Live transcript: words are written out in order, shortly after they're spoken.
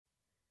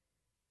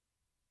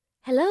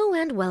Hello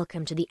and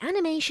welcome to the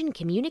Animation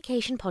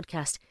Communication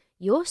Podcast,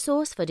 your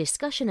source for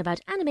discussion about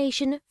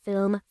animation,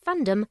 film,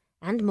 fandom,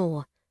 and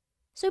more.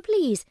 So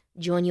please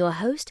join your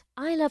host,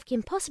 I Love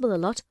Kim Possible a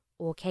Lot,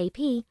 or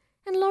KP,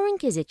 and Lauren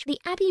Kizich, the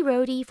Abbey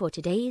Roadie, for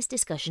today's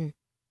discussion.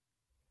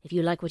 If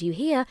you like what you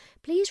hear,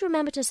 please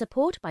remember to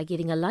support by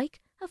giving a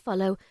like, a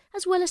follow,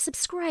 as well as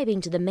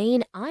subscribing to the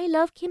main I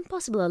Love Kim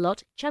Possible a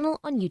Lot channel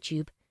on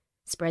YouTube.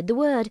 Spread the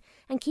word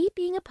and keep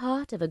being a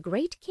part of a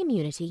great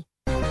community.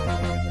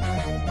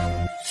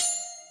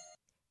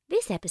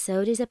 This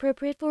episode is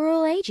appropriate for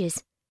all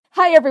ages.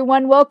 Hi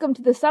everyone, welcome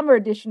to the summer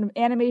edition of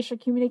Animation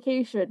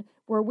Communication,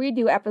 where we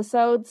do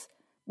episodes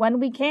when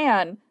we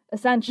can,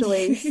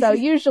 essentially. So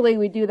usually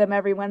we do them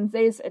every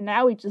Wednesdays, and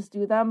now we just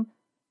do them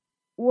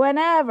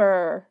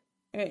whenever.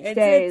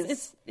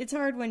 It's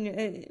hard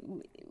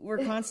when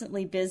we're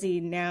constantly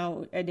busy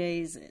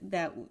nowadays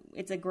that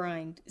it's a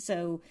grind.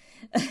 So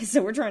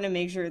we're trying to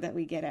make sure that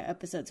we get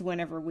episodes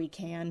whenever we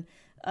can.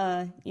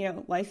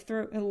 Life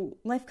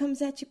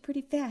comes at you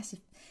pretty fast.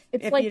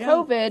 It's like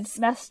COVID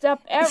messed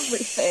up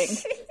everything.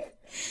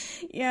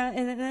 Yeah,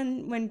 and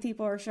then when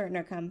people are starting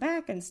to come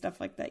back and stuff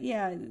like that,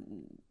 yeah,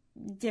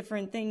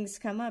 different things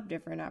come up,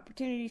 different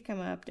opportunities come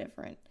up,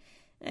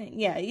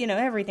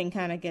 everything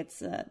kind of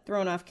gets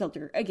thrown off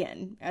kilter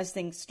again as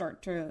things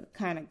start to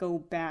kind of go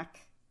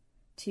back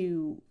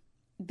to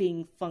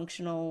being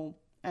functional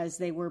as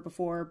they were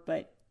before,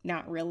 but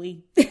not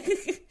really.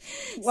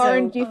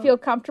 Lauren, do you feel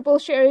comfortable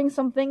sharing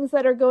some things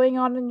that are going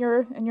on in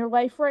your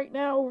life right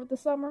now over the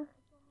summer?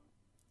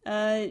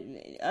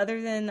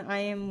 Other than I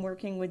am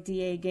working with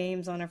DA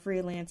Games on a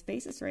freelance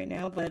basis right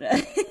now, but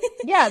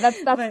yeah,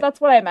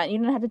 that's what I meant. You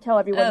didn't have to tell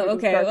everyone. Oh,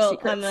 okay. Well,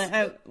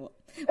 secrets.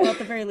 Well, at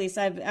the very least,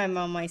 I'm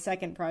on my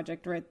second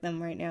project with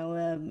them right now.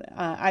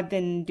 I've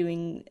been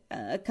doing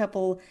a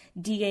couple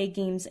DA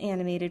Games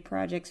animated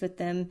projects with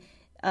them,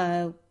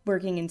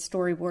 working in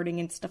storyboarding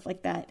and stuff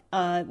like that,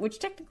 which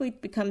technically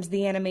becomes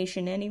the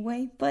animation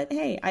anyway. But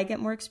hey, I get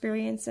more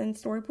experience in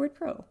Storyboard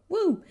Pro.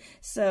 Woo!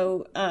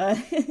 So,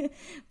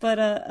 but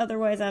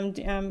otherwise,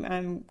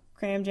 I'm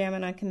cram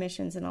jamming on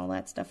commissions and all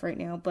that stuff right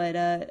now. But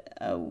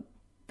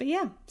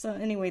yeah. So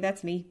anyway,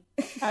 that's me.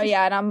 Oh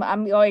yeah, and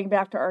I'm going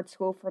back to art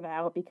school for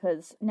now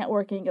because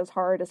networking is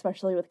hard,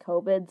 especially with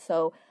COVID.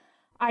 So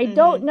I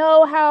don't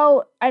know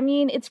how. I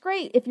mean, it's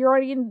great if you're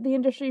already in the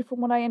industry,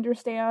 from what I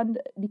understand,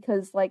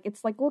 because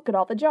it's look at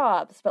all the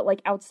jobs, but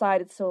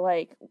outside it's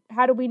so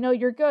how do we know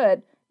you're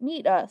good?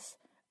 Meet us.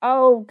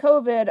 Oh,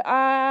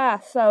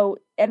 COVID. So,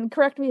 and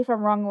correct me if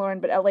I'm wrong, Lauren,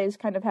 but LA is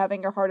kind of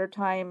having a harder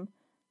time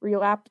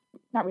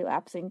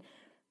recovering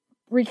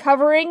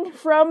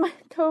from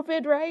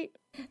COVID, right?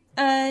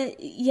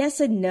 Yes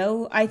and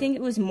no. I think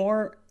it was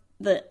more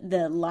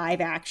the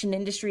live action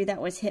industry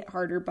that was hit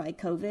harder by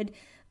COVID.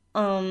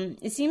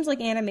 It seems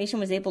like animation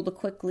was able to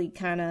quickly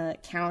kind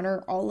of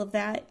counter all of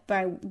that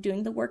by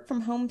doing the work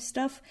from home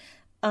stuff.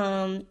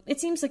 It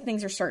seems like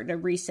things are starting to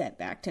reset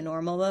back to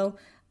normal though.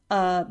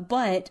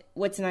 But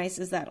what's nice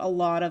is that a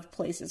lot of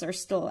places are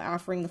still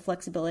offering the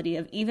flexibility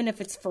of, even if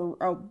it's for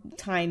a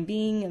time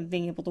being, of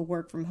being able to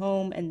work from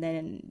home and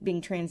then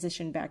being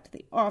transitioned back to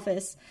the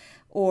office.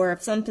 Or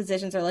if some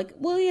positions are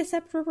will you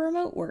accept for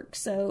remote work?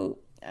 So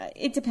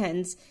it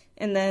depends.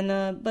 And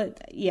then,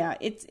 but yeah,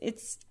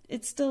 it's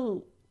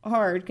still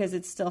hard because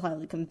it's still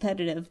highly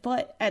competitive.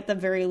 But at the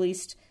very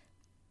least,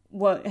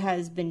 what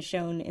has been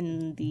shown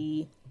in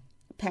the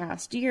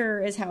past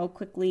year is how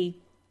quickly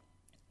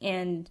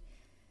and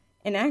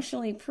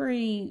actually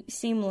pretty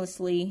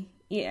seamlessly,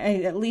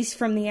 at least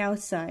from the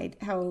outside,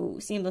 how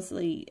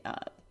seamlessly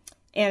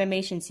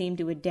animation seemed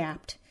to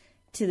adapt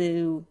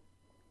to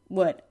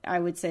what I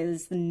would say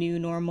is the new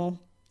normal.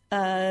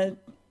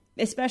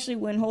 Especially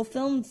when whole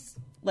films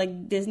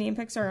like Disney and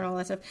Pixar and all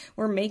that stuff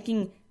were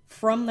making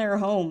from their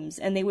homes,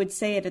 and they would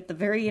say it at the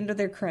very end of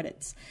their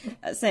credits,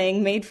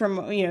 saying made from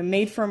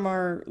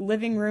our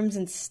living rooms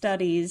and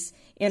studies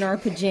in our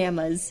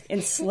pajamas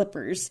and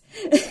slippers.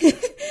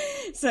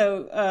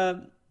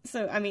 So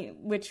I mean,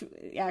 which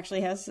actually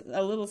has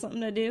a little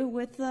something to do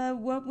with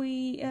what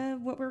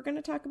we're going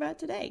to talk about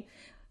today.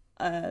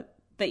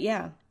 But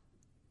yeah.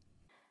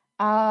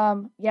 I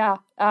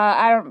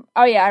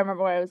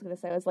remember what I was going to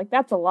say. I was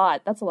that's a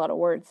lot of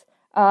words.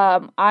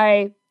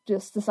 I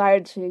just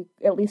decided to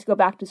at least go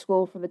back to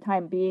school for the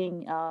time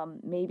being,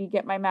 maybe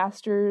get my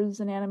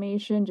master's in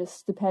animation,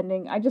 just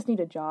depending. I just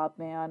need a job,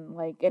 man,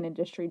 an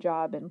industry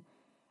job, and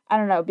I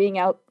don't know, being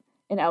out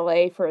in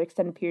LA for an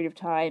extended period of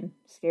time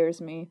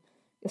scares me,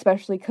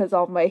 especially because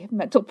all my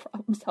mental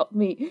problems help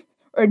me,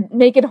 or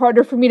make it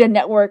harder for me to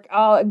network.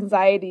 Oh,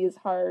 anxiety is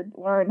hard.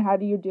 Lauren, how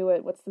do you do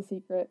it? What's the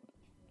secret?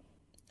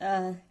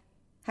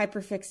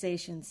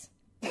 Hyperfixations.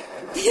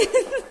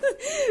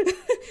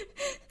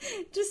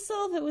 Just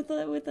solve it with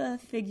a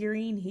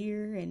figurine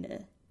here and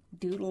a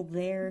doodle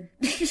there.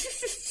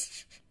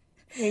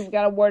 We've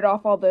got to ward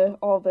off all the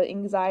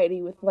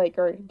anxiety with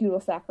our doodle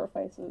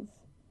sacrifices.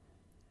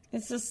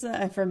 It's just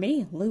for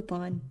me,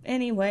 Lupin.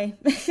 Anyway,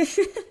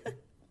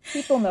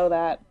 people know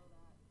that.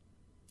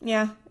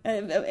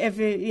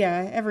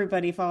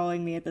 everybody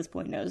following me at this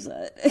point knows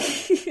that.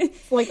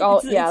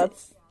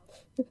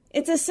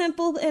 It's a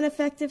simple and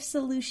effective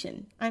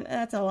solution.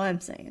 That's all I'm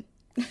saying.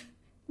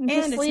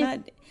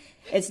 And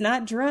it's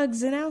not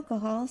drugs and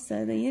alcohol,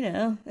 so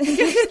that,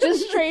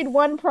 just trade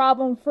one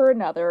problem for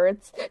another.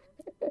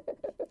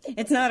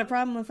 It's not a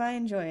problem if I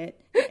enjoy it,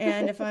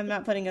 and if I'm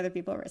not putting other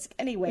people at risk.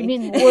 Anyway. I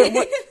mean,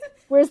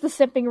 where's the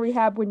simping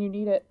rehab when you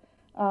need it?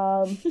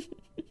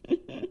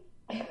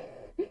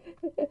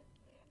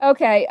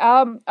 Okay,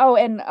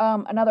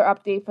 another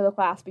update for the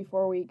class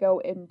before we go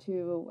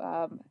into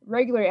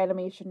regular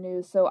animation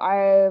news. So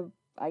I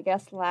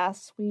guess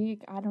last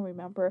week, I don't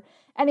remember.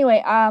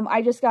 Anyway,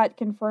 I just got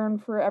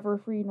confirmed for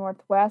Everfree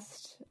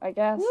Northwest, I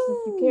guess. Woo!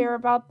 If you care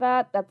about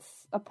that.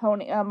 That's a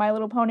My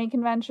Little Pony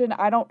convention.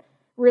 I don't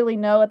really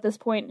know at this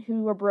point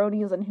who are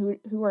bronies and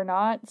who are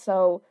not,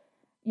 so,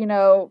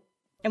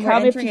 And we're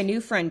entering a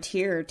new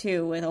frontier,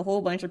 too, with a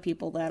whole bunch of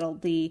people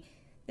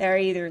they're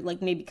either,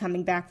 maybe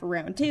coming back for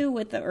round 2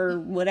 or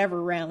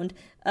whatever round,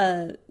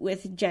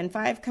 with Gen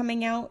 5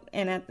 coming out,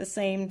 and at the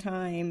same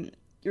time,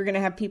 you're going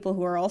to have people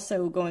who are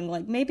also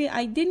going, maybe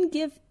I didn't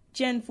give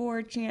Gen 4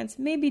 a chance,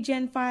 maybe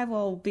Gen 5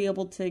 will be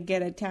able to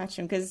get attached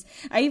to them, because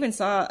I even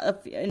saw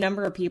a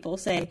number of people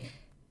say,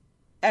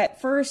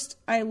 at first,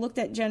 I looked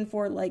at Gen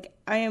 4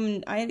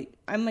 I'm I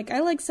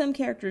like some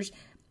characters,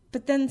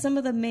 but then some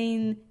of the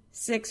main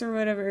 6 or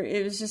whatever,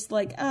 it was just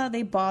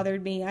they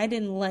bothered me. I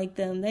didn't like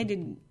them. They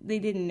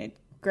didn't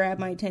grab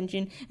my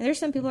attention. And there's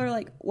some people who are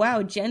like,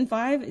 wow, Gen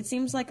 5, it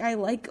seems like I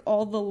like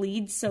all the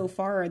leads so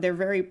far. They're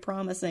very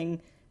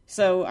promising.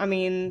 So, I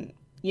mean,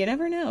 you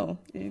never know.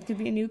 It could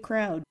be a new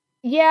crowd.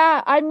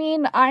 Yeah, I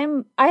mean,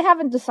 I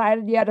haven't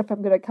decided yet if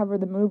I'm going to cover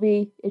the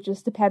movie. It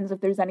just depends if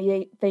there's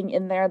anything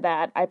in there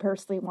that I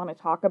personally want to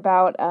talk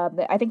about.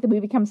 I think the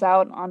movie comes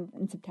out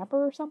in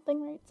September or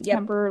something, right?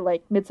 September,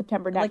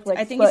 mid-September, Netflix.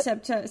 I think it's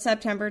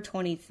September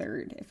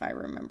 23rd, if I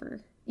remember.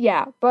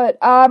 Yeah, but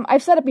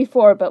I've said it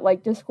before, but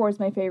Discord's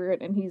my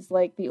favorite, and he's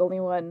the only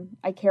one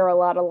I care a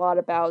lot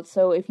about.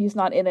 So if he's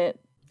not in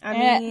it,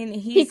 I mean,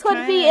 he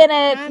could be in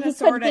it. He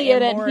could be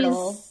in it.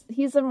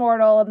 He's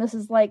immortal, and this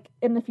is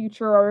in the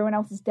future, or everyone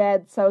else is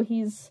dead, so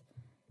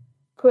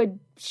could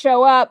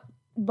show up,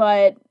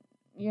 but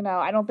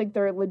I don't think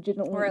they're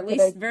legitimately, or at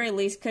least very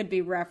least could be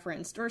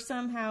referenced, or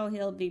somehow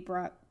he'll be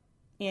brought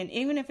in,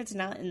 even if it's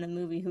not in the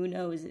movie. Who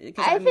knows?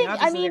 Because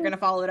obviously they're going to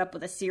follow it up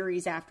with a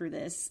series after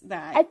this.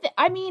 I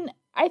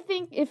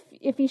think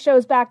if he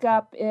shows back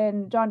up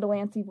and John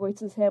Delancey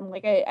voices him,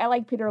 I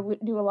like Peter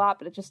Liu a lot,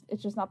 but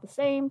it's just not the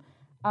same.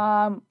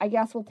 I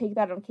guess we'll take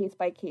that on a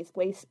case-by-case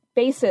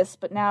basis,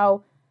 but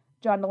now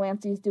John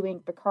Delancey's doing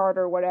Picard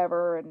or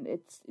whatever, and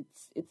it's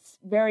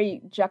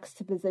very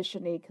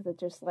juxtaposition-y, because it's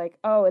just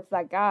it's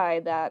that guy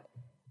that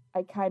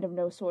I kind of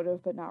know, sort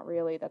of, but not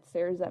really, that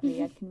stares at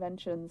me at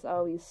conventions.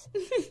 Oh, he's...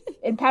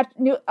 And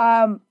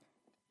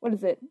what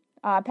is it?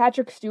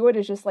 Patrick Stewart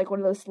is just one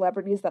of those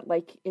celebrities that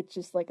it's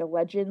just a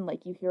legend,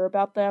 you hear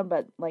about them,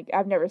 but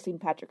I've never seen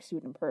Patrick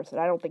Stewart in person.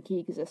 I don't think he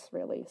exists,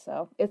 really,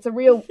 so it's a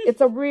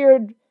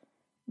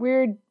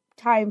weird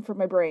time for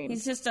my brain.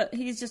 He's just a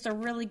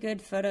really good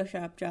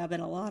Photoshop job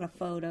and a lot of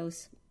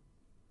photos.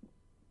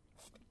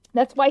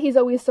 That's why he's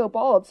always so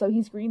bald. So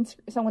he's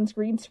someone's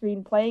green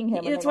screen playing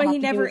him. That's why he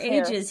never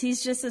ages.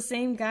 He's just the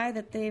same guy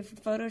that they've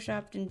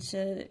photoshopped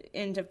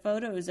into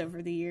photos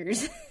over the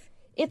years.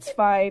 It's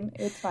fine.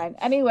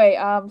 Anyway,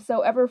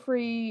 so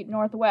Everfree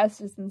Northwest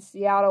is in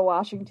Seattle,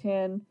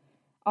 Washington,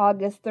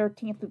 August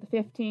 13th to the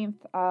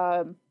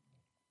 15th.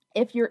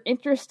 If you're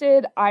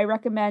interested, I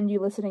recommend you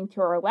listening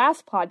to our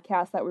last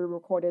podcast that we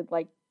recorded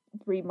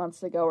 3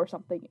 months ago or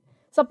something.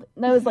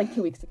 No, it was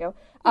 2 weeks ago.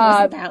 It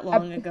wasn't that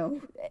long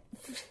ago.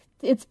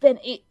 It's been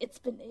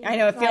I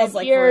know, it feels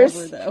like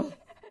years. Forever,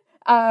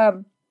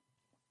 though.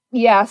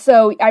 Yeah,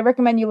 so I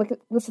recommend you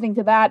listening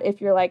to that if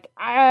you're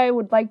I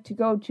would like to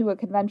go to a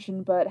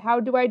convention, but how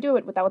do I do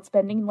it without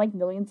spending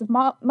millions of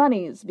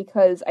monies?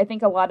 Because I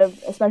think a lot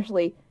of,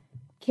 especially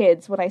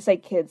kids, when I say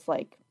kids,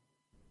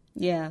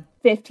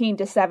 15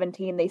 to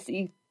 17, they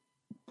see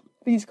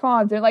these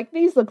cons. They're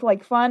these look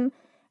like fun.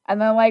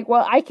 And they're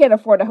well, I can't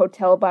afford a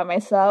hotel by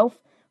myself.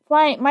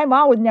 My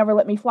mom would never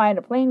let me fly in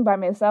a plane by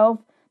myself.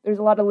 There's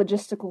a lot of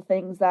logistical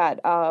things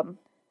that,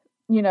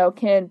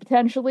 can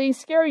potentially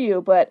scare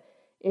you. But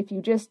if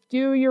you just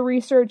do your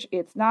research,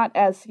 it's not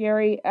as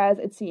scary as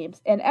it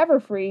seems. And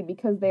Everfree,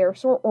 because they are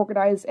so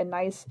organized and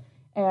nice,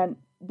 and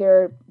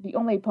they're the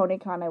only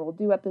PonyCon I will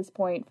do at this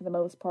point for the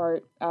most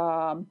part.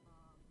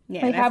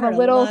 Yeah, I've heard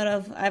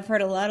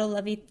a lot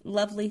of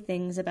lovely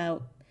things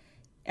about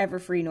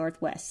Everfree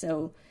Northwest.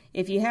 So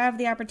if you have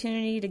the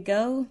opportunity to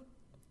go,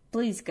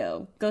 please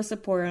go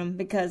support them,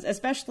 because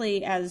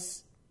especially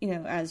as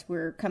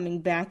we're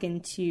coming back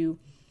into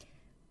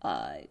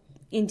the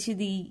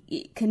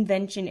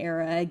convention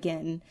era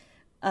again,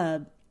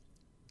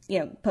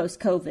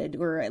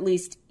 post-COVID, or at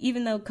least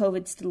even though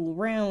COVID's still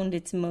around,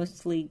 it's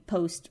mostly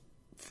post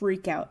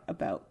freak out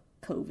about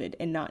COVID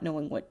and not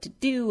knowing what to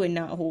do and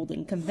not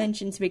holding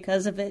conventions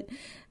because of it.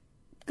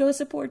 go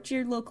support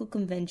your local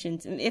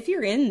conventions. And if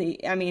you're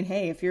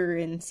if you're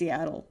in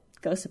Seattle,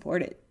 go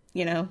support it.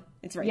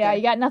 It's right there. Yeah,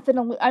 you got nothing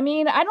to lose. I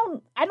mean, I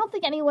don't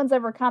think anyone's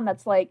ever come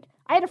that's like,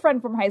 I had a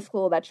friend from high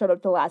school that showed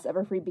up to Last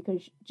Everfree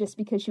because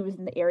she was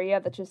in the area,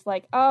 that's just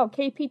like, oh,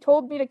 KP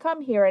told me to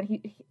come here,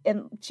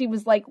 and she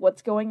was like,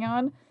 what's going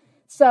on?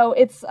 So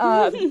it's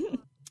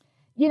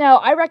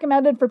I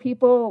recommend it for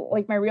people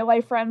like my real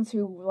life friends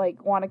who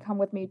like want to come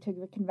with me to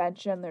the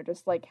convention. They're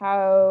just like,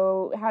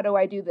 how do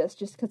I do this?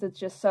 Just because it's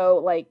just so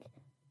like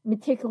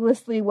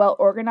meticulously well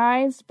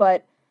organized.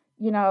 But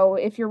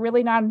if you're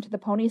really not into the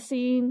pony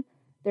scene,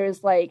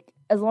 there's like,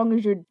 as long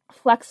as you're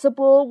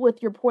flexible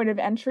with your point of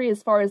entry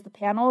as far as the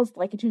panels,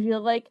 like it's usually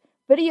like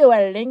video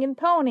editing and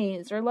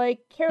ponies or like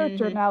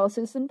character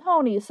analysis and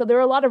ponies. So there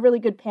are a lot of really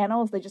good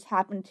panels. They just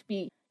happen to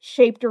be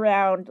shaped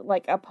around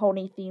like a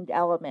pony themed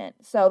element.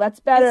 So that's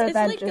better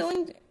than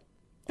just...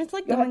 It's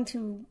like going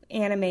to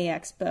Anime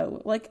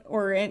Expo,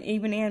 or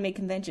even anime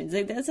conventions.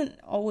 It doesn't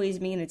always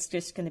mean it's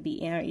just going to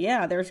be anime.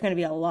 Yeah, there's going to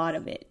be a lot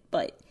of it,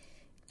 but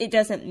it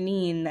doesn't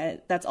mean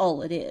that that's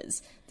all it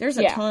is. There's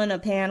a ton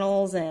of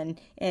panels and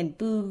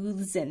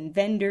booths and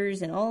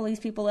vendors and all these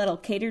people that'll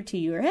cater to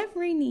your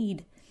every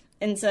need.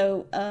 And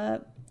so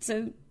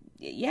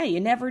you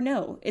never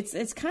know.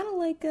 It's kind of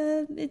like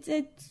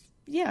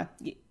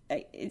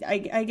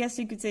I guess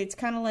you could say it's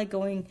kind of like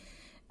going.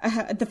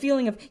 The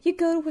feeling of you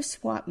go to a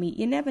swap meet,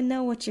 you never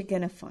know what you're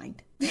gonna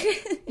find.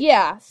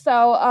 Yeah.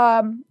 So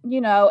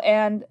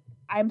and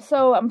I'm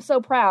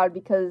so proud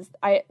because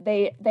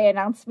they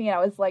announced me and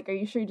I was like, are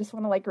you sure you just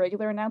want to like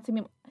regular announcing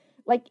me?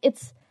 Like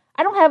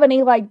I don't have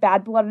any like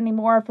bad blood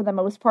anymore for the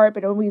most part,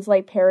 but I'm always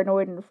like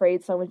paranoid and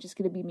afraid someone's just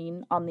gonna be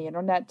mean on the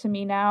internet to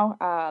me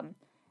now.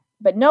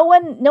 But no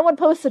one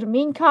posted a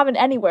mean comment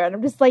anywhere, and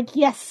I'm just like,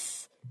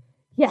 yes.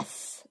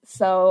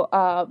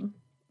 So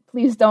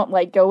please don't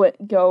like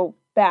go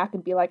back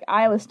and be like,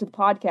 I listened to the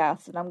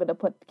podcast and I'm going to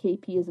put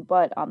KP as a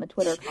butt on the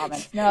Twitter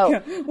comments.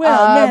 No.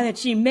 Well, now that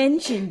she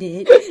mentioned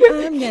it,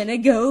 I'm going to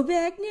go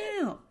back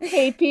now.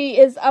 KP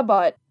is a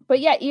butt. But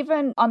yeah,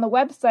 even on the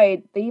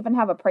website, they even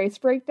have a price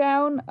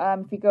breakdown.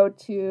 If you go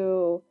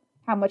to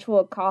how much will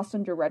it cost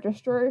under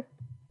register,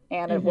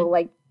 and it will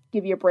like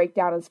give you a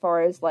breakdown as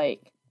far as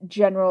like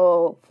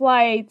general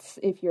flights,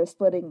 if you're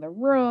splitting the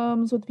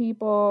rooms with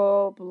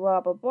people,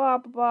 blah, blah, blah,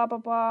 blah, blah,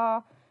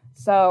 blah.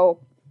 So,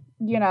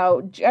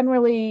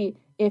 generally,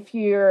 if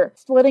you're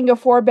splitting a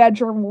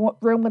 4-bedroom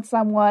room with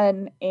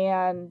someone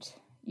and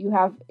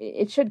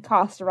it should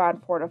cost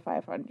around $400 to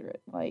 $500.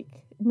 Like,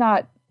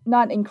 not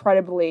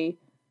incredibly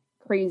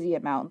crazy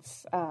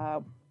amounts.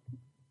 But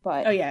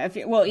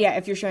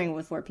if you're sharing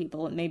with 4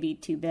 people, it may be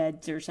 2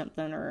 beds or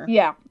something, or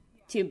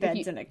 2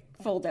 beds and a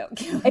fold-out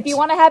couch. If you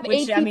want to have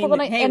 8 people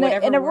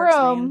in a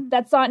room,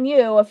 that's on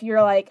you. If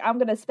you're like, I'm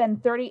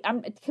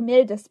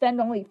committed to spend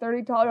only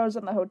 $30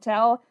 in the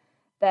hotel,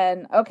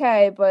 then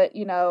okay, but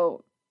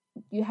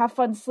you have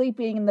fun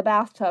sleeping in the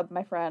bathtub,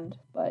 my friend.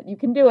 But you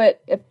can do it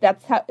if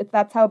that's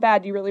how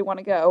bad you really want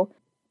to go.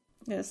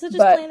 Yeah, so just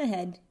plan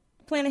ahead.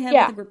 Plan ahead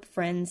with a group of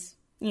friends.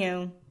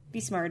 Be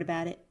smart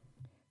about it.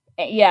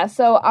 Yeah,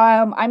 so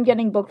I'm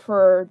getting booked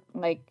for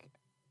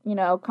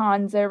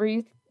cons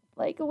every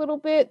a little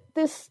bit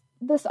this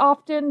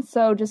often,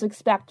 so just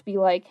expect to be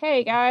like,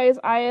 hey guys,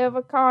 I have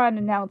a con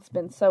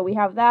announcement. So we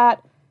have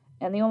that,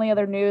 and the only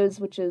other news,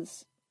 which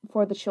is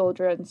for the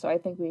children, so I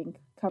think we can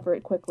cover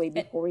it quickly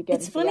before we get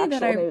into the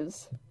actual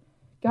news.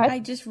 Go ahead. I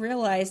just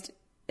realized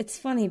it's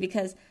funny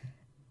because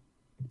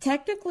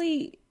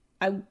technically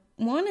I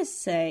want to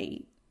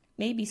say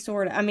maybe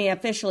sort of,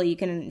 officially you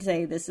can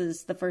say this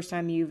is the first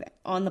time you've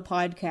on the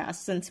podcast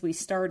since we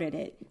started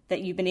it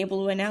that you've been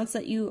able to announce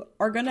that you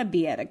are going to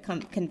be at a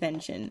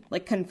convention,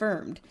 like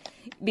confirmed,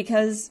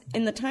 because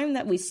in the time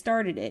that we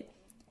started it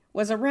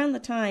was around the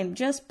time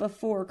just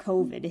before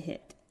COVID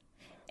hit.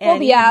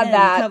 And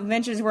that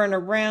conventions weren't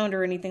around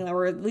or anything,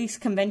 or at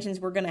least conventions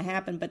were going to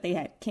happen, but they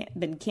had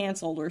been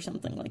canceled or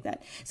something like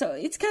that. So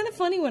it's kind of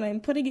funny when I'm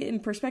putting it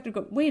in perspective.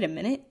 Go, wait a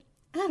minute,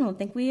 I don't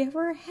think we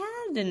ever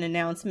had an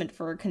announcement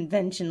for a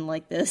convention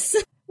like this.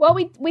 Well,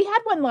 we had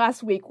one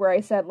last week where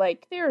I said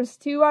there's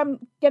 2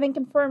 I'm getting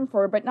confirmed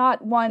for, but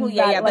not one.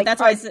 Well, but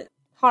that's why I said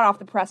hot off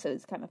the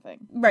presses kind of thing.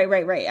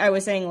 Right. I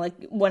was saying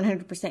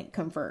 100%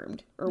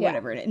 confirmed or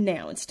whatever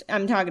announced.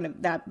 I'm talking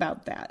about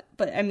that.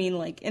 But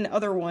in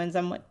other ones,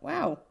 I'm like,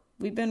 wow,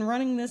 we've been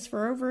running this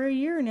for over a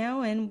year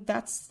now, and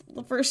that's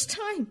the first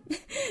time.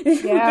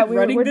 Yeah,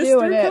 we're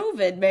doing it.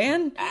 COVID,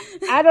 man.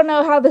 I don't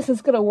know how this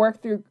is going to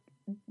work through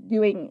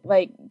doing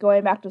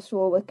going back to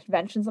school with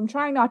conventions. I'm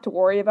trying not to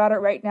worry about it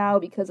right now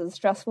because as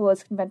stressful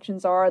as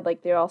conventions are,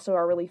 they also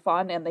are really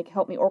fun and they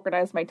help me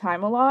organize my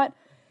time a lot.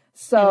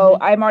 So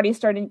I'm already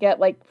starting to get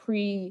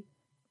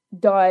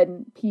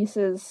pre-done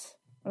pieces.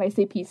 When I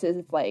say pieces,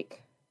 it's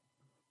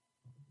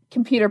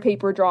computer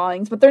paper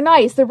drawings, but they're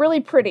nice. They're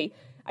really pretty.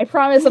 I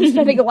promise I'm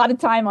spending a lot of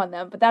time on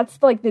them, but that's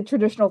the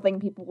traditional thing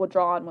people will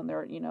draw on when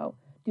they're,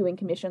 doing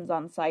commissions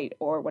on site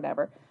or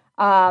whatever.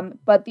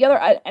 But the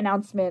other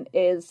announcement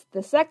is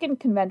the second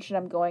convention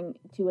I'm going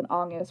to in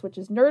August, which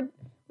is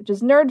which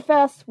is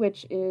Nerdfest,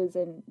 which is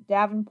in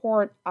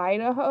Davenport,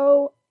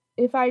 Idaho,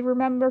 if I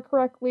remember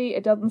correctly.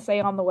 It doesn't say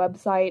on the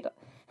website,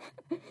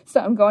 so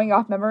I'm going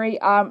off memory.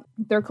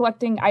 They're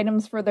collecting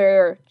items for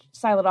their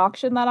silent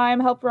auction that I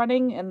am help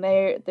running, and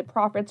the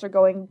profits are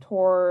going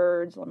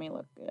towards, let me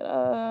look it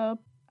up,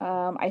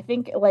 I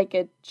think like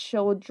a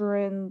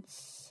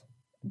children's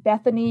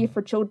Bethany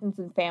for children's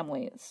and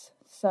families.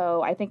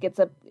 So I think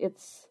the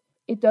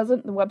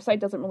website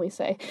doesn't really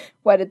say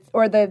what it's,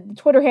 or the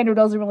Twitter handle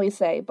doesn't really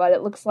say, but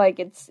it looks like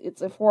it's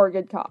for a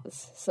good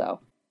cause. So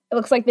it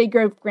looks like they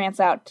give grants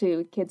out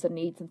to kids in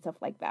needs and stuff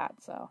like that.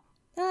 So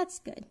that's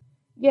good.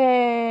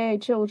 Yay,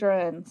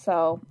 children.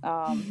 So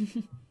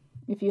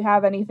if you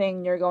have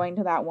anything, you're going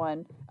to that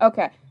one.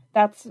 Okay,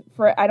 that's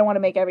for, I don't want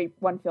to make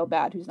everyone feel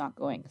bad who's not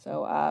going.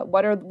 So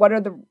what are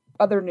the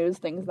other news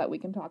things that we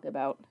can talk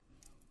about?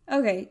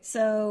 Okay,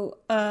 so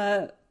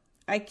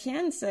I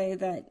can say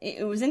that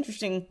it was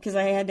interesting because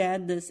I had to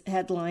add this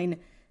headline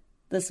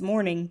this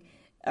morning,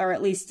 or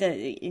at least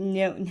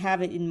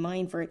have it in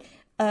mind for it.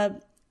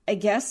 I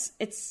guess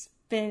it's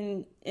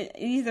been,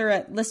 either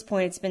at this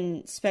point it's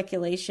been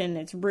speculation,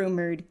 it's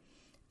rumored,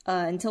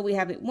 until we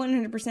have it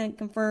 100%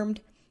 confirmed,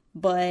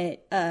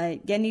 but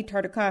Genndy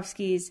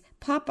Tartakovsky's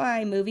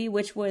Popeye movie,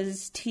 which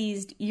was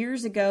teased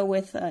years ago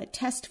with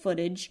test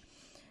footage,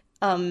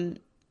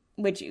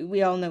 which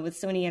we all know with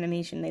Sony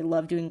Animation, they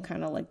love doing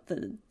kind of like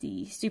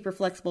the super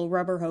flexible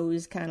rubber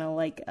hose, kind of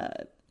like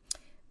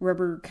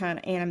rubber kind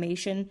of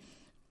animation,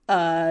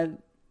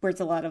 where it's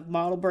a lot of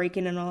model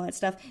breaking and all that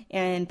stuff.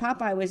 And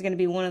Popeye was going to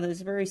be one of those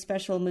very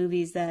special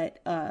movies that,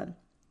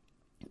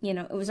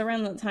 it was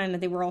around the time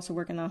that they were also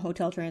working on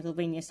Hotel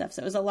Transylvania stuff.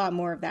 So it was a lot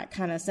more of that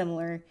kind of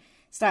similar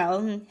style.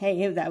 And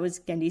hey, that was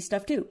Genndy's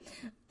stuff too.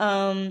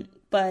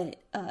 But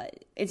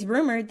it's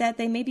rumored that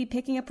they may be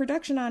picking up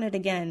production on it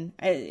again.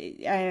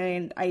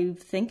 And I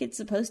think it's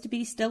supposed to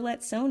be still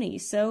at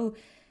Sony. So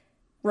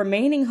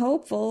remaining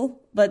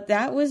hopeful, but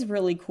that was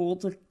really cool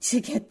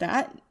to get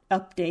that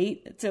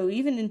update. So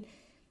even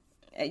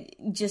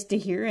just to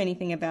hear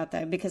anything about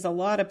that, because a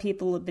lot of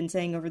people have been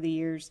saying over the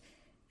years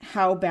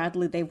how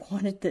badly they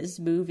wanted this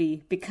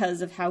movie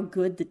because of how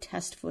good the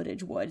test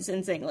footage was,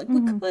 and saying like,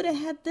 we could have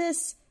had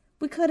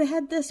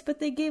this, but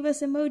they gave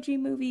us Emoji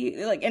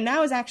Movie. Like, and that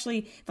was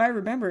actually, if I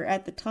remember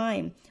at the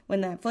time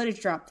when that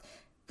footage dropped,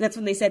 that's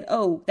when they said,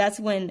 oh, that's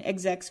when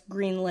execs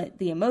greenlit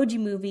the Emoji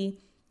Movie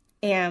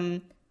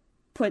and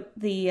put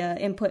the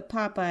input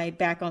Popeye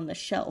back on the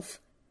shelf.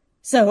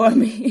 So, I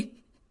mean,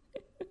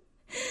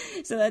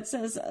 so that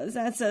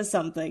says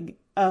something.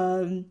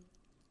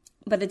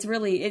 But it's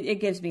really, it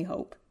gives me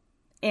hope.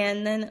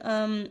 And then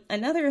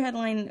another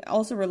headline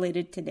also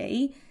related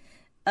today,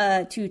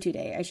 I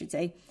should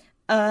say,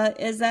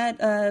 is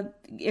that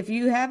if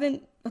you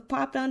haven't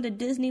popped onto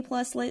Disney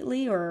Plus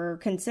lately, or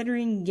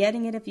considering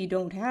getting it if you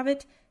don't have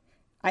it,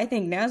 I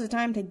think now's the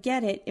time to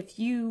get it if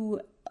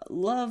you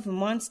love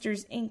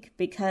Monsters, Inc.,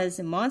 because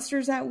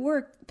Monsters at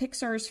Work,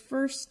 Pixar's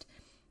first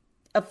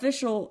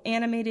official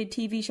animated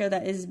TV show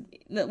that is,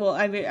 well,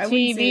 I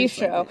TV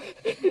show.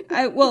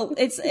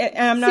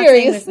 I'm not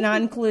saying this,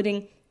 not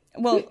including,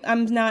 well,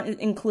 I'm not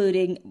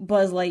including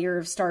Buzz Lightyear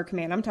of Star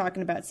Command. I'm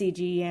talking about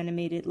CG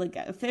animated, like,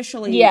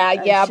 officially.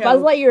 Yeah. Buzz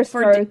Lightyear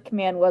Star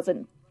Command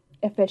wasn't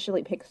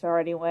officially Pixar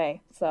anyway,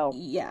 so.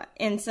 Yeah,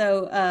 and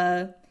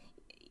so,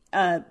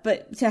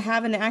 but to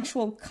have an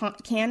actual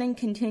canon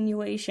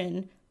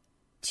continuation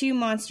to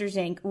Monsters,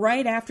 Inc.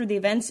 right after the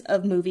events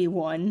of movie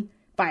 1,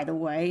 by the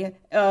way,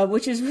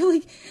 which is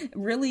really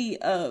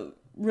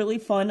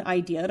fun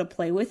idea to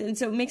play with. And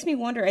so it makes me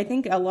wonder, I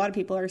think a lot of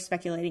people are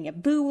speculating if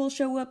Boo will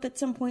show up at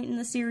some point in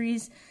the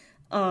series.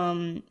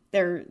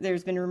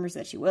 There's been rumors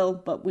that she will,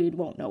 but we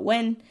won't know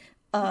when.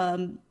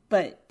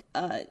 But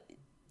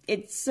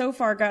it's so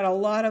far got a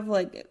lot of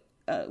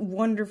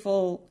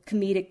wonderful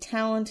comedic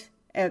talent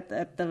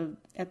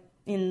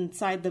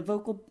inside the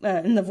vocal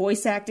in the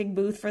voice acting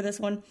booth for this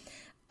one.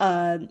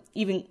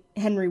 Even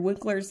Henry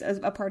Winkler's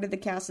a part of the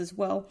cast as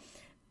well.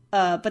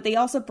 But they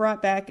also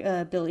brought back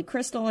Billy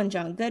Crystal and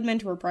John Goodman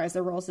to reprise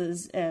their roles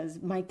as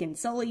Mike and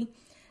Sully.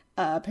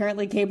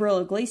 Apparently Gabriel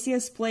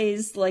Iglesias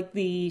plays like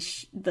the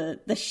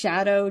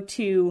shadow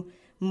to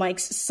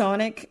Mike's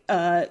Sonic.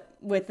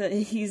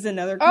 He's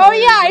another. Oh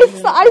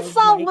yeah, I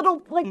saw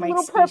little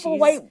little purple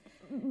white.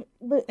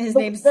 His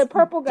name's the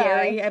purple guy,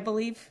 Gary, I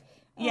believe.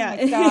 Oh yeah,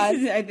 my God.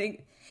 I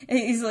think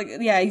he's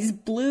he's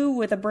blue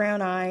with a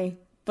brown eye,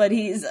 but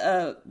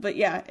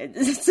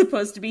it's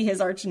supposed to be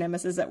his arch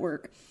nemesis at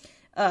work.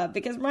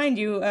 Because mind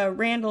you,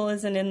 Randall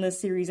isn't in this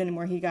series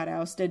anymore. He got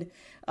ousted.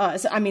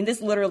 So I mean,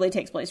 this literally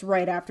takes place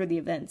right after the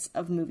events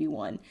of movie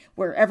 1,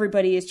 where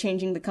everybody is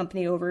changing the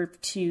company over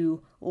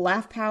to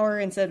Laugh Power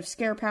instead of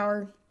Scare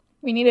Power.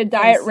 We need a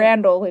Diet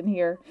Randall in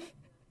here.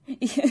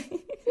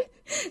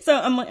 So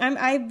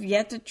I've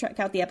yet to check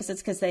out the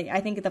episodes because I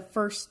think the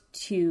first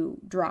 2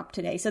 dropped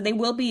today. So they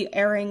will be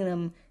airing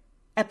them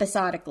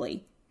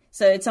episodically.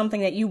 So it's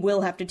something that you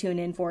will have to tune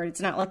in for.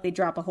 It's not like they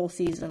drop a whole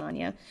season on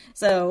you.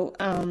 So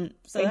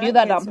they do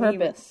that on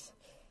purpose.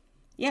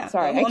 Yeah.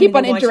 Sorry, I keep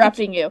on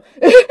interrupting you.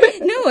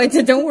 No, it's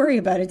a, don't worry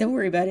about it. Don't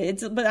worry about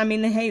it. But I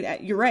mean, hey,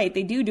 you're right.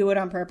 They do it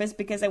on purpose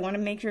because they want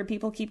to make sure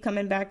people keep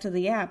coming back to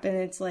the app, and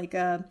it's like,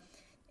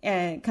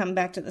 and come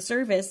back to the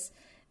service.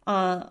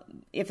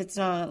 If it's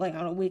not like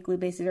on a weekly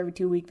basis, every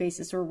 2-week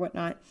basis or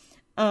whatnot.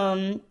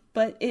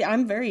 But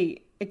I'm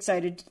very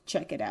excited to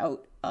check it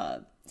out.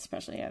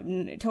 Especially,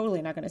 I'm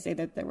totally not going to say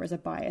that there was a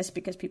bias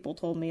because people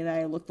told me that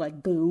I looked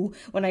like Boo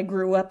when I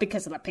grew up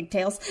because of the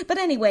pigtails. But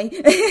anyway.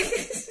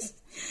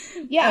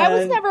 Yeah, I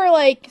was never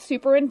like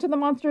super into the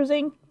Monsters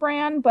Inc.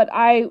 brand, but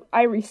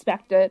I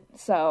respect it.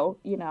 So,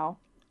 you know.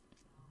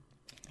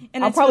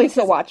 And I'll probably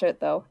still watch it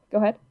though. Go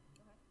ahead.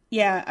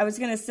 Yeah, I was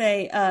going to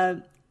say,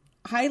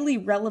 highly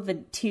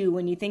relevant too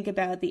when you think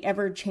about the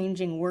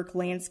ever-changing work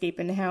landscape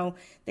and how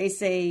they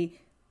say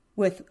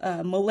with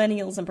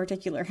millennials in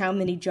particular, how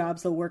many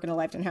jobs they'll work in a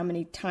lifetime, how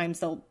many times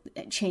they'll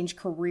change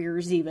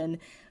careers even.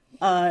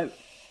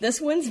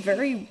 This one's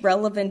very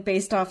relevant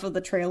based off of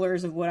the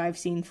trailers of what I've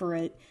seen for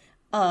it.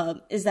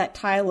 Is that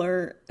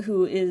Tyler,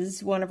 who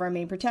is one of our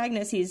main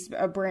protagonists, he's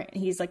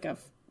like a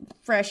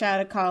fresh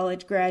out of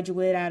college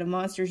graduate out of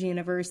Monsters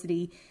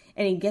University,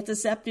 and he gets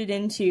accepted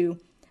into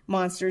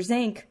Monsters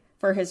Inc.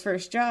 for his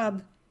first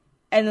job,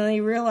 and then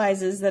he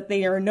realizes that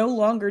they are no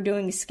longer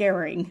doing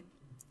scaring.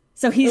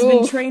 So he's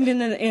been trained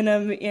in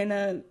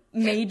a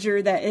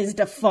major that is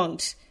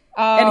defunct,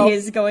 and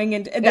he's going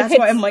into. And that's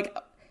why I'm like,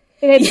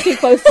 it hits too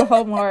close to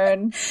home,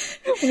 Lauren.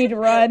 We need to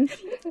run.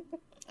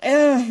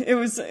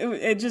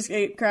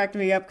 It cracked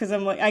me up because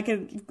I'm like, I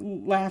could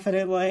laugh at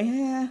it like,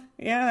 yeah,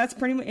 that's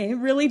pretty much. It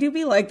really do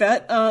be like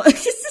that.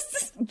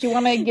 Do you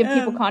want to give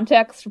people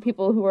context for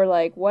people who are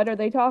like, what are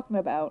they talking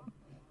about?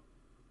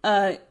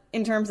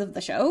 In terms of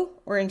the show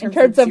or in terms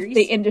of the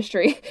the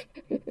industry?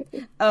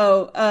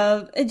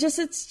 I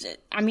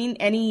mean,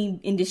 any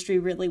industry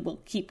really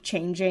will keep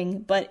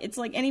changing, but it's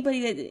like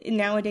anybody that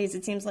nowadays,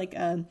 it seems like,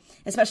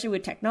 especially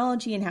with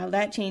technology and how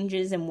that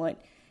changes and what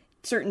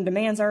certain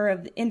demands are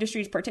of the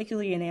industries,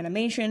 particularly in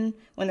animation,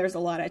 when there's a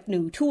lot of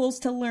new tools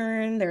to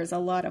learn, there's a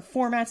lot of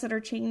formats that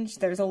are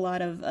changed, there's a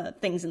lot of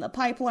things in the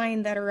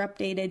pipeline that are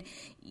updated.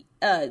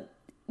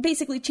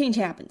 Basically, change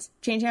happens.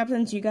 Change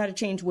happens, you got to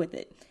change with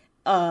it.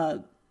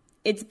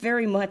 It's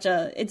very much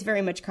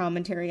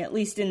commentary, at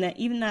least in that,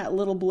 even that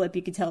little blip,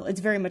 you could tell it's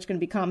very much going to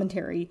be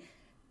commentary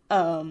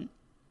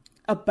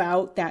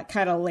about that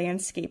kind of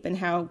landscape and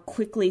how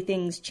quickly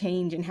things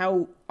change and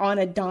how on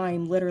a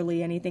dime,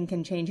 literally anything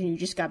can change and you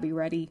just got to be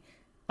ready.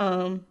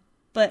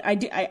 But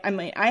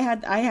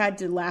I had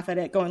to laugh at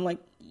it going like,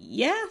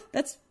 you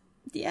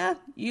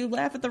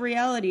laugh at the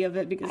reality of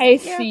it because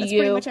that's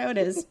pretty much how it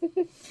is.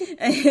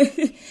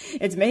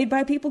 It's made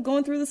by people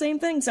going through the same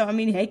thing. So, I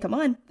mean, hey, come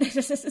on.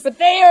 But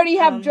they already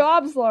have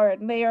jobs,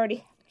 Lauren. They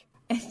already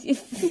hey,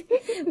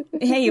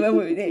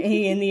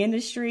 in the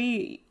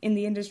industry,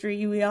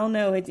 we all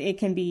know it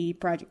can be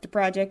project to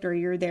project, or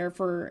you're there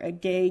for a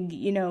gig.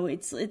 You know,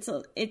 it's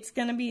a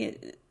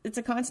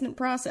constant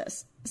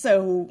process.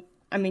 So,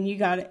 I mean, you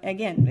got it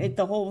again.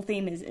 The whole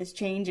theme is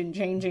change and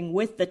changing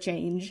with the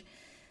change.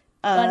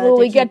 When will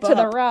we get to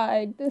the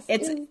ride? This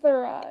is the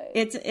ride.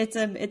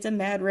 It's a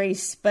mad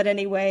race. But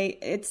anyway,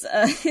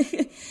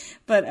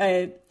 but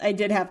I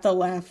did have to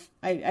laugh.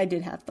 I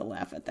did have to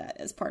laugh at that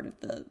as part of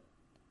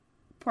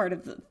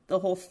the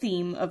whole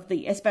theme of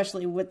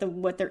especially with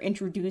what they're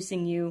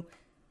introducing you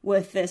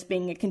with this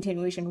being a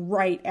continuation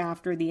right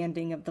after the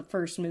ending of the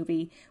first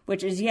movie,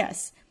 which is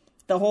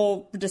the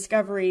whole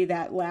discovery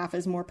that laughter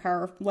is more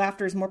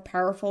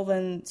powerful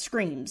than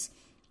screams.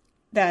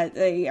 That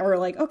they are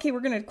like, okay,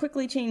 we're going to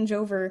quickly change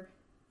over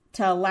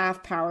to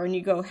laugh power. And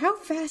you go, how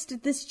fast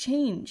did this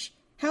change?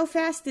 How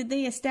fast did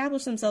they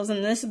establish themselves?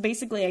 And this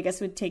basically, I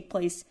guess, would take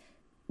place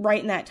right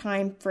in that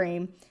time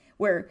frame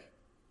where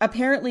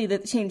apparently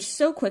that changed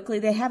so quickly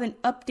they haven't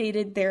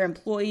updated their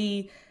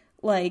employee,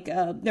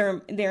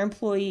 their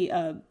employee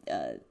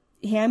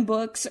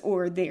handbooks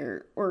or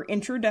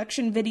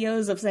introduction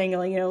videos of saying,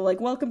 like,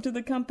 welcome to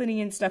the company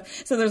and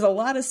stuff. So there's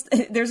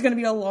going to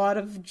be a lot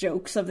of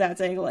jokes of that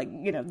saying, like,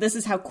 this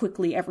is how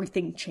quickly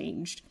everything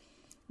changed.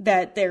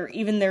 That their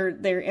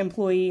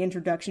employee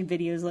introduction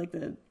videos, like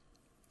the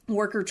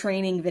worker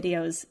training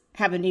videos,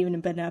 haven't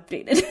even been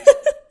updated.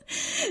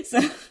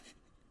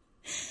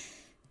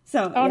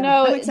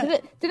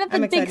 Didn't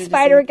the big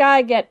spider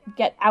guy get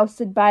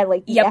ousted by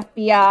the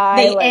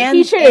FBI?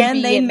 He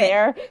shouldn't be in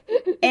there.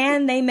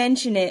 And they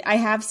mention it. I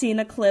have seen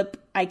a clip.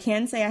 I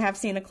can say I have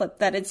seen a clip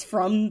that it's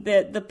from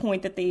the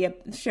point that they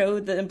show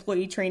the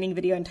employee training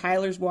video and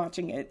Tyler's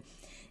watching it.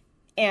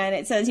 And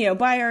it says,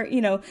 by our,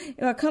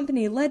 a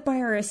company led by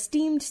our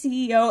esteemed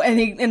CEO,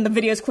 and the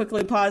video's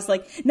quickly paused,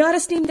 like, not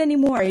esteemed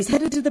anymore. He's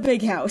headed to the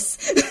big house.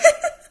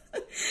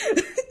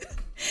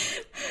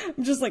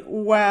 I'm just like,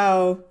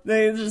 wow.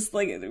 They just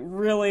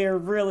really are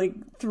really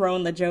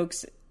throwing the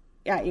jokes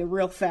at you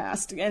real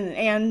fast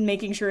and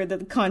making sure that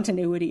the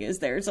continuity is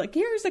there. It's like,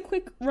 here's a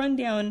quick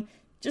rundown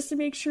just to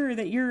make sure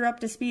that you're up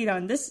to speed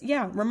on this.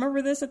 Yeah,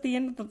 remember this at the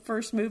end of the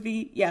first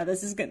movie? Yeah,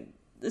 this is good.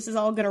 this is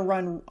all gonna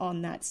run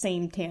on that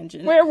same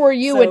tangent. Where were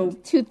you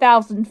in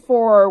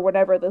 2004 or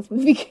whatever this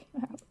movie came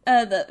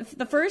out?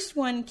 The first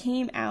one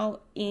came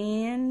out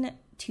in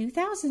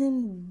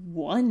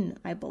 2001,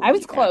 I believe. I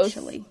was close.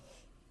 Actually.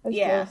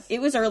 Close.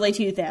 It was early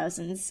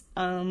 2000s.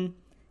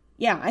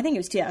 Yeah, I think it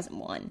was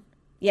 2001.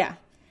 Yeah,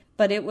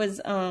 but it was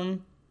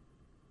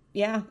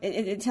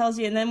it tells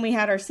you. And then we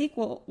had our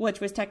sequel, which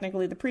was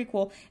technically the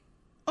prequel.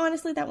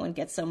 Honestly, that one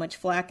gets so much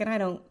flack, and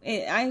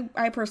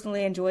I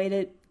personally enjoyed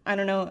it. I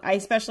don't know. I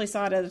especially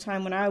saw it at a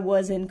time when I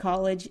was in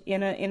college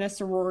in a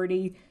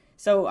sorority.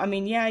 So, I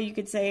mean, yeah, you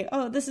could say,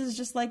 oh, this is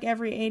just like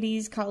every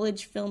 80s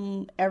college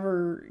film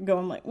ever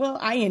going. Like, well,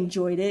 I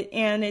enjoyed it,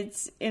 and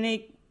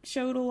it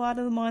showed a lot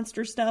of the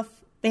monster stuff.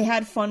 They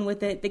had fun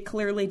with it. They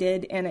clearly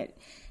did, and it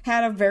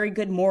had a very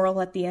good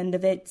moral at the end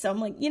of it. So I'm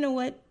like, you know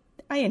what?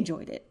 I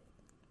enjoyed it.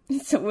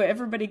 So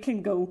everybody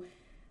can go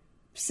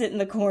sit in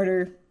the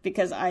corner,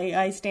 because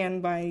I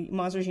stand by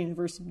Monsters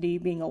University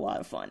being a lot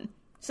of fun.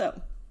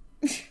 So.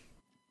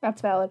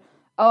 That's valid.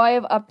 Oh, I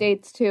have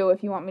updates too,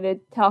 if you want me to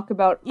talk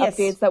about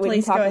updates that we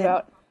didn't talk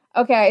about.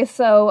 Okay,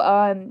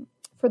 so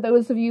for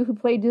those of you who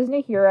play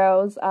Disney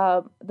Heroes,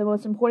 the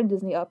most important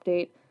Disney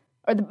update,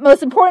 or the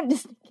most important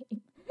Disney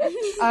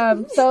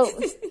game. So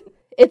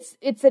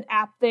it's an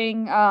app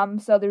thing.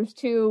 So there's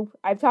two.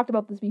 I've talked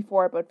about this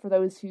before, but for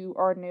those who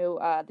are new,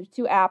 there's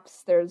two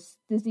apps. There's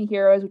Disney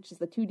Heroes, which is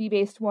the 2D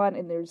based one,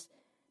 and there's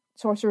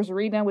Sorcerer's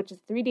Arena, which is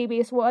the 3D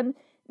based one.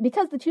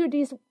 Because the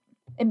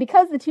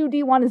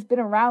 2D one has been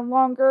around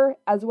longer,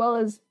 as well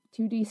as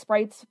 2D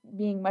sprites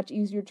being much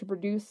easier to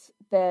produce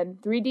than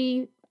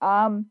 3D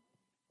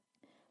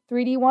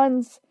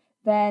ones,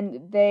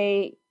 then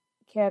they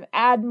can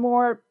add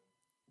more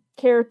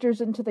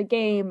characters into the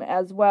game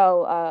as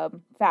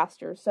well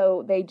faster.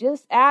 So they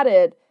just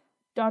added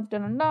they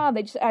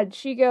just added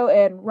Shigo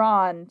and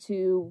Ron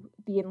to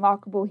the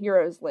unlockable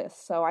heroes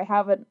list. So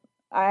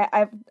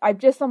I've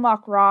just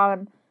unlocked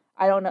Ron.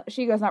 I don't know.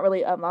 Shigo's not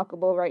really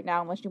unlockable right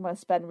now unless you want to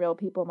spend real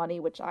people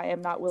money, which I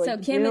am not willing to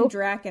do. So Kim and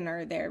Draken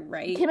are there,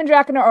 right? Kim and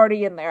Draken are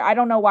already in there. I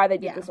don't know why they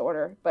did this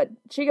order, but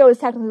Shigo is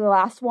technically the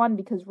last one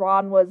because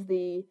Ron was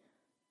the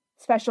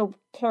special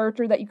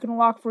character that you can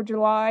unlock for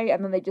July,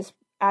 and then they just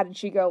added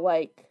Shigo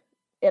like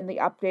in the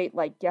update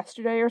like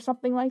yesterday or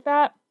something like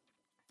that.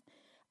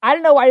 I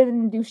don't know why they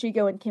didn't do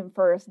Shigo and Kim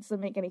first. It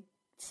doesn't make any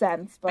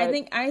sense, but I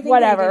think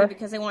whatever. They did it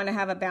because they want to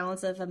have a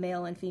balance of a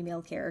male and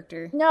female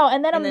character. No,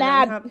 and then I'm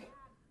mad.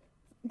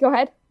 Go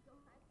ahead.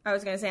 I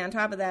was going to say, on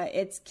top of that,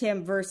 it's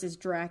Kim versus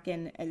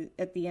Draken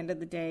at the end of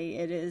the day.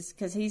 It is,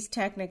 because he's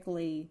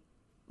technically,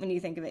 when you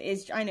think of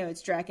it, I know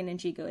it's Draken and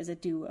Shigo as a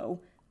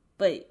duo,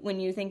 but when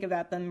you think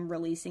about them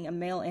releasing a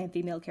male and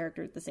female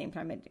character at the same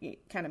time,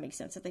 it kind of makes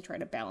sense that they try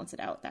to balance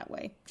it out that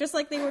way. Just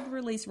like they would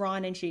release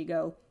Ron and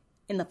Shigo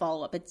in the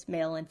follow-up. It's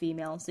male and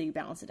female, so you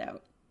balance it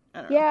out.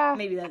 I don't know.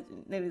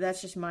 Maybe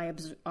that's just my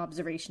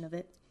observation of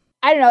it.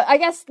 I don't know. I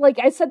guess, like,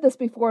 I said this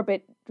before,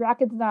 but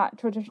Draken's not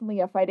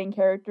traditionally a fighting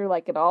character,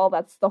 like, at all.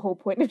 That's the whole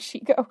point of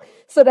Shigo.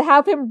 So to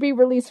have him be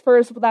released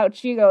first without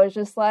Shigo is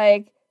just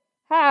like,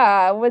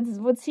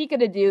 what's he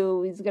gonna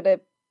do? He's gonna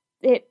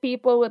hit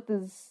people with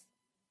his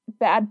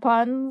bad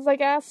puns, I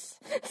guess.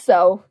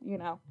 So, you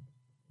know.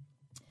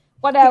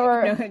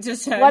 Whatever. No,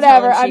 just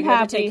whatever, I'm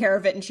happy to take care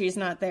of it and she's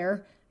not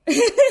there.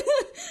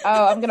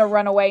 Oh, I'm gonna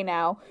run away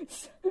now.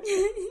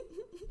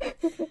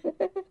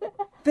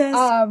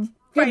 Best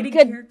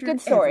good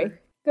story. Ever.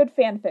 Good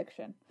fan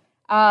fiction.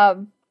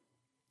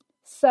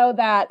 So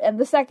that, and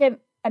the second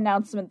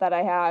announcement that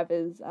I have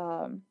is,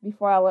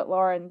 before I let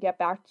Lauren get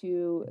back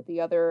to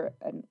the other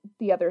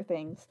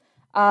things.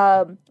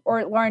 Or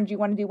Lauren, do you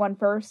want to do one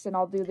first and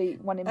I'll do the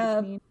one in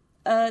between?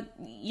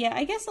 Yeah,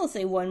 I guess I'll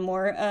say one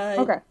more.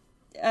 Okay.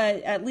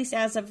 At least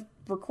as of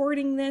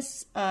recording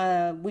this,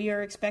 we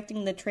are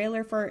expecting the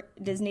trailer for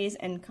Disney's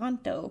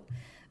Encanto,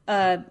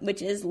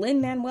 which is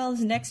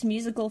Lin-Manuel's next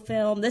musical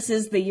film. This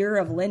is the year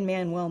of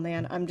Lin-Manuel,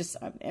 man.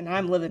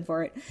 I'm living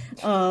for it.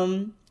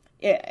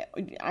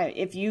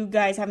 If you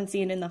guys haven't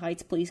seen In the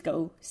Heights, please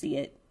go see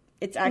it.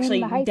 It's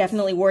actually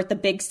definitely worth the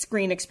big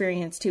screen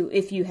experience too.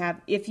 If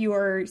you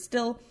are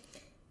still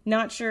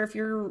not sure if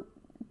you're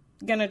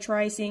gonna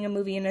try seeing a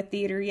movie in a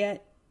theater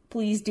yet,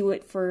 please do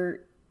it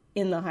for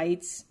In the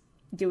Heights.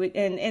 Do it,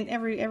 and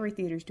every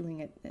theater's doing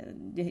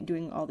it,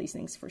 doing all these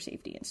things for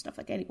safety and stuff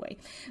like anyway.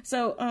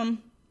 So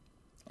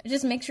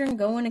just make sure and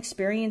go and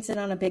experience it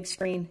on a big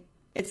screen.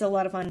 It's a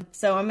lot of fun.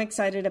 So I'm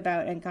excited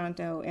about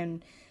Encanto,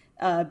 and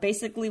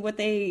basically what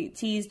they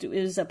teased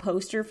is a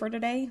poster for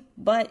today,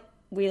 but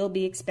we'll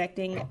be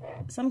expecting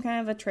some kind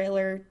of a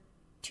trailer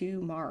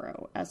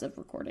tomorrow as of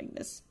recording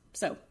this.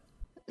 So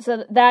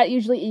that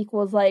usually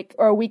equals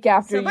or a week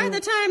after. So by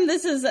the time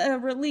this is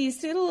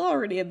released, it'll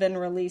already have been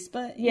released.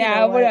 But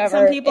yeah, whatever.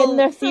 Some people in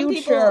the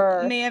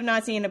future may have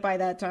not seen it by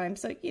that time,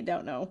 so you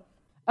don't know.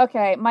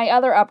 Okay, my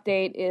other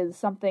update is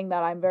something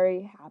that I'm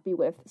very happy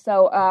with.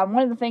 So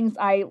one of the things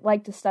I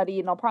like to study,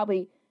 and I'll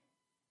probably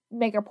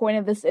make a point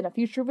of this in a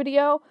future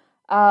video,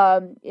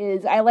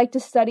 is I like to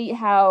study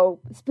how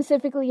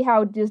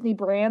Disney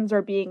brands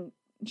are being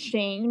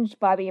changed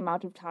by the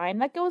amount of time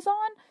that goes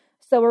on.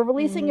 So we're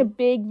releasing a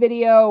big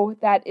video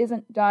that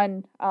isn't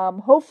done,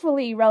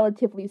 hopefully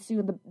relatively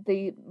soon.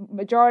 The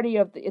majority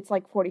of it's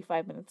like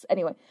 45 minutes.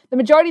 Anyway, the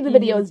majority of the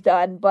video is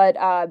done, but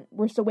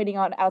we're still waiting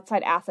on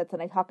outside assets,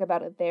 and I talk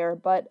about it there.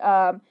 But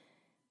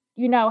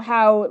you know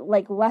how,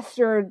 like,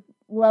 Lester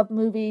loved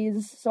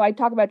movies, so I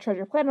talk about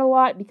Treasure Planet a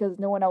lot because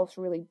no one else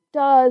really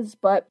does.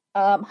 But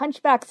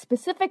Hunchback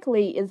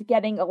specifically is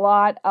getting a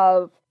lot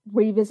of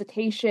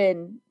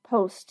revisitation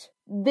post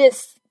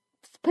this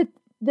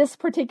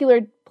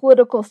particular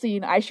political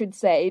scene, I should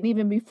say, and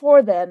even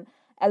before then,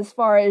 as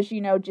far as, you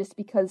know, just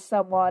because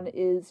someone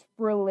is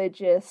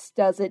religious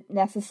doesn't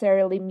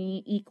necessarily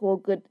mean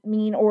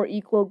or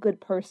equal good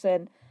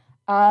person.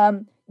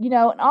 You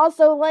know, and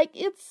also, like,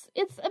 it's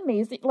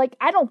amazing. Like,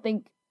 I don't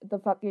think the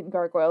fucking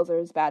gargoyles are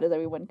as bad as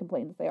everyone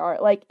complains they are.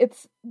 Like,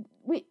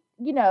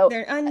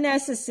 they're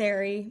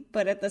unnecessary,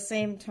 but at the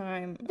same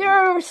time, there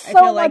are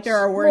so much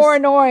more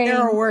annoying.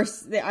 There are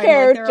worse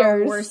characters.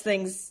 There are worse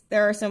things.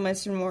 There are so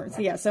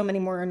many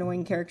more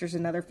annoying characters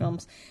in other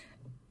films.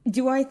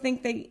 Do I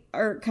think they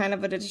are kind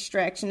of a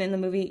distraction in the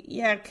movie?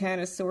 Yeah,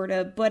 kind of, sort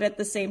of. But at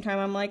the same time,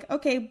 I'm like,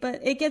 okay, but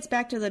it gets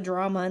back to the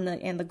drama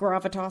and the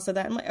gravitas of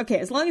that. I'm like, okay,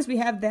 as long as we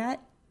have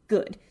that,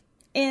 good.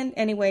 And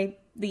anyway,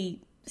 the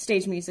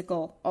stage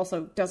musical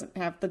also doesn't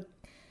have the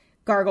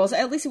gargoyles.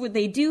 At least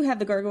they do have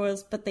the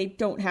gargoyles, but they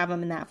don't have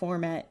them in that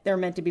format. They're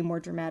meant to be more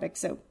dramatic.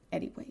 So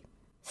anyway.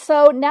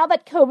 So now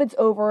that COVID's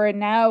over, and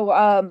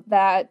now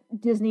that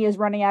Disney is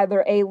running out of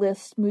their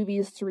A-list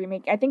movies to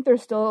remake, I think they're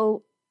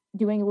still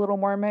doing Little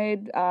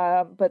Mermaid,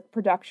 but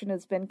production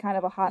has been kind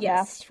of a hot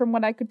mess from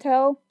what I could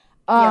tell.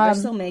 Yeah, they're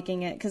still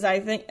making it, because I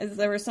think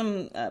there were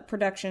some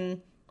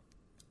production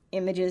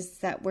images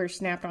that were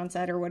snapped on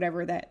set or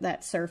whatever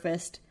that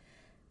surfaced.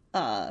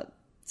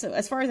 So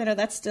as far as I know,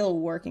 that's still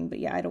working. But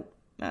yeah, I don't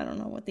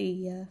know what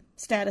the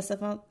status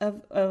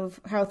of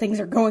how things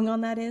are going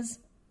on that is.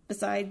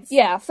 Besides,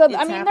 yeah. So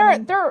I mean,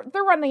 they're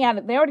running out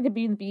of. They already did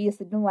Beauty and the Beast,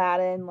 they did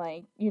Aladdin.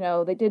 Like, you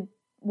know, they did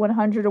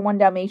 101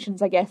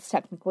 Dalmatians, I guess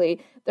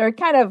technically. They're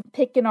kind of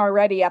picking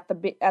already at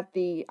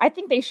the. I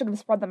think they should have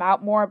spread them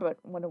out more. But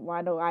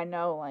why do I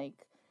know? Like,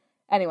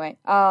 anyway.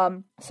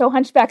 So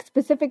Hunchback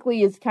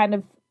specifically is kind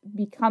of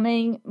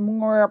becoming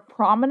more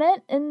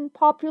prominent in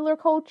popular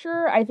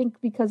culture, I think,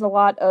 because a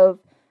lot of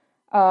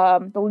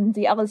the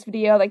Lindsay Ellis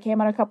video that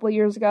came out a couple of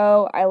years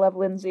ago. I love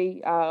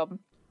Lindsay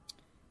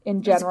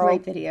in general. It's a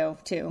great video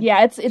too.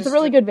 Yeah, it's a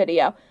really good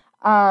video.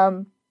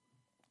 And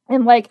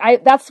like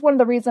that's one of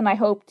the reasons I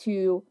hope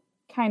to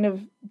kind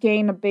of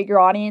gain a bigger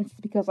audience,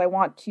 because I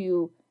want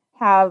to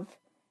have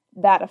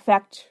that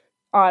effect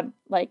on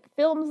like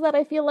films that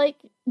I feel like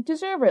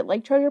deserve it,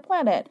 like Treasure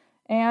Planet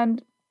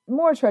and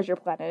more Treasure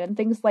Planet and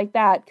things like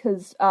that,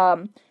 because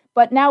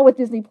but now with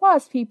Disney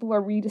Plus, people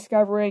are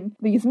rediscovering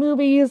these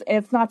movies,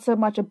 and it's not so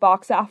much a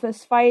box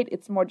office fight,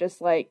 it's more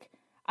just like,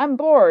 I'm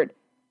bored,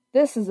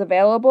 this is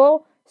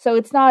available. So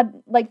it's not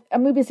like a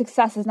movie's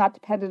success is not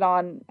dependent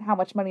on how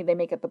much money they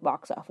make at the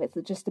box office.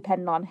 It's just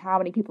dependent on how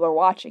many people are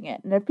watching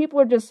it. And if people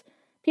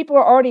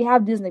already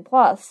have Disney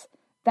Plus,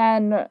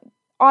 then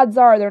odds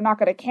are they're not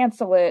going to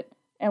cancel it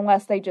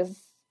unless they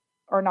just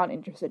are not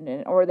interested in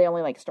it, or they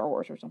only like Star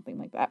Wars or something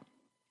like that.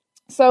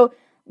 So,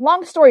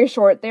 long story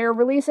short, they're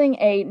releasing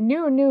a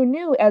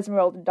new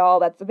Esmeralda doll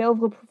that's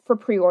available for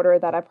pre-order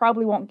that I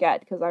probably won't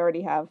get because I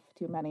already have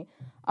too many.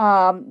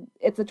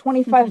 It's a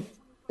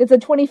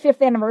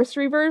 25th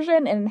anniversary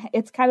version, and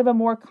it's kind of a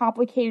more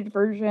complicated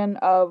version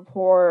of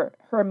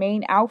her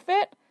main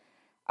outfit.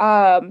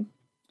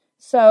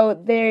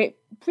 So they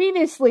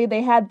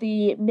had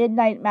the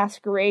Midnight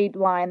Masquerade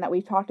line that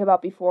we've talked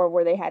about before,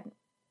 where they had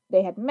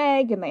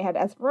Meg, and they had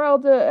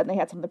Esmeralda, and they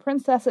had some of the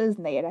princesses,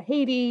 and they had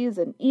Hades,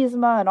 and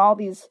Yzma, and all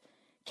these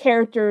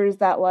characters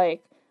that,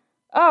 like,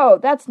 oh,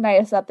 that's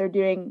nice that they're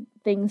doing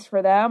things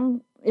for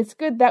them. It's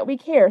good that we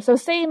care. So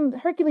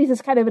Hercules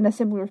is kind of in a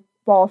similar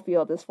ball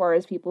field as far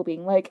as people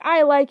being like,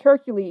 I like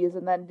Hercules,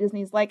 and then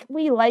Disney's like,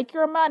 we like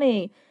your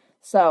money.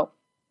 So,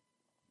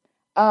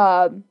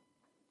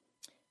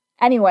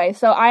 anyway,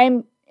 so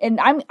I'm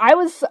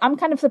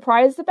kind of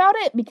surprised about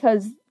it,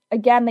 because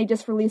again, they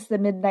just released the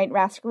Midnight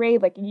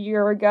Masquerade like a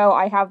year ago.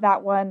 I have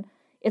that one.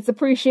 It's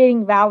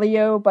appreciating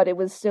value, but it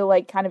was still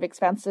like kind of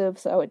expensive,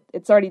 so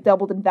it's already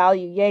doubled in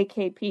value. Yay,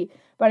 KP.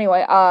 But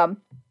anyway,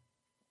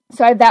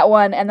 so I have that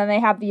one, and then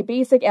they have the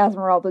basic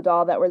Esmeralda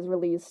doll that was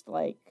released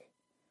like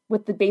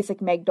with the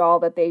basic Meg doll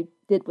that they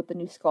did with the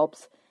new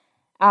sculpts.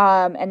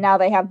 And now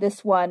they have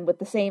this one with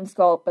the same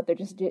sculpt, but they're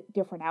just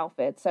different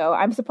outfits. So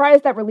I'm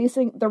surprised that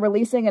they're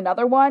releasing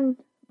another one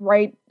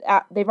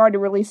they've already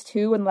released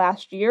 2 in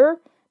last year.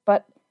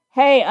 But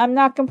hey, I'm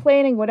not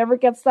complaining. Whatever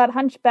gets that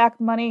Hunchback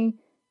money.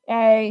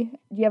 Hey,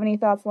 do you have any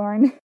thoughts,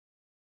 Lauren?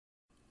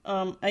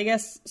 I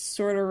guess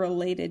sort of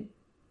related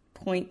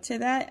point to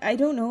that. I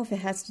don't know if it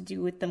has to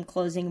do with them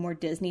closing more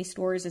Disney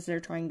stores as they're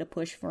trying to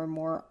push for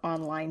more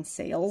online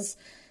sales.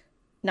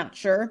 Not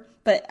sure.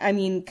 But I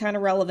mean, kind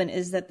of relevant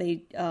is that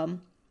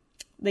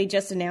they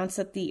just announced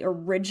that the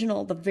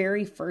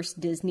very first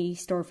Disney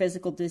store,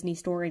 physical Disney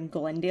store in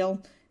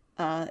Glendale,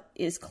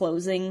 is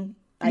closing.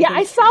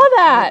 I saw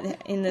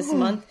that in this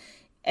month.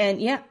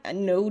 And yeah,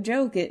 no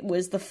joke, it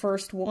was the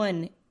first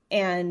one,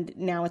 and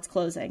now it's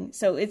closing.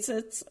 So it's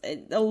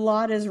a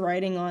lot is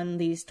riding on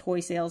these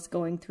toy sales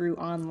going through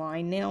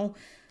online now.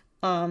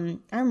 I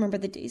remember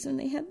the days when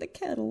they had the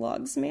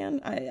catalogs, man.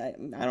 I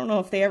don't know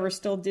if they ever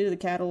still do the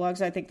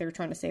catalogs. I think they're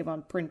trying to save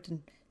on print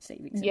and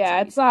savings.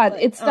 Yeah, it's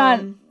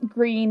not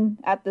green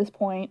at this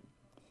point.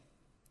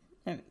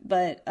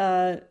 But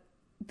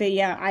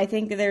yeah, I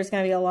think that there's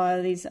going to be a lot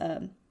of these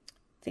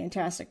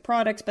fantastic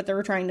products, but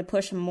they're trying to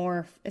push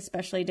more,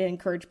 especially to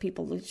encourage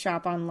people to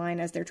shop online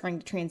as they're trying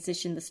to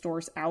transition the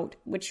stores out,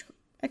 which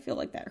I feel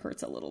like that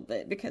hurts a little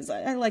bit because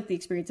I like the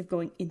experience of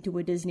going into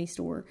a Disney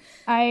store.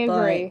 I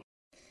agree.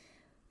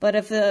 But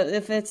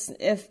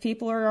if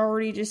people are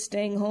already just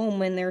staying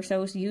home and they're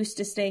so used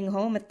to staying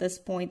home at this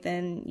point,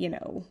 then, you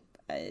know,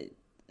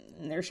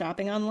 they're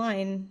shopping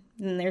online,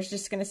 and they're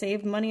just going to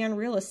save money on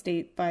real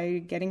estate by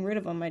getting rid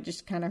of them. It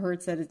just kind of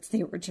hurts that it's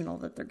the original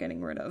that they're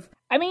getting rid of.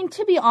 I mean,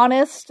 to be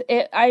honest,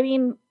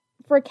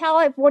 for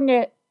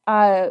California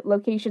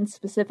location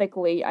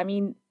specifically, I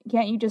mean,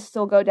 can't you just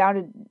still go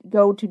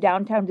to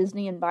downtown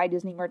Disney and buy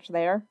Disney merch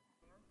there?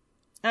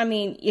 I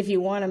mean, if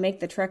you want to make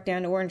the trek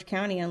down to Orange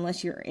County,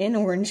 unless you're in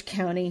Orange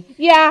County.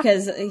 Yeah.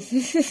 Because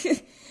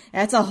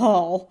that's a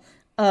haul.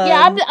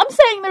 Yeah, I'm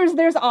saying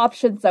there's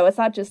options, though. It's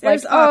not just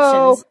like,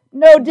 options,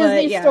 no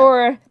Disney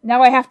store,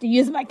 now I have to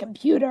use my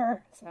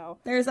computer. So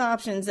there's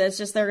options. It's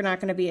just they're not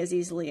going to be as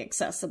easily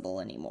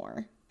accessible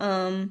anymore.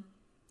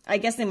 I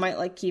guess they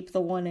might keep the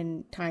one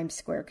in Times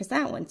Square, because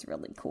that one's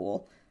really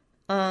cool.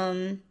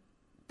 But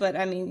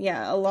I mean,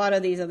 yeah, a lot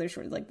of these other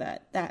stores like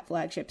that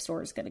flagship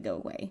store is going to go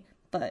away.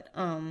 But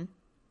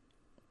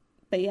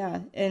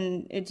yeah,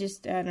 and it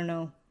just, I don't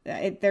know.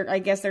 I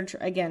guess they're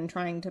again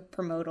trying to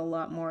promote a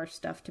lot more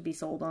stuff to be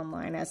sold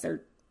online as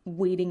they're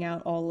weeding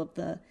out all of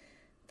the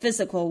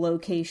physical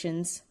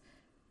locations.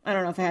 I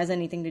don't know if it has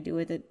anything to do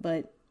with it,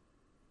 but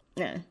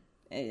yeah,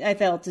 I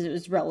felt it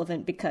was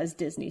relevant because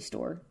Disney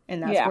Store,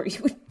 and that's where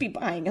you would be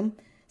buying them.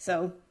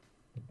 So,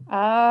 do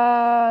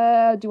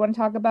you want to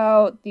talk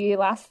about the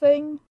last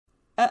thing?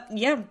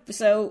 Yeah.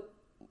 So,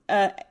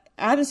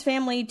 Addams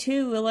Family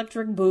 2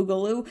 Electric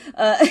Boogaloo.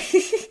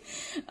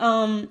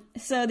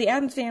 So the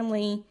Addams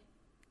Family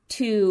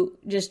 2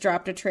 just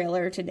dropped a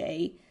trailer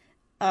today.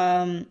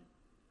 And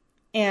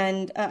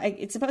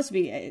it's supposed to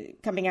be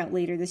coming out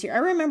later this year. I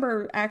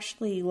remember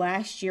actually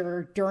last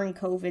year during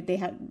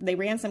COVID, they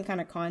ran some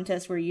kind of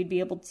contest where you'd be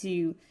able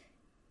to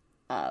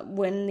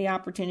win the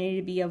opportunity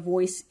to be a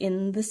voice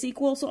in the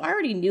sequel. So I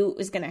already knew it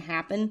was going to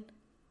happen,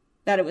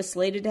 that it was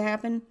slated to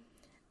happen.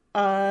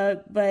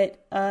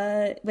 But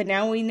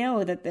now we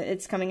know that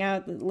it's coming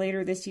out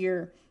later this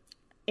year,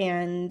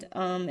 and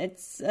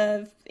it's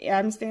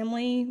Addams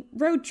Family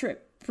road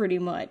trip pretty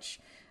much.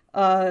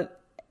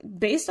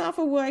 Based off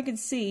of what I could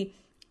see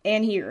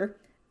and hear,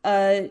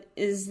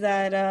 is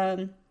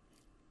that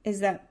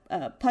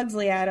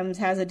Pugsley Addams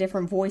has a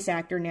different voice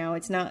actor now.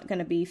 It's not going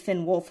to be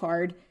Finn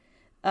Wolfhard,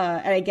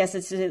 and I guess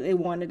they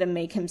wanted to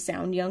make him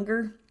sound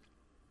younger.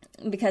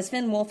 Because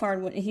Finn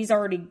Wolfhard, he's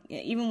already,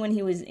 even when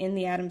he was in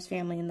the Addams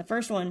Family in the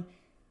first one,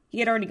 he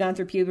had already gone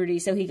through puberty,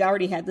 so he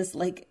already had this,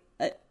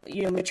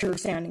 mature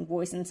sounding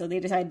voice, and so they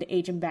decided to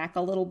age him back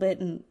a little bit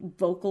and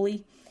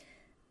vocally.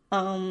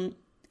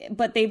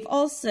 But they've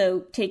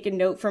also taken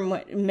note from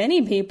what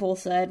many people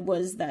said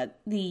was that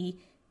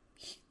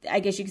I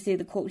guess you could say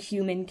the quote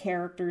human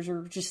characters,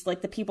 or just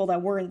like the people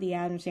that were in the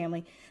Addams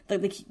Family,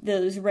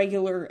 those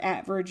regular,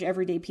 average,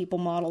 everyday people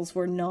models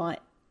were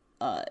not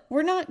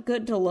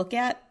good to look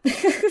at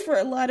for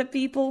a lot of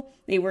people.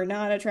 They were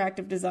not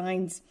attractive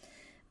designs.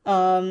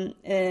 And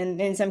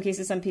in some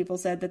cases, some people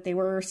said that they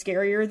were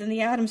scarier than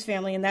the Addams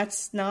Family, and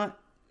that's not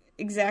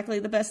exactly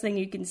the best thing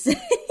you can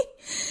say.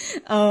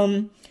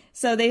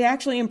 So they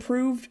actually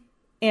improved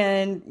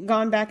and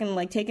gone back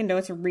and taken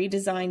notes and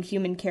redesigned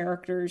human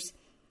characters.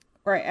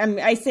 Or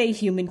I say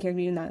human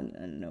characters, even though I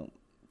don't know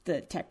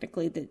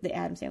technically the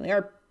Addams Family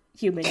are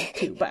human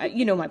too, but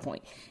you know my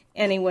point.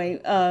 Anyway,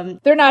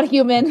 they're not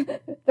human.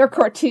 They're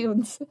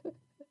cartoons.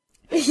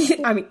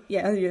 I mean,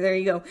 yeah, there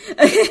you go.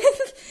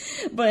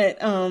 But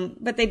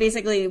they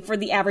basically, for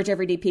the average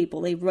everyday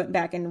people, they went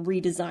back and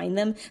redesigned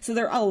them, so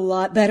they're a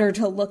lot better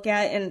to look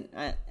at. And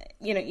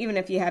even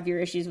if you have your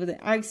issues with it,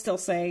 I still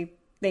say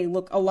they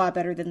look a lot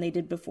better than they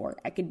did before.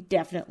 I could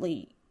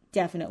definitely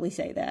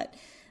say that.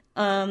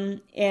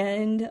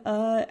 And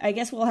I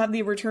guess we'll have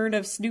the return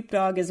of Snoop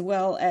Dogg as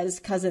well as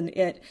Cousin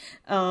It.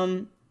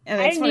 And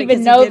it's funny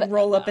because he did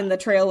roll up in the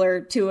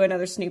trailer to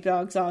another Snoop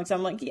Dogg song, so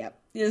I'm like, yeah,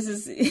 this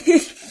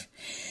is...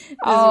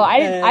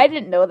 I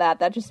didn't know that.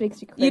 That just makes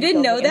you cringe. You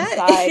didn't know that?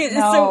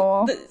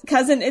 No. So the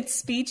Cousin It's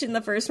speech in the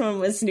first one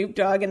was Snoop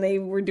Dogg, and they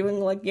were doing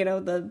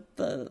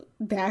the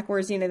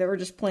backwards, they were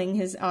just playing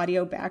his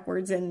audio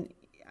backwards and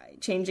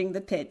changing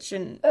the pitch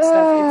and stuff.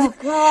 Oh,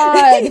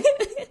 God.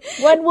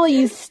 When will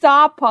you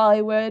stop,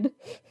 Hollywood?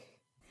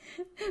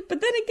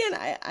 But then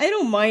again, I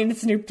don't mind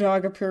Snoop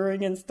Dogg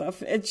appearing and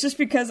stuff. It's just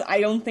because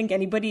I don't think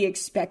anybody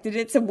expected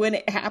it. So when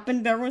it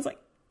happened, everyone's like,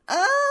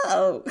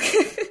 oh.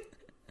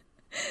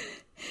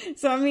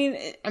 So, I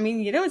mean,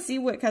 you don't see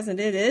what Cousin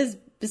Itt is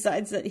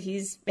besides that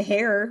he's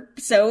hair.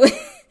 So,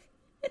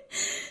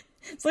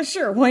 so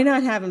sure, why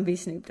not have him be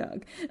Snoop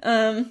Dogg?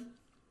 But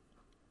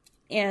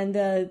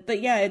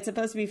yeah, it's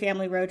supposed to be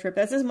family road trip.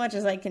 That's as much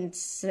as I can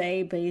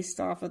say based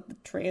off of the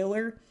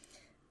trailer.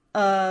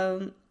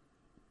 But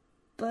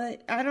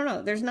I don't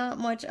know. There's not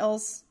much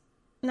else,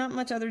 not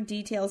much other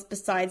details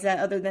besides that,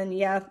 other than,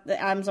 yeah, the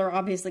Addams are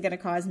obviously going to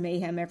cause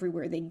mayhem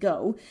everywhere they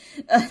go.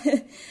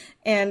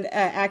 And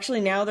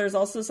actually now there's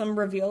also some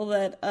reveal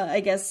that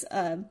I guess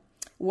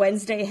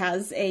Wednesday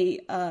has a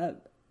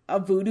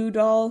voodoo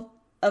doll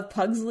of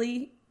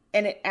Pugsley,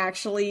 and it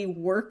actually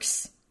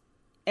works.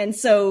 And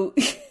so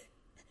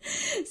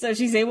so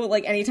she's able,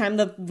 like, anytime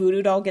the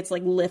voodoo doll gets,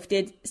 like,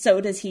 lifted, so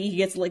does he. He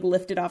gets, like,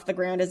 lifted off the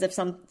ground as if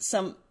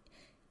some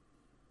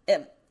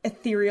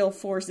ethereal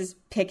force is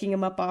picking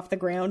him up off the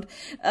ground.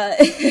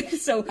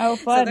 So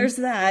there's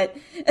that.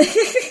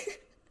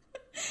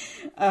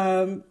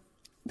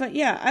 But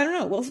yeah, I don't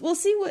know. We'll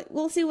see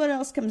what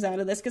else comes out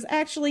of this, because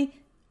actually,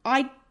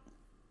 I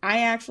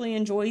actually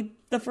enjoyed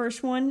the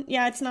first one.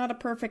 Yeah, it's not a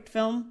perfect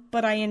film,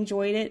 but I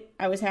enjoyed it.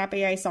 I was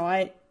happy I saw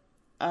it.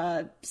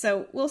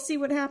 So we'll see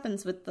what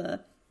happens with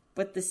the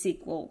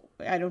sequel.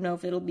 I don't know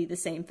if it'll be the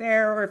same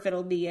fare or if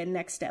it'll be a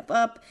next step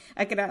up.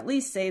 I could at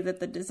least say that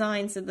the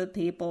designs of the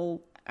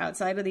people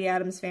outside of the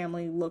Addams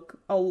family look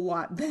a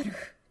lot better.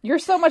 You're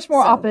so much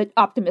more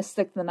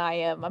optimistic than I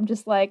am. I'm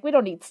just like, we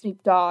don't need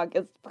Snoop Dogg.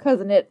 It's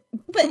Cousin Itt.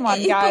 Come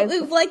on, guys.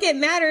 But, like, it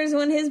matters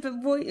when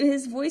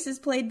his voice is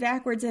played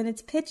backwards and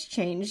its pitch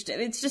changed.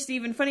 It's just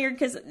even funnier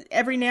because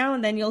every now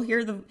and then you'll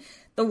hear the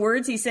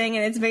words he's saying,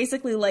 and it's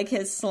basically like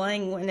his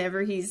slang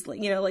whenever he's,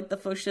 like, like the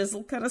faux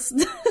shizzle kind of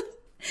stuff.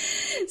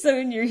 So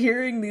when you're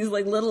hearing these,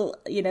 like, little,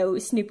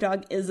 Snoop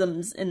Dogg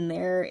isms in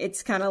there,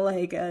 it's kind of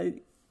like,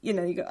 you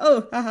go,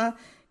 oh, haha.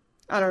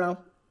 I don't know.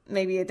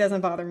 Maybe it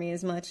doesn't bother me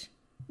as much.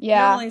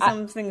 Yeah. Normally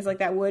some things like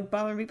that would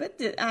bother me, but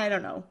I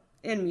don't know.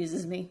 It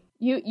amuses me.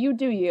 You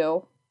do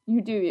you.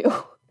 You do you.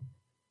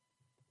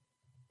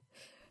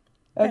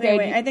 Okay.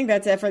 Anyway, I think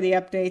that's it for the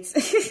updates.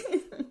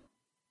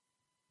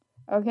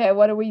 Okay,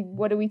 what are we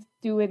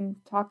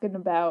talking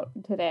about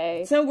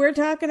today? So we're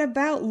talking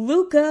about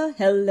Luca.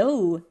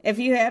 Hello. If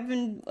you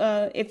haven't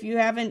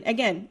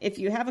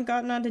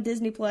gotten onto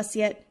Disney Plus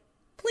yet,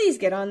 please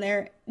get on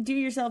there. Do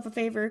yourself a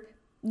favor.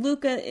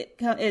 Luca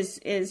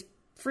is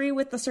free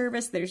with the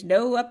service. There's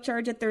no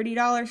upcharge at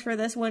 $30 for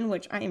this one,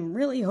 which I am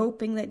really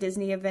hoping that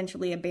Disney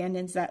eventually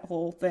abandons that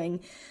whole thing.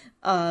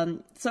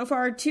 So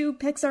far, 2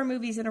 Pixar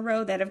movies in a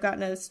row that have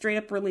gotten a straight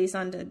up release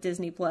onto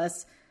Disney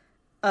Plus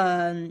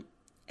have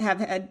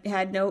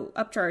had no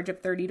upcharge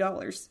of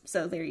 $30.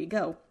 So there you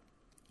go.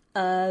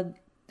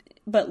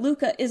 But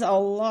Luca is a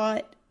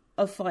lot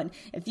of fun.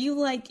 If you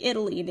like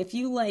Italy and if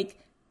you like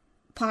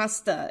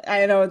pasta,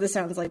 I know this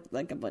sounds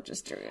like a bunch of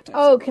stereotypes.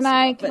 Oh, can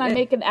I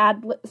make an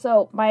ad?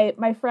 So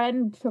my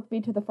friend took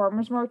me to the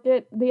farmer's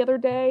market the other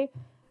day,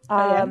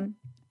 and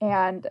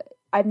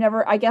I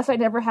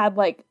never had,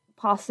 like,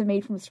 pasta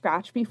made from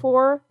scratch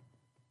before.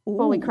 Ooh.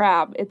 Holy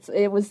crap!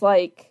 It was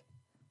like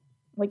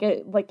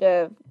a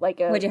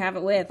What'd you have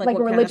it with? Like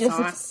what a religious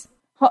kind of sauce?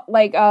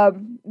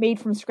 Made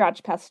from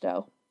scratch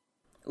pesto.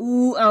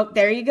 Ooh, oh,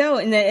 there you go.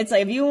 And then it's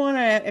like, if you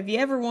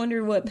ever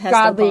wonder what pesto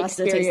Godly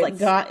pasta experience.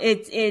 tastes like,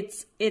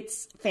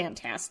 it's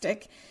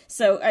fantastic.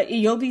 So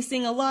you'll be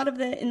seeing a lot of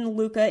that in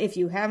Luca if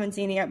you haven't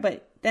seen it yet.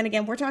 But then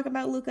again, we're talking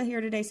about Luca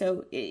here today.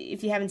 So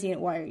if you haven't seen it,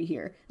 why are you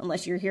here?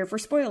 Unless you're here for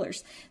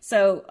spoilers.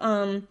 So,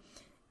 I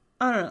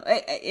don't know.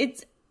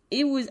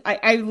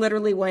 I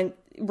literally went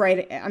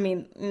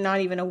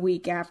not even a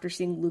week after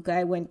seeing Luca,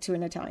 I went to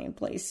an Italian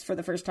place for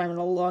the first time in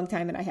a long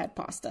time, and I had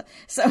pasta.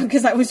 So,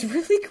 because I was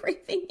really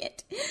craving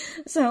it.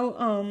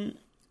 So,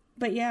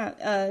 but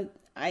yeah,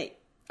 I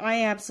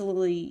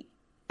absolutely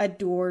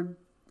adored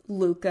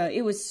Luca.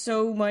 It was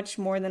so much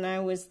more than I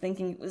was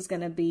thinking it was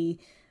going to be.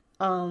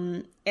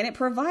 And it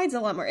provides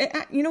a lot more.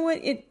 You know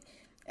what?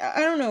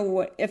 I don't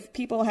know if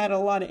people had a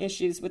lot of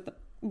issues with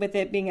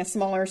it being a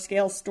smaller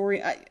scale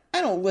story. I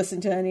don't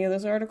listen to any of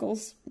those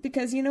articles,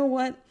 because you know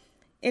what?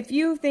 If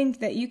you think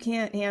that you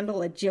can't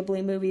handle a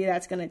Ghibli movie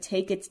that's going to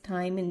take its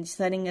time in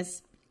setting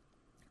us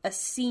a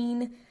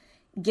scene,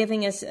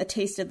 giving us a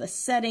taste of the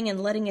setting,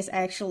 and letting us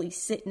actually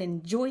sit and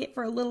enjoy it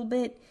for a little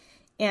bit,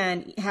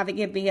 and having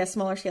it be a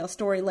smaller scale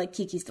story like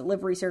Kiki's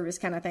Delivery Service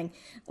kind of thing,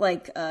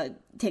 like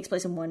takes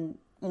place in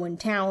one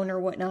town or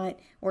whatnot,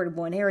 or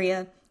one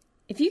area.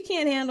 If you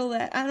can't handle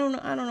that, I don't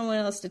know what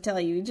else to tell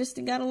you. You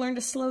just got to learn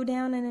to slow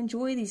down and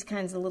enjoy these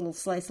kinds of little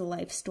slice of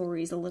life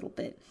stories a little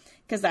bit,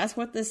 because that's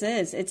what this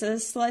is. It's a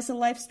slice of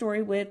life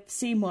story with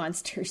sea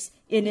monsters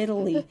in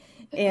Italy,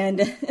 and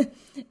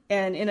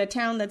in a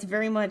town that's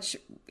very much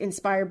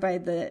inspired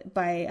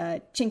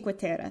by Cinque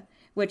Terre,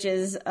 which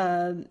is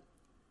a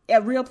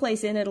real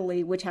place in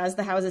Italy, which has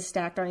the houses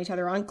stacked on each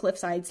other on cliff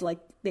sides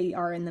like they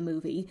are in the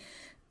movie.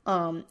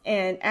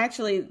 And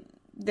actually,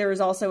 there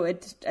is also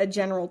a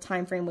general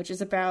time frame, which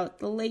is about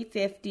the late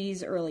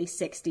 50s, early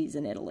 60s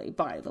in Italy,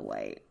 by the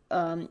way.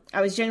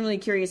 I was genuinely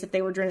curious if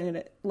they were doing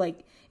it,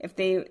 like, if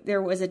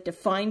there was a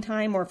defined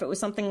time, or if it was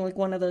something like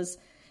one of those,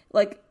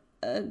 like,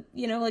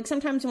 like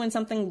sometimes when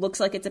something looks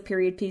like it's a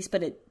period piece,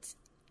 but it's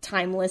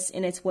timeless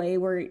in its way,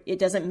 where it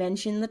doesn't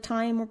mention the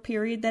time or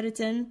period that it's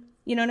in.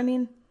 You know what I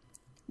mean?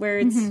 Where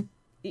it's,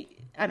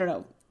 I don't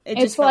know. It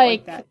just felt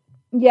like that.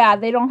 Yeah,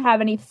 they don't have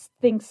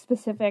anything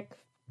specific,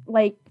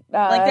 like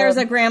there's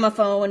a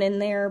gramophone in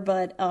there,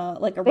 but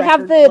like a they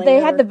record player. They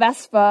had the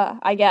Vespa,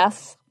 I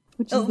guess,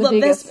 which is the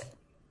biggest.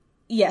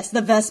 Yes,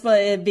 the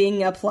Vespa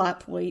being a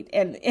plot point,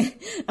 and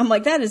I'm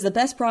like, that is the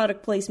best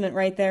product placement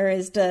right there.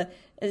 Is to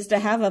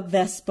have a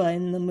Vespa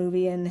in the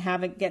movie and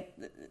have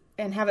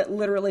it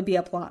literally be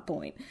a plot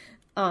point.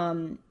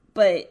 And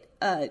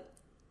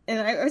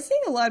I was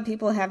seeing a lot of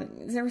people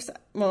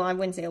I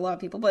wouldn't say a lot of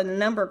people, but a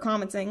number of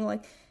comments saying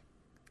like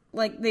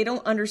they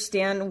don't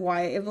understand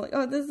why,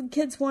 the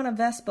kids want a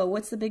Vespa,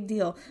 what's the big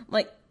deal?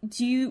 Like,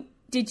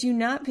 did you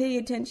not pay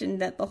attention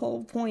that the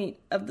whole point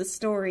of the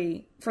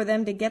story for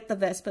them to get the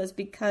Vespa is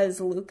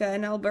because Luca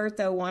and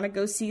Alberto want to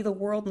go see the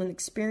world and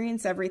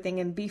experience everything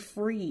and be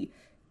free?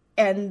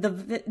 And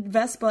the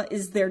Vespa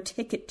is their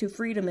ticket to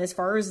freedom as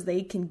far as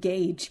they can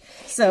gauge.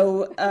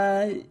 So,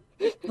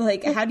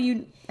 like, how do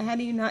you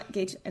not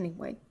gauge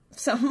anyway?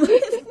 So,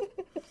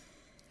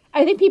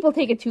 I think people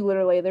take it too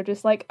literally. They're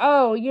just like,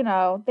 oh,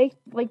 they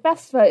like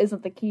Vespa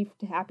isn't the key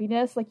to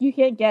happiness. Like, you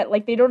can't get,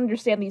 like, they don't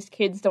understand, these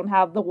kids don't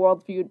have the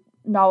worldview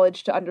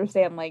knowledge to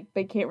understand, like,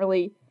 they can't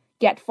really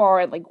get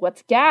far in, like,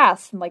 what's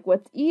gas and, like,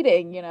 what's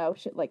eating,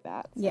 shit like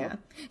that. So. Yeah.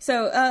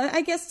 So,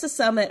 I guess to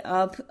sum it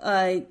up,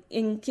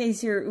 in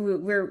case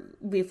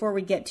before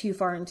we get too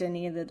far into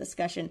any of the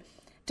discussion,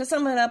 to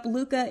sum it up,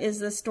 Luca is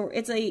the story.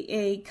 It's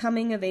a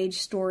coming of age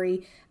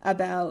story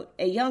about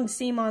a young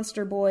sea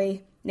monster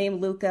boy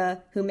named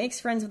Luca who makes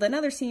friends with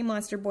another sea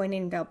monster boy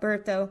named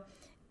Alberto,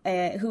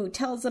 who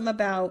tells him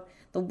about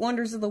the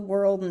wonders of the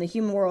world and the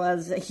human world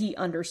as he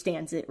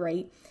understands it,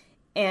 right?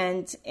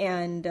 And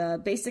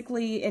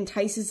basically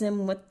entices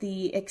him with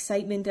the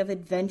excitement of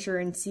adventure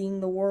and seeing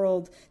the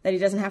world, that he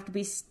doesn't have to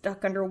be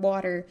stuck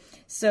underwater.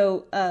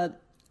 So,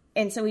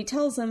 and so he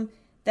tells him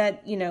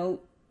that,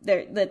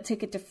 the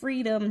ticket to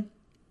freedom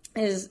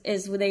is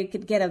where they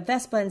could get a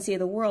Vespa and see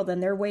the world,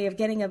 and their way of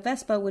getting a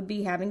Vespa would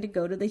be having to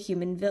go to this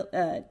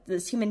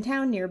human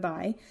town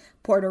nearby,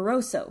 Porto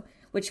Rosso,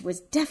 which was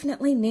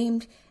definitely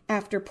named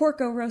after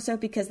Porco Rosso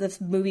because this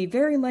movie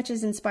very much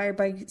is inspired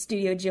by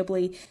Studio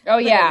Ghibli. Oh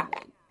yeah.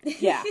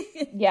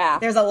 Yeah.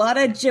 There's a lot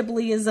of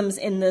Ghibli-isms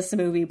in this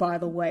movie, by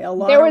the way.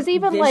 There was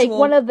even like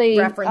one of the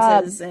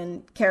references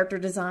and character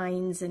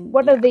designs, and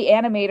one of the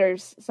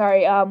animators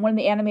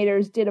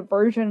did a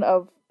version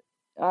of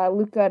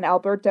Luca and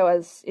Alberto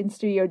as in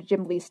Studio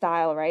Ghibli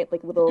style, right?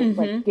 Like little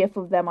like gif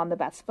of them on the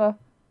Vespa.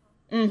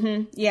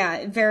 Mm-hmm.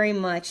 Yeah, very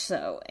much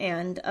so.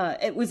 And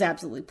it was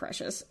absolutely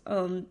precious.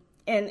 And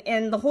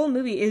the whole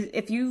movie is,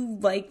 if you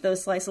like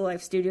those slice of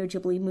life Studio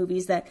Ghibli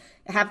movies that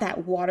have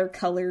that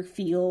watercolor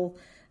feel,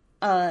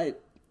 and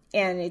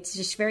it's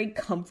just very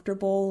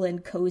comfortable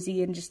and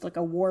cozy and just like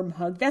a warm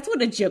hug. That's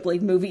what a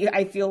Ghibli movie,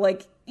 I feel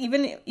like,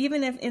 even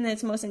if in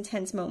its most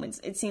intense moments,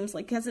 it seems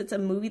like, because it's a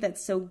movie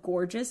that's so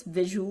gorgeous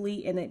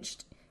visually and it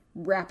just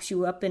wraps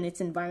you up in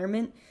its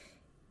environment,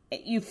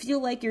 you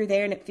feel like you're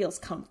there and it feels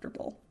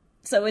comfortable.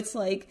 So it's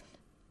like,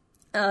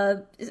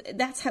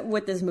 that's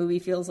what this movie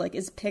feels like,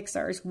 is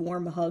Pixar's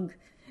warm hug.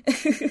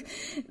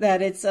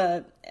 That it's,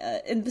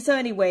 and so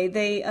anyway,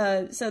 they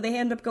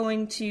end up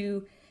going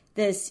to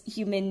this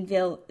I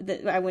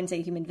wouldn't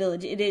say human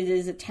village, it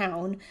is a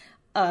town,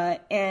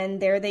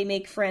 and there they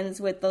make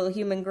friends with the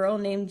human girl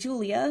named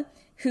Julia,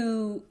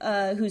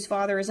 whose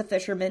father is a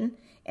fisherman,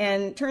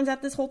 and turns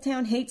out this whole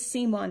town hates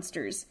sea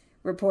monsters,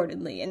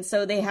 reportedly, and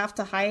so they have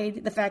to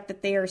hide the fact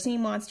that they are sea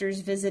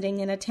monsters visiting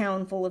in a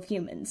town full of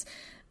humans,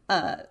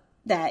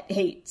 that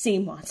hate sea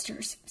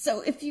monsters.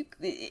 So if you,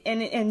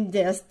 and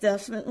this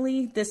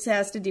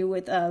has to do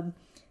with,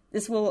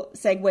 this will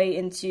segue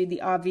into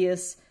the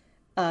obvious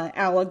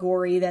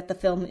allegory that the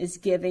film is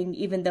giving,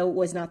 even though it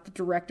was not the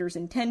director's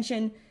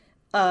intention.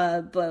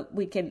 But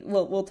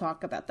we'll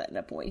talk about that in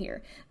a point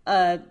here.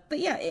 But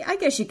yeah, I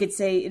guess you could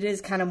say it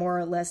is kind of more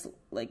or less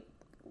like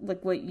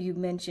what you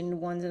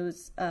mentioned, one of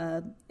those,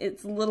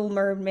 it's Little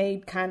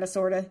Mermaid, kind of,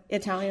 sort of,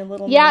 Italian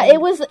Little Mermaid.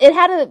 Yeah, it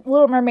had a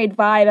Little Mermaid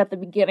vibe at the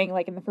beginning,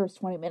 like in the first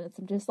 20 minutes.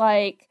 I'm just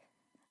like,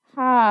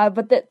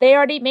 but they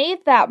already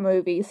made that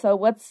movie, so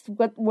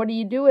what are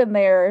you doing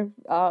there,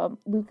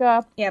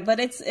 Luca? Yeah,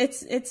 but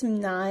it's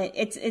not,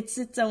 it's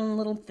its own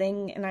little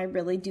thing, and I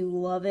really do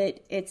love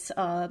it.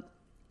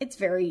 It's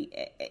very,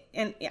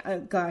 and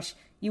gosh,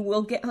 you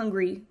will get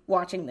hungry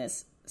watching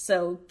this.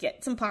 So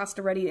get some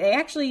pasta ready. They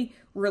actually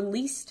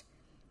released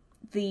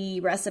the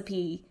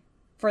recipe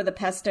for the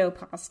pesto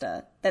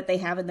pasta that they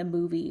have in the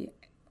movie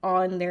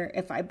on their,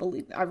 if I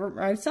believe,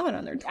 I saw it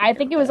on their Twitter. I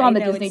think it was on the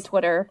Disney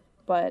Twitter,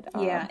 but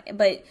yeah,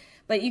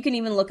 but you can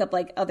even look up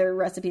like other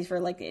recipes for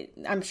like,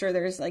 I'm sure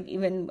there's like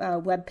even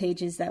web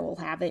pages that will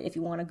have it if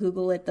you want to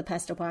Google it, the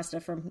pesto pasta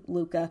from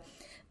Luca,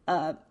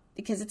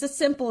 because it's a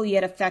simple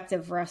yet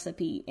effective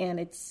recipe,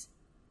 and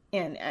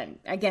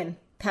again,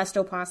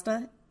 pesto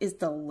pasta is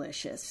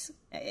delicious.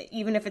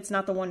 Even if it's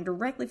not the one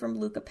directly from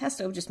Luca,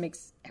 pesto just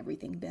makes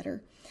everything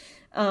better.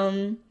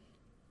 But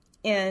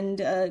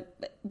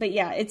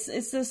yeah, it's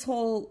this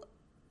whole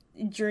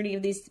journey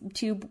of these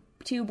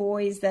two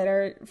boys that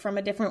are from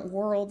a different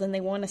world, and they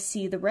want to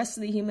see the rest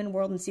of the human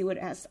world and see what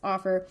it has to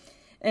offer.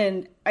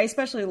 And I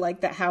especially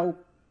like that how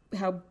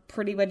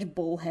pretty much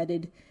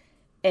bullheaded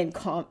and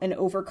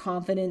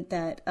overconfident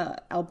that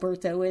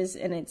Alberto is,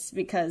 and it's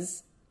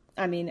because,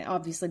 I mean,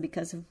 obviously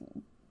because of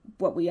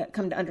what we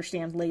come to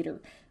understand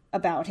later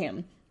about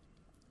him,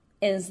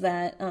 is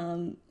that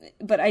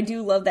but I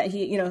do love that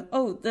he,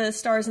 the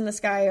stars in the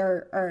sky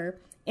are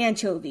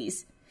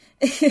anchovies.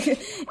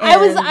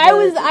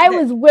 I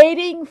was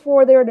waiting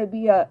for there to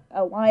be a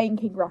Lion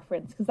King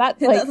reference, because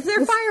that's like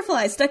they're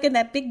fireflies stuck in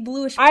that big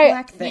bluish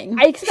black thing.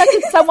 I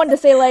expected someone to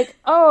say like,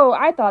 "Oh,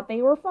 I thought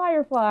they were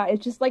fireflies,"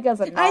 just like as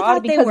a nod, I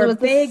thought because they were it was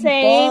big the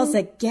same balls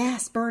of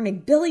gas burning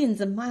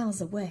billions of miles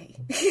away.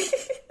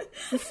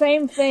 the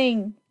same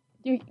thing.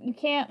 You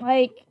can't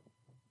like.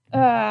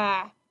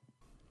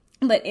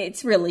 But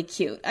it's really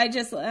cute.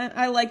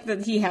 I like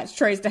that he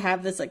tries to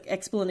have this like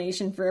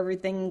explanation for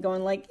everything,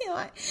 going like,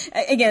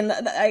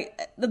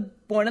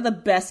 one of the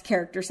best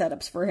character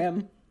setups for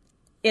him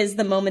is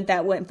the moment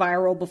that went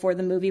viral before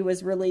the movie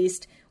was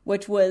released,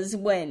 which was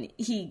when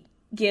he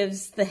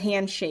gives the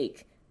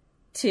handshake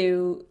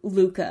to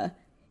Luca,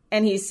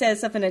 and he says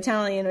stuff in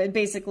Italian. It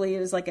basically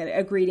is like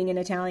a greeting in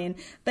Italian.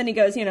 Then he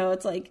goes,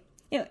 it's like,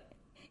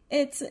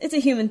 it's a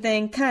human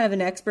thing, kind of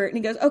an expert. And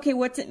he goes, okay,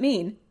 what's it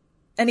mean?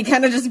 And he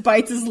kind of just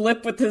bites his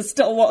lip with his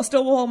still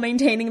while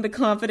maintaining the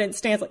confident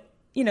stance, like,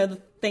 the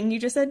thing you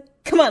just said?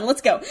 Come on,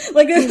 let's go.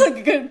 Like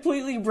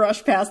completely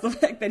brush past the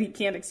fact that he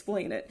can't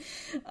explain it.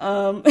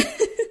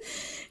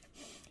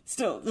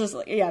 Still, just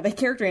like, yeah, the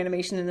character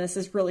animation in this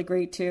is really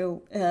great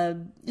too.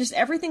 Just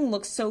everything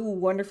looks so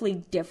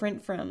wonderfully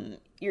different from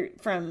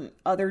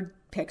other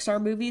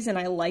Pixar movies, and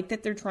I like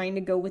that they're trying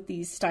to go with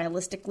these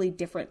stylistically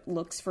different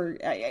looks for,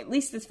 at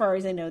least as far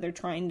as I know, they're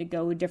trying to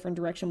go a different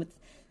direction with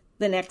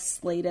the next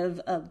slate of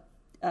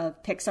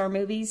Pixar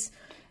movies.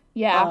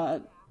 Yeah.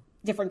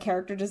 Different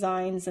character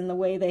designs, and the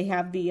way they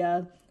have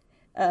the,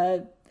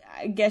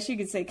 I guess you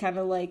could say kind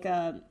of like,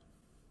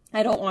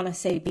 I don't want to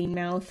say bean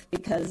mouth,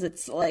 because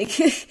it's like,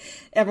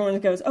 everyone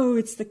goes, oh,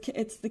 it's the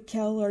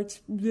CalArts,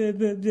 blah,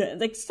 blah, blah.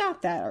 Like,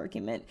 stop that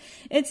argument.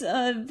 It's,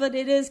 but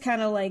it is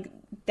kind of like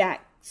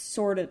that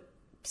sort of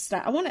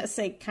style. I want to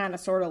say kind of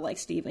sort of like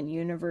Steven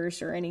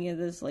Universe or any of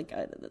this, like,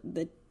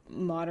 the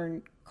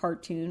modern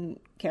cartoon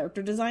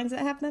character designs that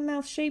have the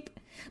mouth shape,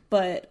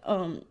 but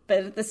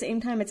at the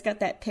same time it's got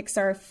that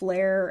Pixar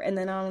flair, and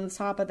then on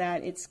top of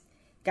that it's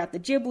got the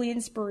Ghibli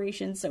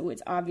inspiration, so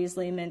it's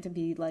obviously meant to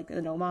be like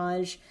an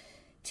homage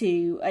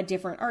to a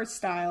different art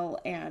style.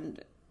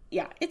 And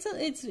yeah, it's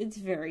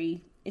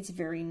very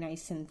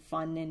nice and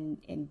fun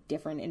and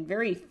different, and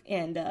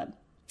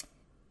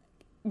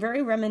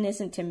very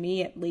reminiscent to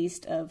me, at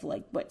least, of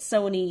like what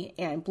Sony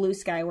and Blue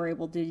Sky were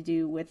able to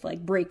do with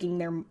like breaking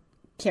their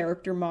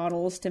character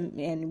models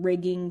and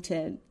rigging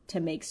to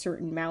make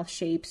certain mouth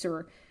shapes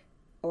or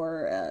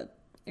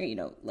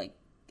like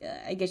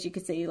I guess you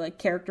could say like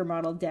character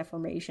model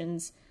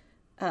deformations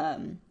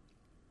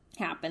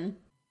happen.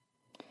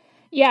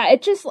 Yeah,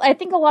 I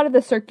think a lot of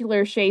the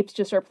circular shapes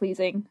just are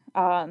pleasing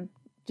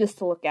just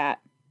to look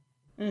at.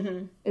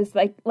 Mm-hmm. It's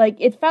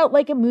like it felt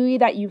like a movie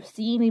that you've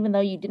seen even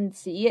though you didn't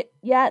see it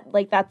yet.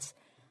 Like that's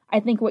I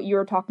think what you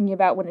were talking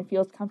about when it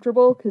feels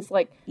comfortable, because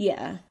like,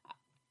 yeah,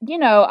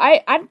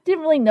 I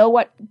didn't really know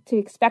what to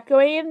expect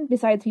going in,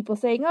 besides people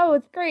saying, oh,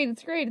 it's great,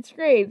 it's great, it's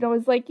great. And I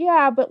was like,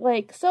 yeah, but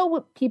like, so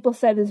what people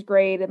said is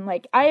great, and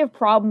like, I have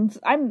problems.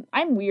 I'm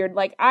weird.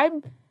 Like,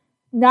 I'm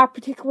not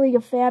particularly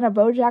a fan of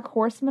BoJack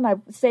Horseman.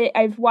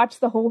 I've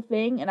watched the whole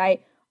thing, and I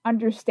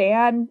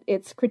understand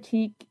its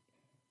critique.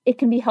 It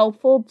can be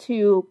helpful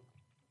to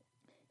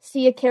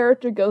see a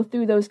character go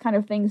through those kind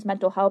of things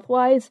mental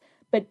health-wise,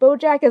 but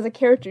BoJack as a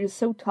character is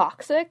so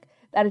toxic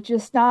that it's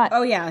just not.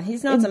 Oh yeah,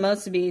 he's not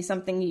supposed to be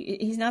something.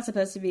 He's not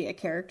supposed to be a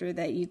character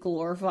that you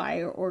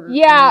glorify or.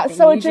 Yeah,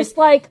 so it's just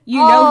like he's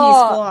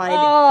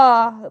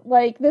flawed.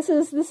 Like this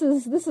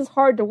is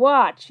hard to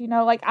watch.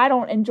 Like I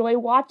don't enjoy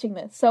watching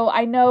this. So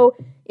I know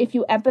if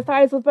you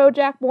empathize with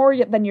BoJack more,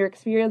 then your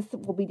experience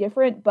will be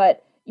different.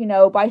 But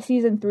by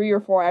season 3 or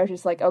 4, I was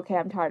just like, okay,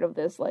 I'm tired of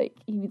this. Like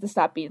you need to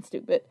stop being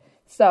stupid.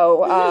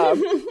 So,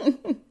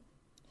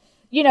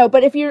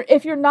 but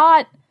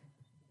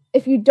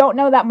if you don't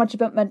know that much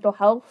about mental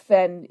health,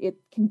 then it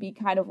can be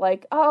kind of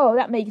like, oh,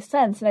 that makes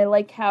sense. And I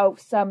like how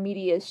some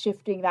media is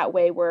shifting that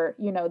way where,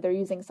 they're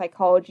using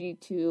psychology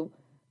to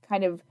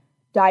kind of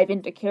dive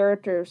into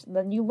characters. And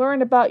then you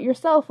learn about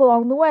yourself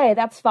along the way.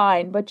 That's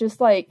fine. But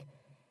just like,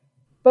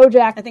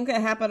 BoJack. I think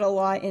that happened a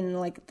lot in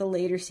like the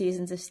later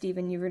seasons of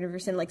Steven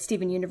Universe and like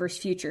Steven Universe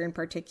Future in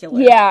particular.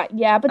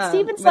 Yeah, but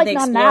Steven's like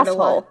not an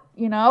asshole,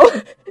 you know?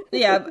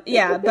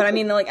 yeah, but I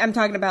mean, like, I'm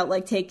talking about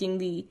like taking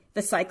the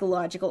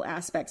psychological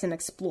aspects and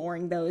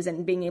exploring those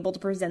and being able to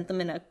present them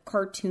in a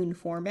cartoon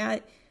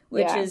format,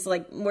 which is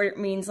like where it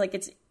means like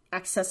it's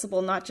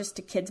accessible not just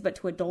to kids but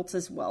to adults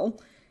as well,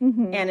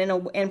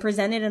 and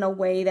presented in a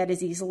way that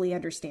is easily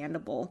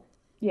understandable.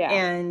 Yeah,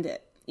 and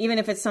even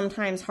if it's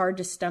sometimes hard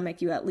to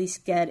stomach, you at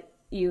least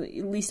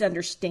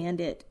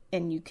understand it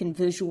and you can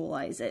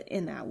visualize it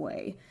in that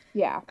way.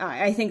 Yeah.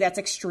 I think that's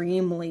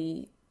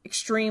extremely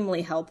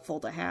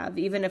helpful to have,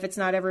 even if it's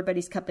not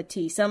everybody's cup of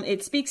tea.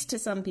 It speaks to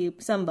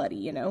somebody,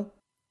 you know?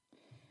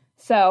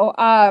 So,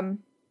 I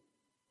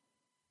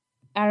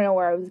don't know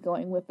where I was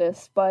going with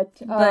this,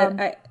 but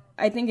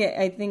I think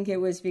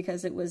it was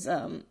because it was,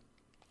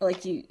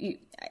 like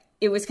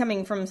it was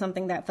coming from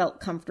something that felt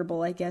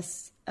comfortable, I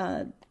guess,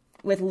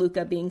 with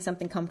Luca being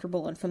something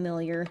comfortable and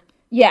familiar.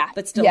 Yeah.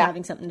 But still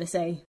having something to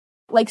say.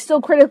 Like, still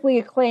critically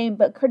acclaimed,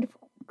 but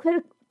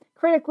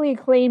critically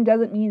acclaimed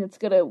doesn't mean it's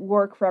gonna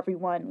work for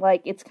everyone.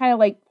 Like, it's kind of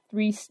like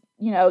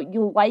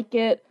you'll like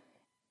it,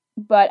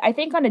 but I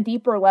think on a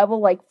deeper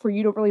level, like, for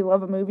you to really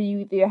love a movie,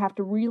 you either have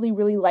to really,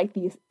 really like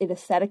it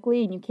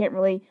aesthetically, and you can't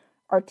really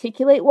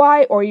articulate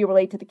why, or you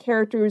relate to the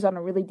characters on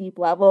a really deep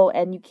level,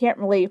 and you can't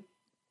really...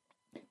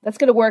 That's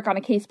gonna work on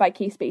a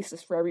case-by-case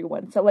basis for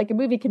everyone. So, like, a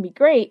movie can be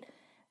great,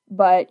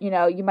 but,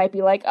 you might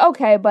be like,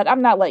 okay, but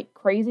I'm not, like,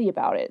 crazy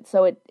about it.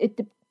 So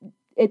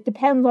it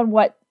depends on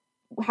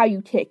how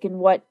you tick and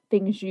what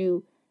things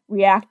you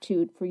react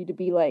to for you to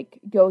be, like,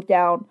 go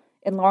down,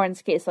 in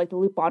Lauren's case, like the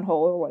Lupin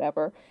hole or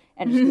whatever,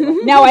 and just be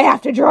like, now I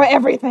have to draw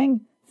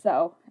everything.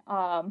 So,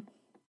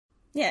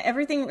 yeah,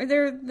 everything,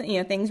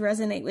 things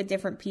resonate with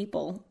different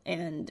people,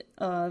 and,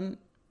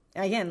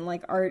 again,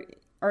 like, art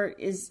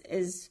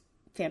is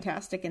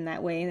fantastic in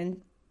that way, and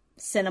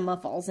cinema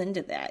falls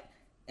into that.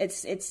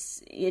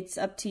 It's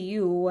up to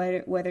you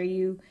whether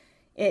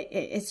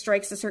it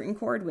strikes a certain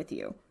chord with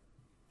you.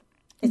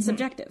 It's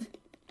subjective.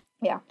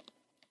 Yeah.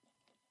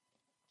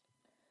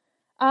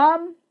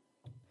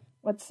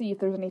 Let's see if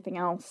there's anything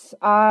else.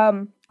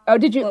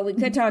 Did you? Well, we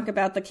could talk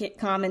about the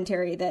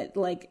commentary that,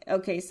 like,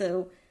 okay,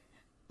 so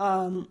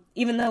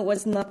even though it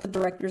was not the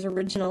director's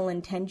original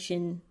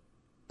intention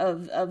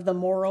of the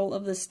moral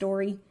of the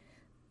story,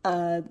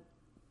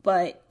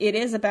 but it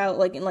is about,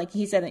 like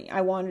he said,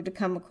 I wanted to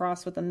come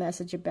across with a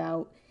message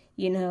about,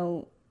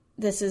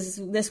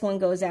 this one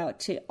goes out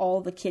to all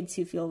the kids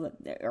who feel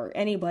that, or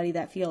anybody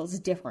that feels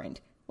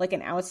different, like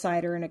an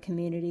outsider in a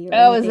community.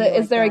 Or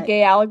is there a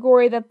gay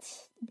allegory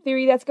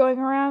theory that's going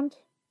around?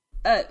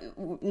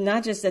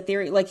 Not just a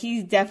theory. Like,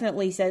 he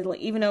definitely said, like,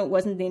 even though it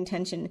wasn't the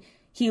intention,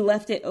 he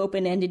left it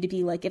open-ended to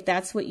be like, if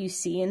that's what you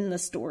see in the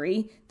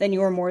story, then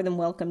you are more than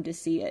welcome to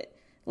see it.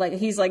 Like,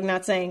 he's, like,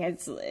 not saying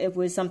it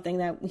was something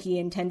that he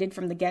intended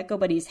from the get-go,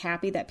 but he's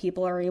happy that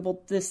people are able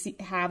to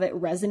have it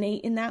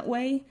resonate in that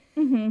way.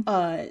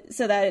 Mm-hmm.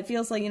 So that it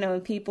feels like,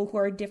 people who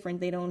are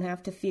different, they don't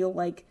have to feel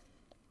like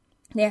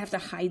they have to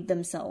hide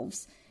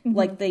themselves.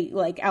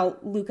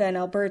 Mm-hmm. Luca and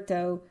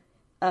Alberto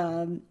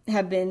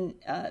have been,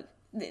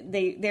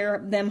 they're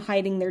them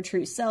hiding their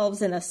true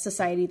selves in a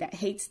society that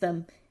hates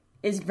them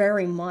is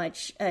very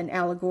much an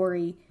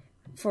allegory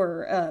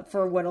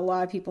for what a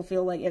lot of people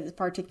feel like,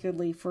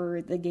 particularly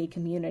for the gay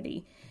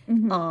community.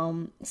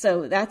 Mm-hmm.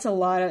 So that's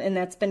and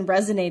that's been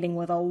resonating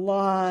with a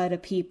lot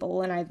of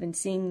people, and I've been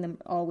seeing them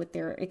all with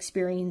their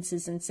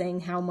experiences and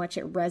saying how much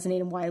it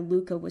resonated and why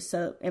Luca was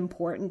so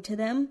important to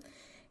them.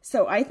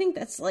 So I think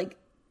that's, like,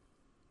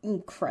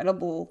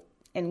 incredible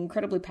and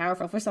incredibly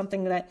powerful for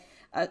something that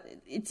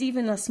it's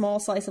even a small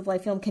slice of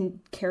life film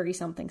can carry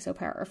something so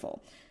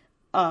powerful.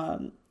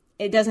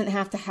 It doesn't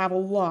have to have a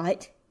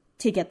lot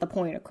to get the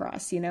point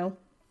across,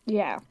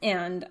 Yeah.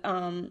 And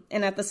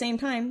at the same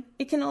time,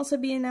 it can also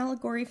be an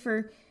allegory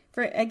for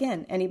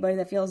again, anybody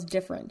that feels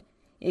different.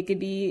 It could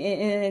be,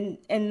 and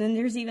then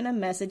there's even a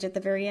message at the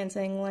very end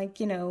saying, like,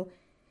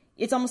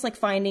 it's almost like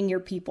finding your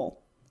people.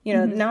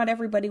 Mm-hmm. Not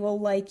everybody will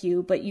like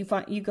you, but you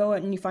go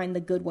out and you find the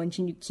good ones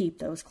and you keep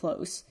those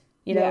close.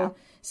 You know? Yeah.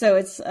 So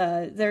it's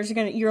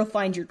you'll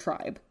find your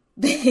tribe,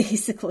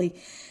 basically.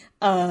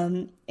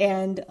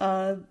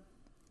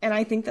 And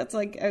I think that's,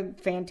 like, a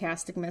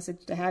fantastic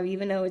message to have,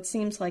 even though it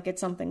seems like it's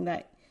something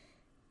that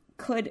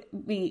could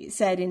be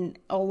said in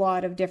a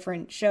lot of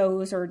different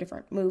shows or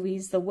different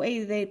movies. The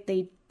way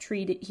they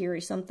treat it here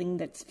is something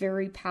that's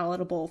very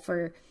palatable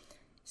for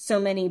so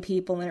many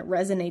people, and it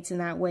resonates in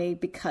that way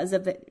because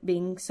of it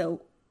being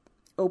so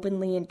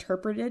openly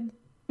interpreted.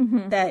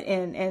 Mm-hmm. That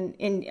and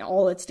in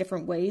all its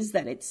different ways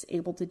that it's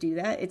able to do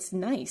that. It's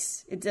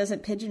nice. It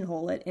doesn't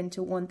pigeonhole it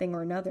into one thing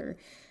or another.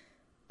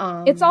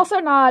 It's also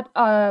not...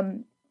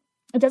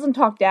 it doesn't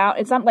talk down.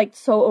 It's not, like,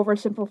 so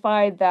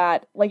oversimplified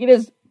that, like, it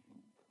is,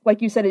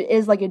 like you said, it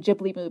is like a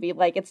Ghibli movie.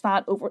 Like, it's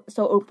not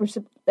so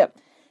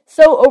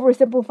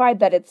oversimplified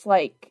that it's,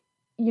 like,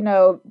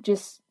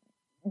 just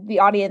the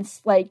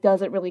audience, like,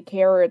 doesn't really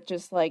care. Or it's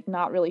just, like,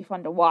 not really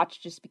fun to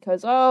watch just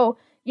because,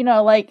 you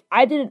know, like,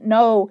 I didn't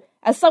know,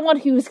 as someone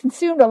who's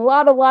consumed a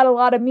lot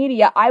of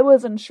media, I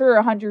wasn't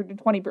sure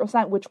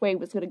 120% which way it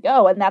was going to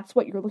go, and that's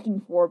what you're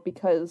looking for,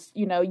 because,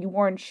 you know, you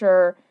weren't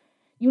sure,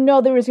 you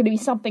know, there was going to be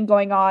something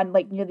going on,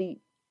 like, near the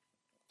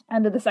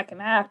end of the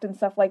second act and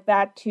stuff like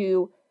that,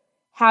 to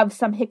have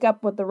some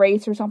hiccup with the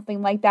race or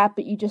something like that,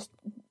 but you just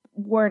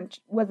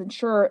wasn't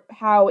sure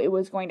how it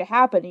was going to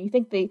happen. And you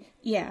think the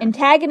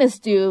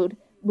antagonist dude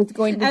was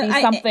going to be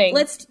something.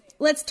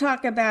 Let's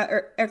talk about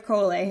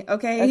Ercole,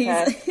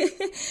 okay?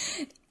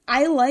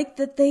 I like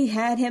that they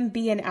had him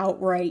be an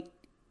outright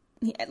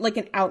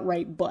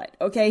butt,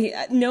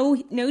 okay?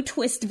 No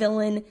twist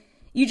villain.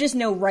 You just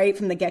know right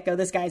from the get-go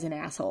this guy's an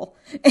asshole.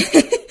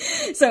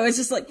 So it's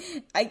just like,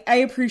 I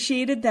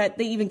appreciated that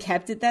they even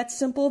kept it that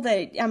simple,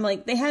 that I'm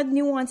like, they had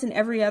nuance in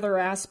every other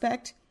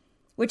aspect,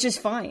 which is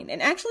fine.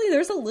 And actually,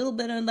 there's a little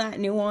bit of that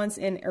nuance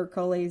in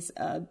Ercole's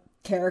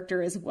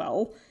character as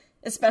well,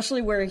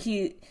 especially where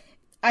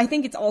I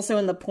think it's also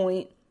in the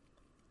point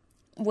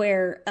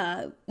where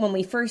when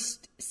we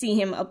first see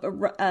him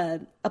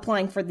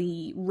applying for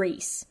the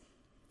race,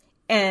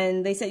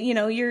 and they said, you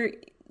know,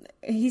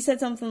 he said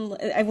something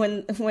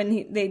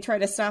when they try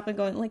to stop and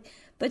going like,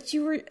 but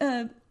you were,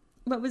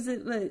 what was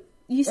it?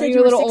 You said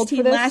you were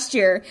 16 last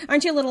year.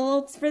 Aren't you a little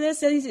old for this?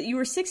 He said, you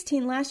were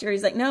 16 last year.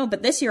 He's like, no,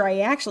 but this year I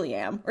actually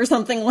am. Or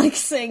something, like,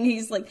 saying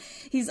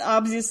he's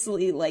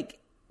obviously like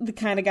the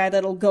kind of guy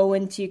that'll go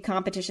into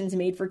competitions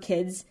made for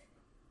kids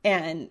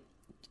and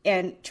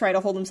try to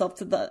hold himself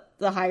to the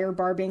higher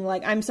bar, being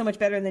like, I'm so much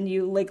better than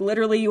you. Like,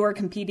 literally, you are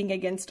competing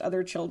against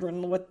other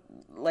children that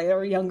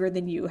are younger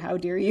than you. How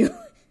dare you?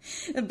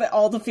 But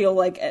all to feel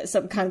like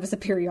some kind of a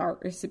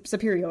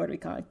superiority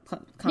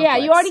complex. Yeah,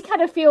 you already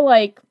kind of feel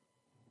like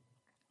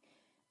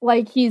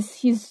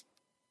he's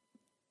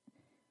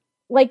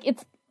like,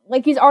 it's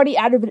like he's already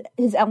out of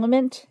his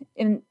element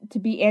in to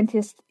be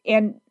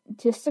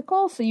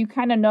antistical. So you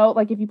kind of know,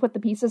 like, if you put the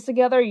pieces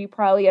together, you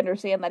probably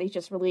understand that he's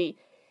just really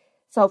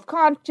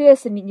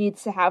self-conscious, and he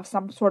needs to have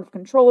some sort of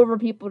control over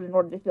people in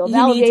order to feel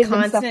validated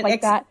and stuff like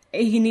that.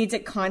 He needs a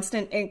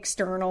constant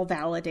external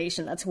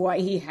validation. That's why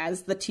he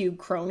has the two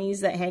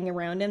cronies that hang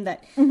around him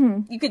that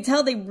you could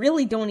tell they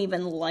really don't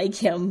even like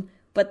him,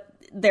 but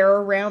they're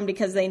around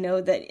because they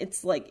know that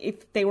it's like,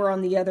 if they were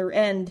on the other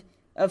end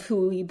of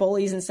who he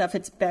bullies and stuff,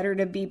 it's better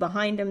to be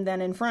behind him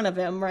than in front of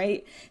him,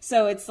 right?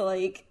 So it's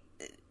like,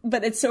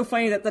 but it's so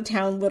funny that the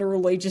town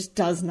literally just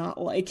does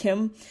not like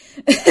him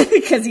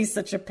because he's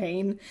such a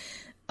pain.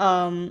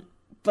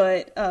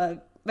 But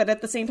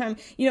at the same time,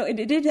 you know,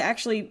 it did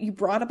actually, you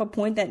brought up a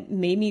point that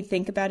made me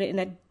think about it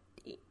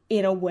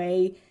in a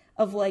way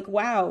of like,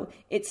 wow,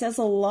 it says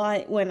a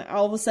lot when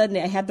all of a sudden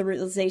I had the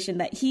realization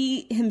that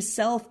he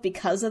himself,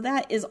 because of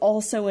that, is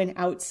also an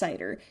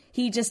outsider.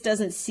 He just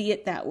doesn't see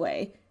it that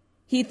way.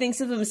 He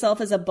thinks of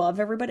himself as above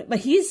everybody, but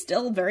he's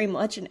still very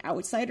much an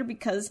outsider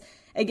because,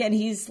 again,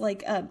 he's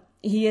like,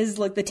 he is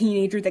like the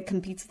teenager that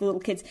competes with the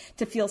little kids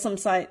to feel some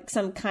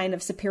kind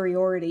of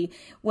superiority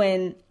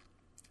when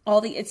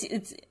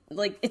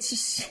it's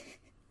just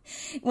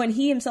when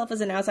he himself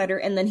is an outsider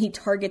and then he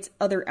targets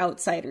other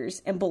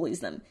outsiders and bullies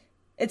them.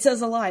 It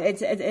says a lot.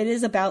 It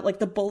is about like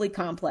the bully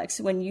complex.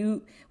 When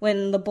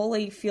the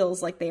bully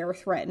feels like they are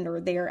threatened or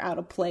they are out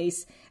of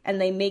place, and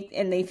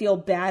they feel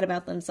bad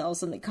about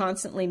themselves, and they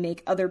constantly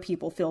make other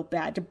people feel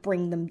bad to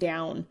bring them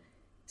down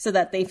so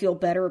that they feel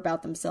better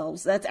about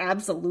themselves. That's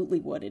absolutely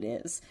what it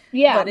is.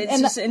 Yeah. But it's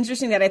just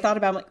interesting that I thought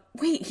about, like,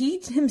 wait, he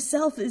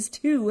himself is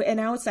too an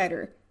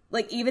outsider.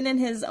 Like, even in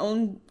his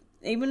own,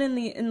 even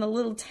in the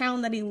little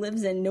town that he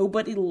lives in,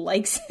 nobody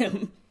likes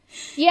him.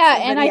 Yeah,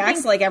 and he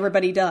acts like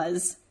everybody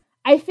does.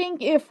 I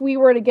think if we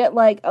were to get,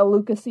 like, a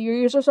Luca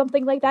series or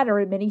something like that,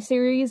 or a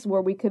mini-series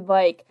where we could,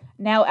 like,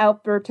 now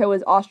Alberto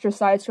is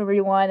ostracized from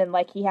everyone and,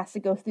 like, he has to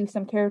go through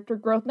some character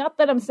growth. Not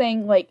that I'm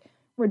saying, like,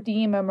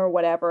 redeem him or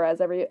whatever, as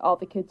all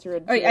the kids are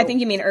in. Oh, I think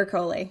you mean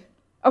Ercole.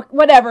 Oh,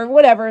 whatever.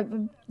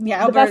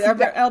 Yeah,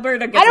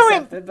 Alberto gets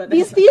accepted, but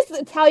these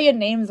Italian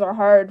names are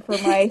hard for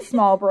my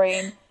small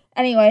brain.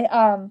 Anyway,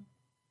 I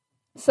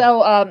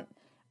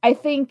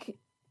think,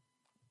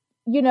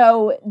 you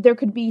know, there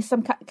could be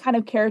some kind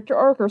of character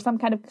arc or some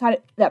kind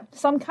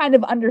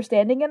of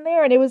understanding in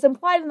there, and it was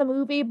implied in the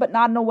movie, but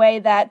not in a way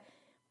that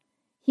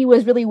he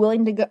was really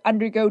willing to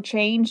undergo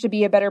change to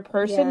be a better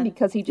person,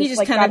 because he just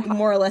like, kind of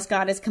more or less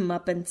got his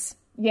comeuppance.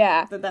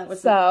 Yeah. That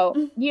was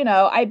you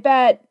know, I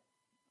bet,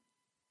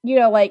 you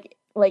know, like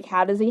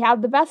how does he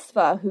have the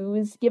Vespa?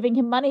 Who's giving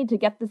him money to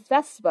get this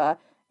Vespa?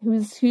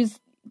 Who's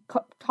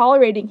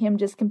tolerating him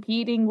just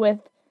competing with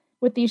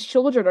these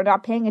children or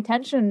not paying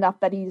attention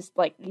enough that he's,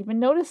 like, even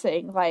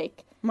noticing,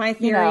 like... My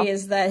theory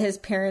is that his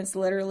parents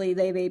literally,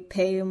 they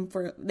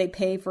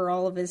pay for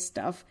all of his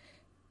stuff.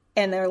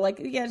 And they're like,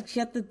 yeah,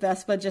 get the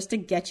Vespa just to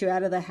get you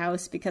out of the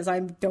house because I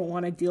don't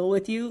want to deal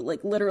with you.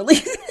 Like, literally.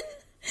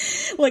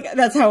 Like,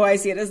 that's how I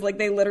see it, is like,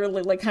 they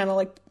literally, like, kind of,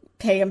 like,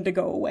 pay him to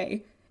go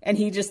away. And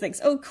he just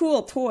thinks, oh,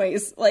 cool,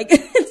 toys. Like,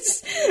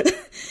 it's...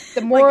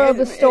 The moral of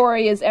the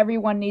story is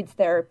everyone needs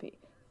therapy.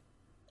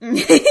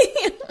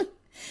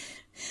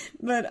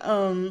 But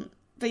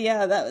but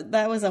yeah,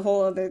 that was a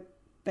whole other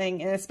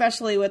thing, and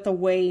especially with the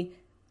way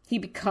he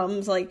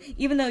becomes, like,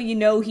 even though you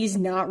know he's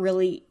not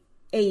really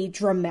a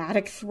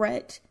dramatic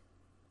threat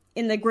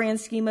in the grand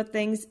scheme of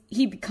things,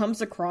 he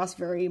becomes across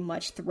very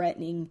much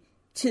threatening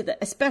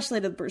especially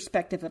to the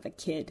perspective of a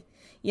kid,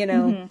 you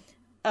know.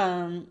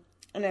 And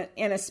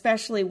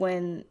especially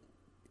when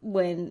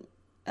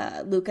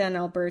Luca and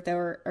Alberto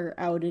are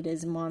outed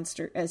as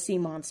sea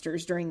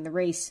monsters during the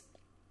race.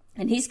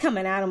 And he's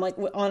coming at him, like,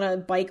 on a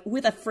bike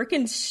with a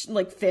freaking,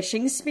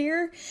 fishing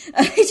spear.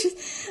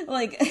 Just,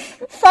 like...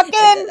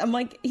 Fucking... I'm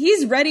like,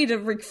 he's ready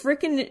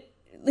to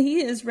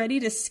he is ready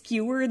to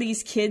skewer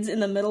these kids in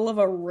the middle of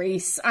a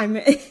race.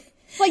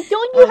 Like,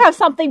 don't you have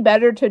something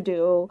better to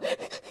do?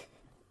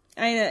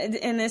 I know,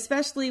 and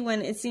especially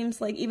when it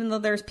seems like, even though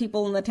there's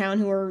people in the town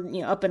who are,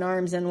 up in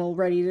arms and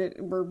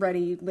we're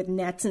ready with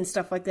nets and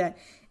stuff like that,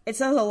 it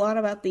says a lot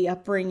about the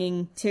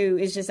upbringing, too.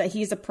 It's just that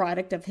he's a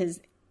product of his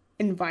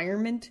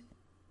environment.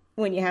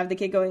 When you have the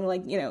kid going,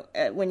 like,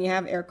 when you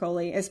have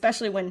Ercole,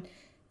 especially when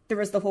there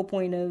was the whole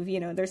point of,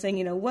 they're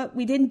saying, what,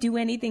 we didn't do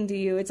anything to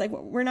you. It's like,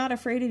 we're not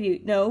afraid of you.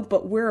 No,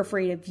 but we're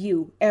afraid of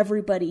you.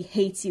 Everybody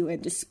hates you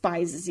and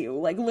despises you.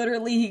 Like,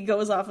 literally, he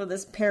goes off of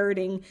this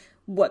parroting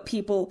what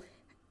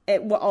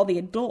all the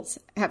adults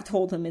have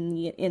told him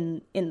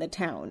in the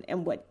town,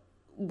 and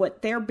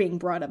what they're being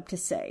brought up to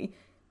say,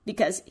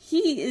 because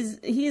he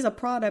is a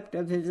product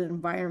of his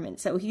environment,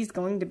 so he's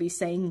going to be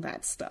saying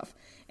that stuff,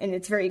 and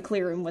it's very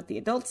clear in what the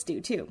adults do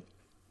too,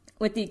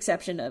 with the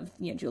exception of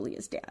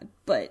Julia's dad.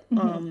 But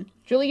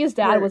Julia's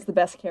dad was the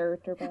best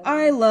character. By the way.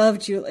 I love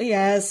Julia,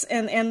 yes,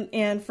 and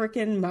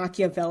frickin'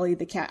 Machiavelli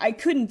the cat. I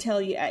couldn't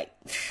tell you,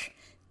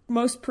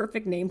 most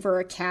perfect name for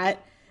a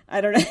cat.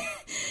 I don't know.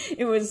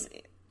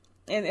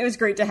 And it was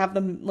great to have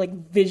them, like,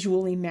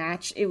 visually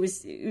match.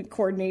 It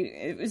coordinated.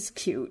 It was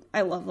cute.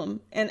 I love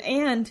them.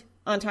 And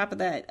on top of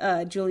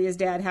that, Julia's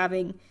dad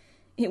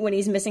when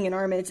he's missing an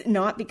arm, it's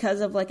not because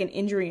of, like, an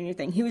injury or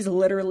anything. He was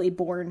literally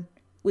born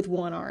with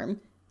one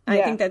arm. Yeah.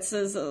 I think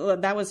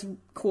that was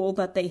cool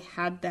that they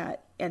had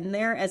that in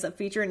there as a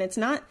feature. And it's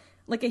not,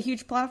 like, a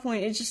huge plot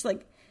point. It's just,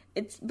 like,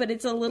 but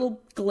it's a little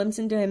glimpse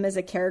into him as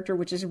a character,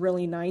 which is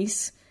really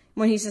nice.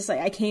 When he's just like,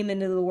 I came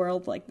into the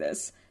world like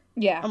this.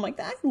 Yeah. I'm like,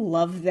 I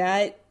love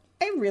that.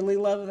 I really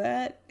love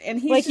that.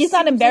 And he's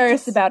not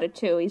embarrassed about it,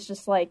 too. He's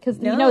just like, because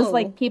he knows,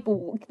 like,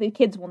 the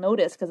kids will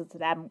notice, because it's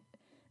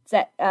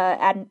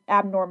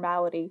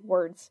abnormality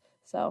words.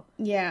 So.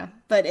 Yeah.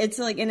 But it's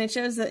like, and it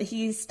shows that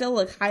he's still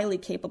a highly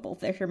capable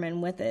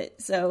fisherman with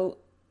it. So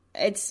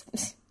I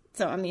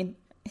mean,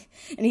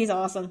 and he's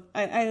awesome.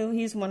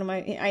 He's one of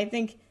my, I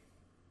think,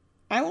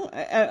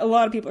 a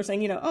lot of people are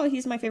saying, oh,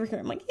 he's my favorite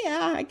character. I'm like,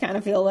 yeah, I kind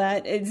of feel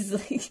that. It's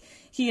like,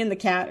 he and the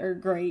cat are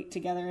great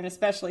together, and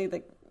especially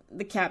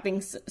the cat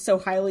being so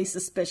highly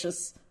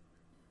suspicious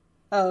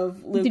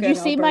of Luca. Did you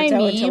see my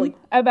meme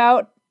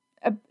about?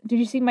 Did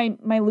you see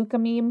my Luca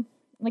meme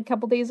like a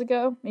couple days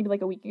ago? Maybe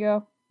like a week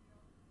ago.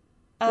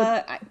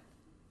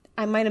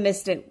 I might have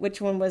missed it.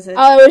 Which one was it?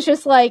 Oh, it was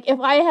just like, if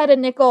I had a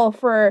nickel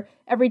for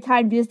every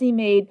time Disney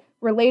made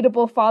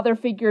relatable father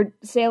figure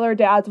sailor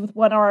dads with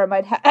one arm,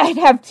 I'd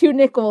have 2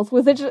 nickels,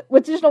 which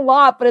isn't a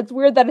lot, but it's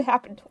weird that it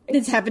happened twice.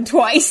 It's happened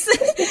twice.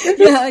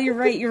 Yeah, you're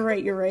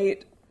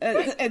right.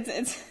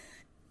 It's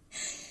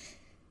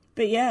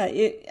but yeah,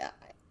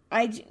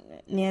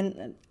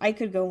 I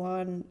could go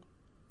on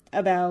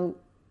about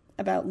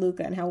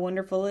Luca and how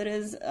wonderful it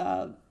is.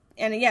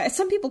 And yeah,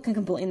 some people can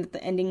complain that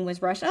the ending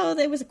was rushed. Oh,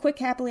 there was a quick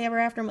happily ever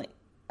after. I'm like,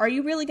 are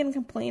you really going to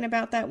complain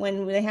about that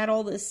when they had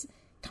all this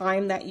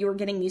time that you were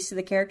getting used to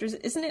the characters?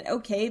 Isn't it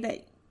okay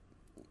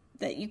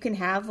that you can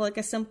have, like,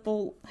 a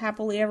simple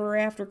happily ever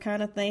after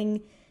kind of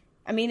thing?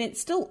 I mean,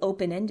 it's still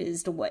open-ended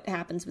as to what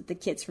happens with the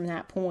kids from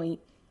that point.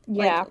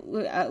 Yeah.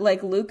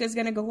 Like Luca's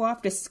gonna go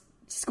off to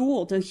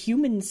school, to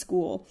human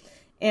school,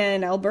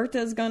 and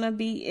Alberto's gonna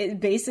be,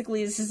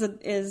 basically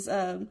is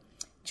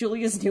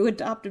Julia's new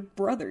adopted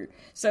brother.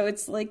 So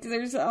it's like,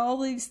 there's all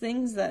these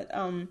things that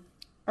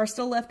are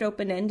still left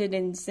open-ended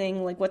and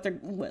saying, like, what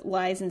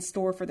lies in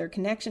store for their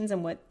connections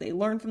and what they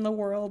learn from the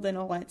world and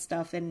all that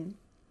stuff, and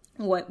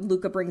what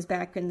Luca brings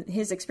back and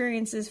his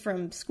experiences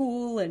from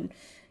school. And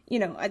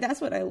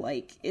that's what I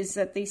like, is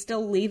that they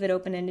still leave it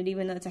open-ended,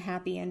 even though it's a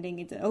happy ending.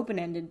 It's an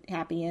open-ended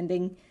happy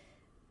ending.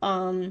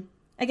 I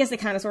guess they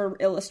kind of sort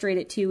of illustrate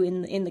it too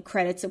in the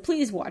credits, so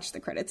please watch the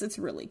credits. It's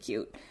really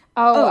cute.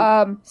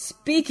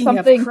 Speaking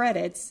of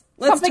credits,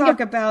 let's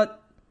talk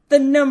about the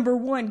number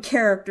one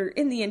character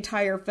in the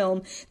entire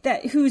film,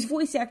 whose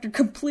voice actor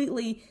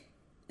completely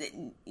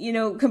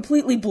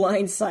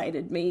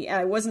blindsided me.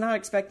 I was not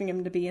expecting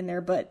him to be in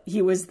there, but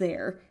he was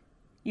there.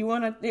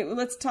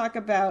 Let's talk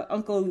about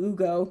Uncle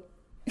Ugo.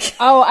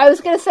 Oh, I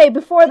was gonna say,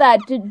 before that,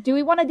 do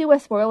we want to do a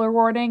spoiler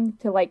warning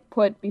to, like,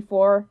 put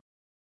before?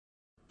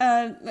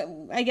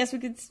 I guess we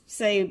could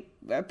say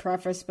a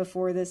preface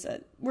before this. I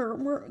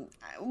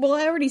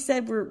already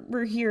said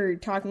we're here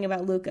talking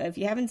about Luca. If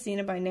you haven't seen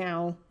it by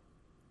now,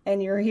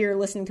 and you're here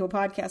listening to a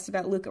podcast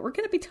about Luca, we're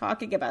going to be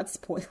talking about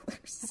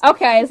spoilers.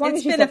 Okay, as long as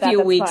it's you been said a few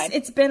that, weeks. that's fine.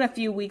 It's been a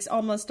few weeks,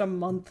 almost a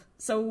month,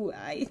 so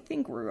I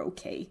think we're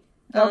okay.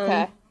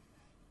 Okay.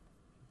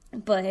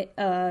 But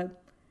I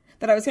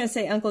was going to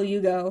say Uncle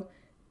Hugo.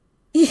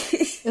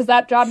 Is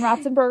that John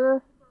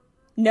Ratzenberger?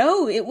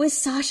 No, it was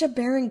Sacha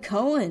Baron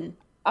Cohen.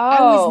 Oh,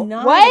 I was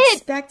not what?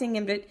 expecting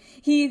him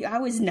to. I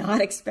was not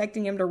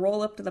expecting him to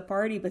roll up to the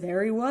party, but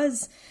there he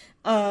was.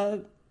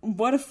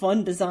 What a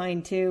fun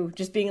design too!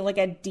 Just being like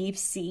a deep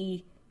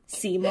sea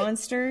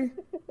monster,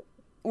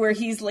 where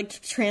he's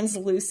like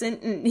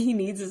translucent and he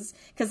needs his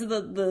because of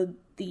the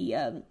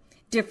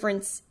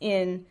difference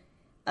in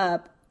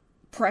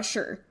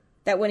pressure.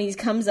 That when he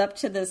comes up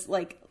to this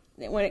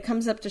when it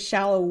comes up to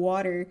shallow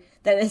water,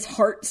 that his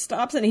heart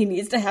stops and he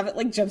needs to have it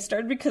like jump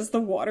started because the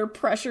water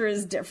pressure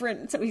is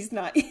different. So he's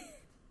not.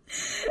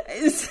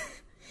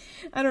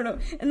 I don't know.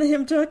 And then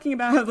him talking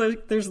about how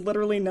there's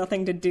literally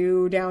nothing to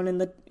do down in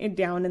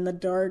the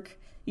dark.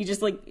 You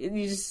just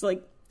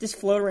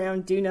float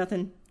around, do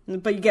nothing.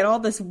 But you get all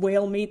this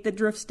whale meat that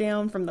drifts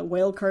down from the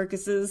whale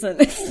carcasses.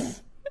 And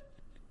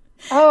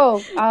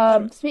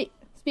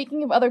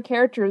speaking of other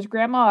characters,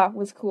 Grandma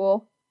was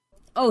cool.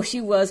 Oh,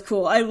 she was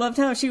cool. I loved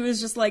how she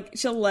was just like,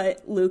 she'll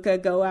let Luca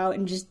go out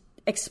and just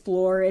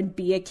explore and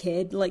be a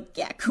kid. Like,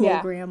 yeah, cool,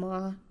 yeah.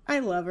 Grandma. I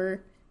love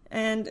her.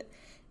 And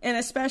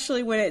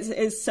especially when it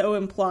is so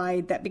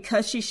implied that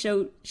because she's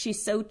so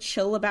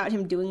chill about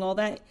him doing all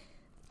that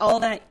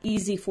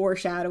easy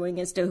foreshadowing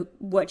as to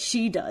what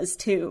she does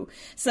too.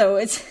 So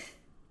it's,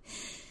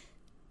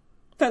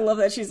 I love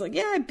that she's like,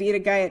 yeah, I beat a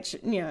guy at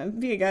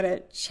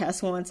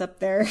chess once up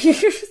there.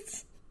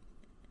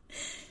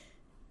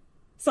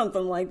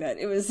 Something like that.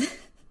 It was,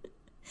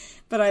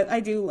 but I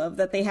do love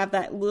that they have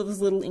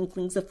those little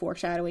inklings of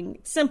foreshadowing,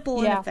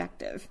 simple and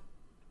effective.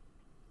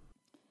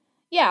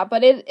 Yeah,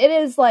 but it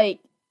is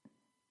like,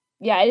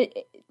 yeah,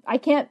 I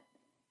can't,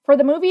 for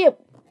the movie,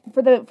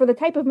 for the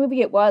type of movie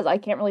it was, I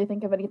can't really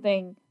think of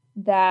anything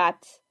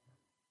that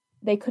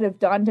they could have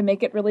done to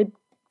make it really,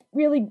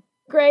 really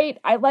great.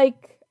 I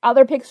like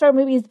other Pixar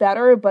movies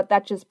better, but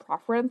that's just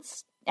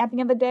preference at the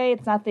end of the day.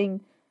 It's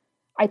nothing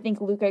I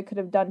think Luca could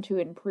have done to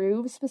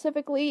improve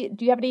specifically.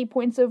 Do you have any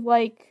points of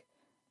like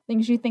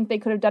things you think they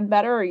could have done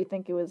better, or you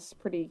think it was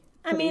pretty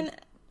I mean,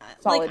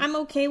 solid? Like I'm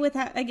okay with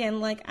how,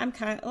 again, like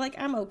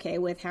I'm okay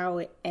with how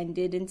it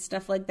ended and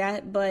stuff like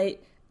that,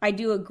 but I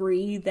do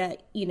agree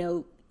that,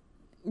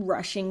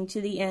 rushing to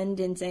the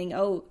end and saying,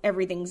 "Oh,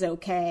 everything's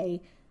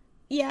okay."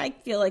 Yeah, I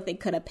feel like they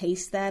could have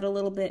paced that a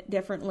little bit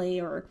differently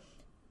or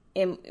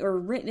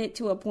written it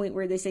to a point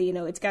where they say,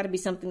 it's got to be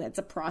something that's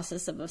a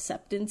process of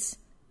acceptance.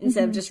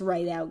 Instead of just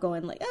right out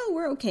going like, oh,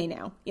 we're okay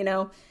now,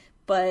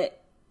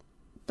 But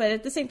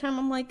at the same time,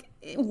 I'm like,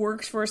 it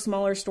works for a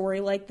smaller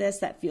story like this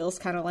that feels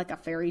kind of like a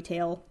fairy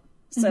tale.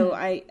 So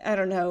I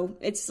don't know.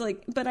 It's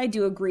like, but I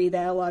do agree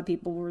that a lot of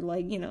people were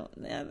like, they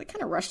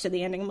kind of rushed to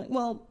the ending. I'm like,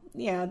 well,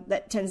 yeah,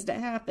 that tends to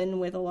happen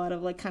with a lot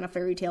of like kind of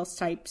fairy tales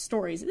type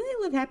stories. They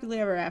live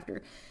happily ever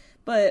after.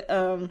 But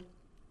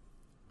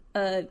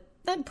that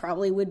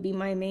probably would be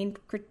my main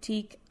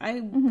critique.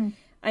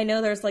 I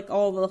know there's like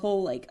all the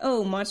whole like,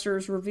 oh,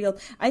 monsters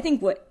revealed. I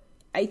think what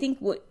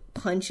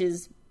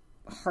punches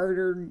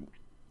harder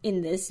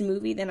in this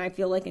movie than I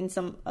feel like in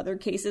some other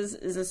cases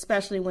is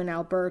especially when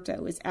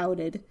Alberto is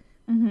outed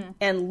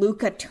and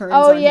Luca turns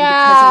on him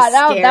because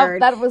he's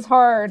scared. That was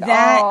hard.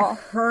 That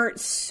hurt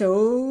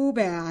so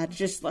bad.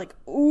 Just like,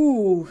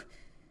 ooh.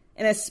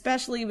 And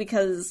especially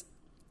because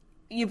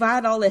you've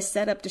had all this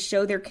setup to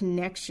show their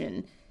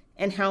connection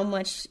and how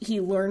much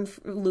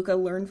Luca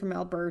learned from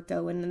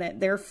Alberto, and that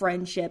their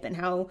friendship, and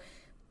how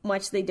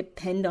much they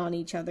depend on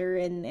each other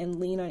and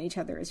lean on each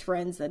other as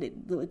friends. That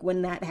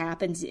when that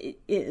happens, it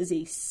is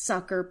a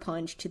sucker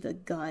punch to the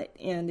gut,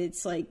 and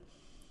it's like,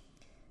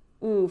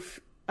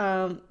 oof.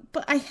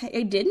 But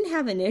I didn't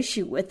have an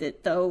issue with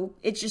it though.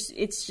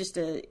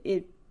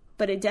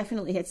 But it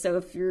definitely hits.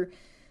 So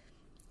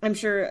I'm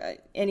sure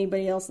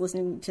anybody else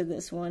listening to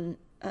this one,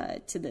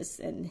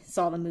 and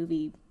saw the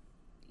movie.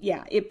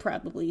 Yeah, it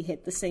probably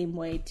hit the same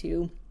way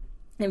too,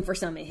 and for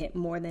some it hit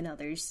more than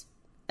others.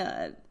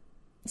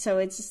 So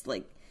it's just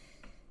like,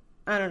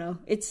 I don't know.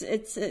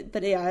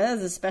 But yeah, that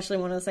is especially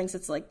one of those things.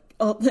 It's like,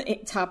 the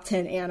top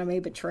 10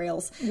 anime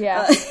betrayals.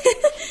 Yeah.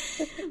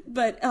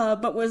 But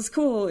what's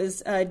cool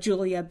is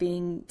Julia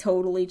being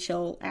totally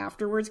chill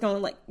afterwards,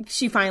 going like,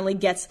 she finally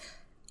gets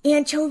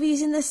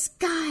anchovies in the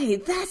sky.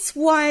 That's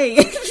why.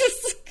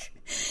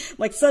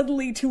 Like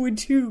suddenly 2 and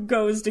 2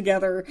 goes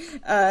together.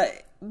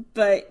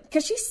 But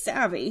because she's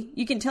savvy,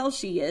 you can tell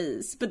she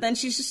is. But then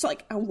she's just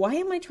like, why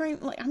am I trying?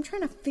 Like, I'm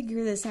trying to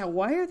figure this out.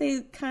 Why are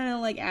they kind of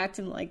like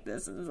acting like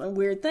this? It's a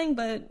weird thing,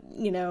 but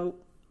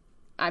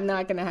I'm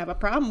not gonna have a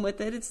problem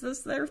with it. It's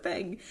just their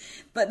thing.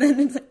 But then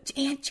it's like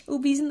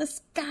anchovies in the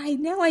sky.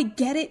 Now I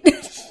get it.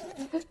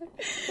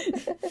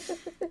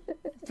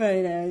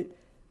 But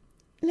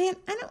man,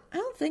 I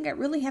don't think I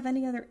really have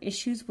any other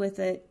issues with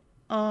it.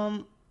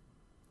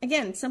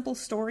 Again, simple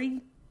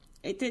story.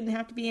 It didn't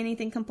have to be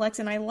anything complex,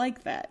 and I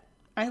like that.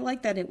 I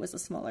like that it was a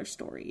smaller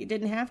story. It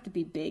didn't have to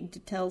be big to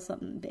tell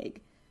something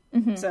big.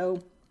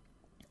 So,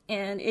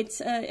 and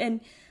it's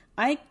and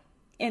like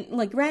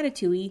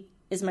Ratatouille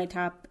is my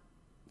top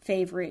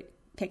favorite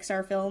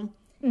Pixar film.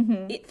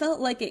 It felt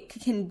like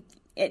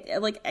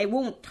I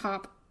won't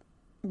top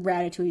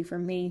Ratatouille for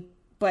me,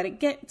 but it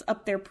gets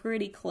up there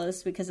pretty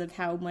close because of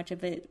how much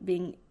of it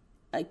being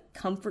a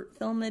comfort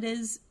film it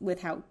is,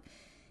 with how,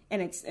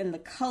 and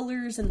the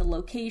colors and the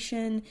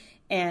location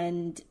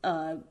and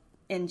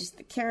just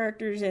the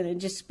characters, and it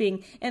just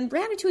being, and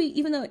Ratatouille,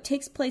 even though it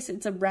takes place,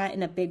 it's a rat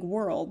in a big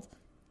world,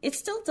 it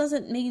still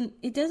doesn't mean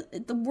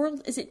the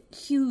world isn't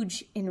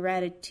huge in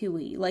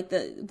Ratatouille, like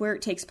where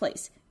it takes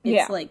place.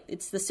 It's like,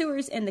 it's the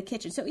sewers and the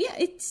kitchen. So yeah,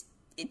 it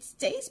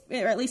stays,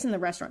 or at least in the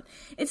restaurant,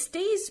 it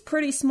stays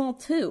pretty small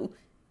too,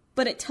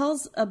 but it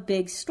tells a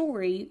big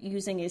story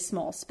using a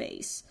small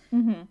space.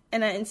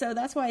 And so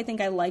that's why I think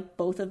I like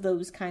both of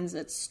those kinds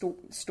of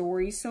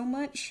stories so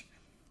much.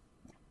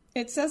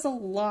 It says a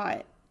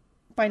lot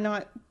by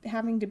not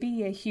having to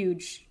be a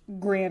huge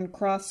grand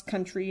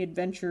cross-country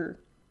adventure.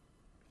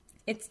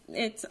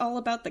 It's all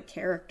about the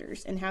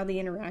characters and how they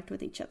interact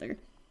with each other.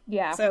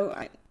 Yeah. So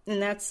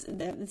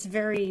that's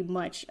very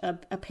much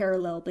a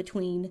parallel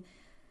between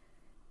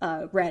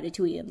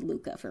Ratatouille and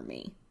Luca for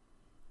me.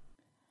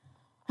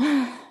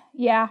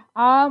 Yeah.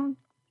 I don't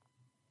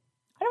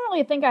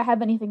really think I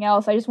have anything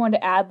else. I just wanted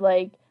to add,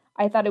 like,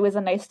 I thought it was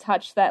a nice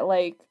touch that,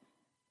 like,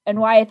 and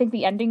why I think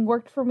the ending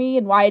worked for me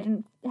and why I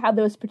didn't have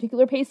those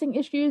particular pacing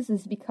issues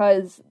is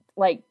because,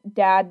 like,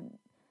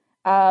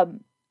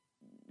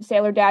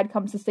 Sailor Dad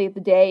comes to save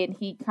the day, and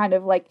he kind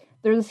of, like,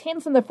 there's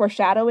hints in the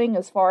foreshadowing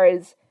as far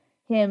as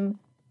him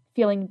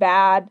feeling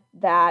bad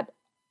that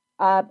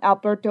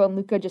Alberto and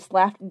Luca just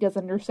left and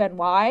doesn't understand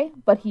why,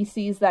 but he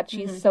sees that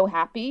she's so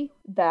happy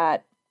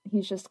that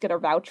he's just gonna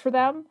vouch for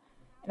them.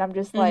 And I'm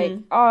just like,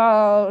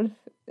 I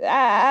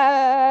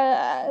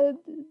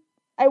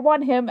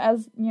want him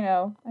as, you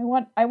know,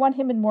 I want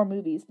him in more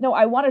movies. No,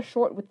 I want a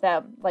short with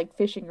them, like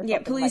fishing or something.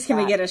 Yeah, please, can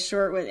we get a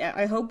short with?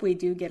 I hope we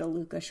do get a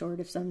Luca short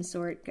of some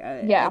sort.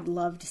 I'd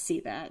love to see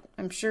that.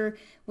 I'm sure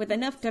with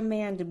enough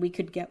demand we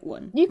could get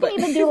one. You can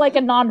even do like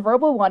a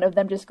non-verbal one of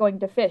them just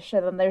going to fish,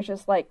 and then there's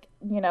just like,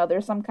 you know,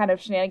 there's some kind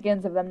of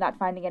shenanigans of them not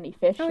finding any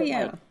fish. Oh, and,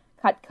 yeah.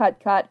 like,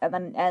 cut, and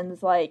then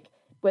ends like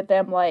with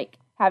them like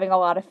having a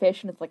lot of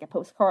fish, and it's like a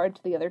postcard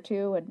to the other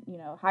two, and, you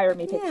know, hire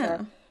me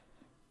picture.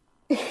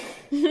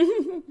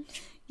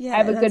 Yeah, I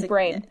have a good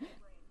brain.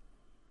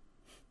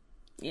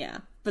 Yeah,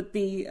 but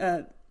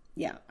I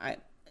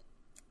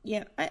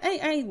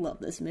love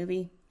this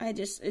movie.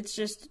 It's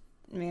just,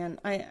 man,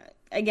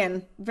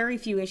 again, very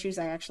few issues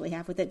I actually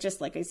have with it.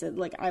 Just like I said,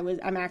 like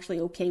I'm actually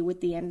okay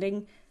with the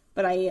ending,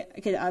 but I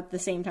could at the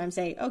same time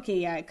say, okay,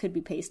 yeah, it could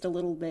be paced a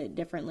little bit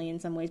differently in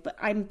some ways, but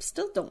I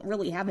still don't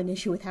really have an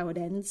issue with how it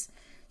ends.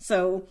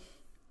 So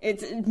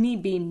it's me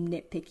being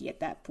nitpicky at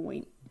that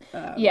point.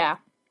 Yeah.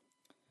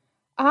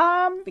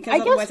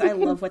 Because otherwise I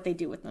love what they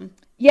do with them.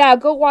 Yeah,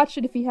 go watch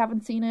it if you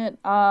haven't seen it.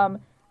 I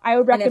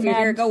would recommend. And if you're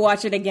here, go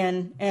watch it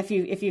again. And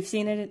if you've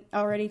seen it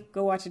already,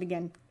 go watch it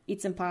again.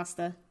 Eat some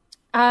pasta.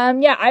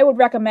 Yeah, I would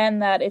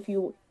recommend that if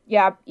you,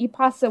 eat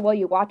pasta while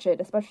you watch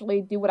it. Especially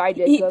do what I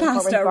did. Eat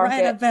pasta,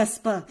 ride a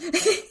Vespa.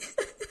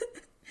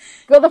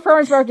 Go to the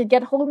farmer's market,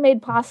 get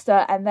homemade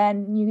pasta, and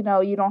then, you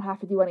know, you don't have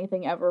to do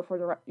anything ever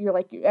for you're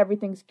like,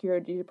 everything's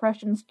cured. Your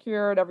depression's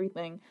cured,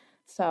 everything.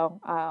 So,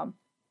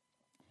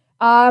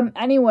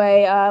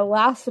 anyway,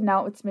 last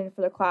announcement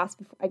for the class,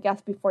 I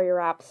guess, before you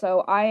wrap. So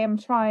I am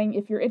trying,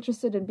 if you're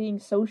interested in being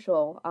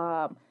social,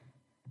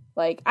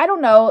 like, I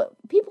don't know,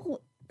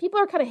 people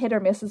are kind of hit or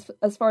miss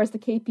as far as the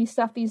KP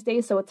stuff these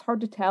days, so it's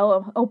hard to tell.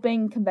 I'm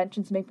hoping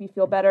conventions make me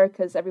feel better,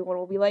 because everyone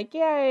will be like,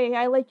 yay,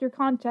 I like your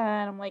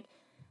content. I'm like,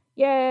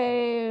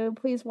 yay,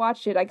 please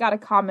watch it. I got a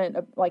comment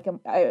like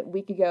a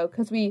week ago,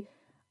 because we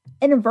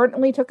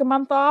inadvertently took a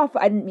month off.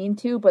 I didn't mean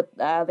to, but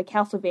the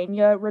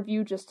Castlevania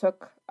review just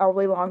took a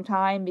really long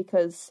time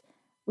because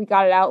we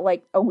got it out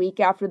like a week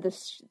after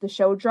the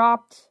show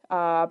dropped,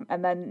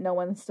 and then no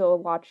one still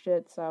watched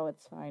it, so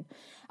it's fine.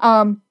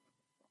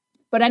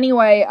 But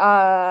anyway,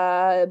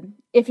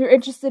 if you're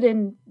interested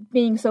in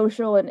being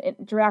social and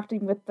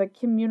interacting with the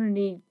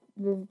community,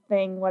 the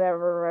thing,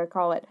 whatever I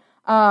call it,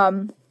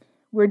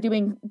 we're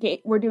doing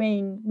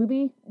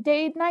movie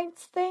date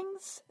nights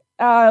things.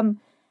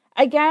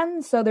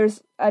 Again, so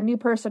there's a new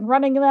person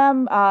running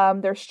them.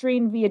 They're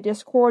streamed via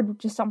Discord,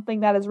 which is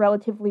something that is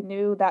relatively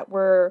new that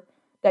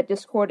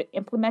Discord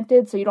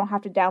implemented, so you don't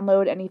have to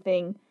download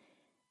anything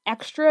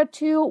extra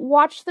to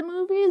watch the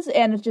movies.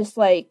 And it's just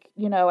like,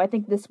 you know, I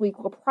think this week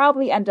we'll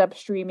probably end up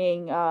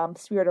streaming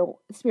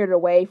Spirited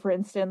Away, for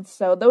instance.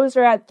 So those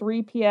are at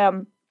 3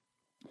 p.m.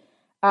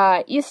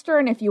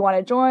 Eastern. If you want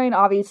to join,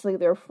 obviously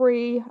they're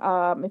free.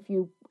 If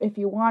you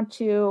want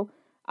to.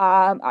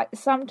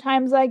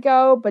 Sometimes I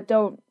go, but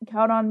don't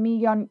count on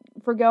me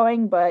for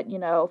going. But, you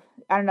know,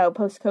 I don't know,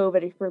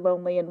 post-COVID, if you're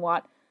lonely and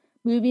want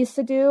movies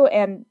to do,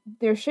 and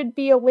there should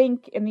be a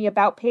link in the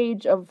About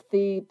page of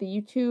the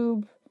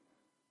YouTube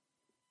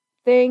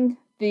thing,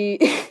 the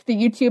the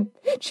YouTube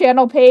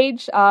channel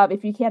page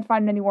if you can't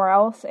find it anywhere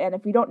else. And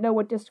if you don't know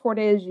what Discord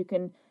is, you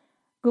can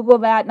Google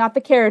that, not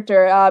the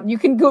character. You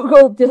can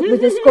Google the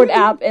Discord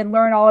app and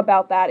learn all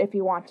about that if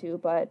you want to.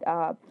 But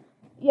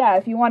yeah,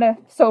 if you want to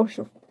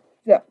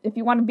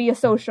be a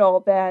social,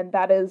 then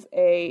that is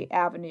a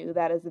avenue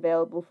that is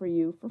available for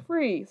you for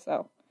free.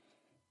 So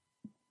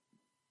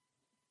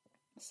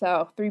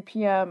 3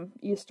 p.m.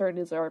 Eastern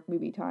is our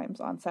movie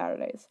times on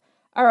Saturdays.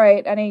 All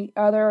right, any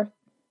other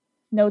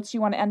notes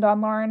you want to end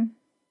on, Lauren?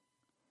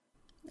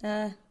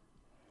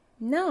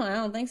 No, I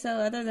don't think so,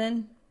 other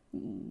than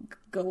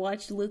go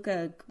watch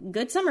Luca.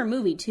 Good summer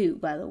movie, too,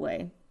 by the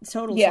way.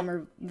 Total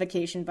summer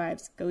vacation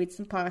vibes. Go eat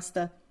some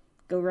pasta.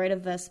 Go ride a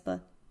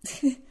Vespa.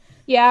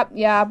 Yeah.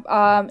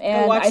 And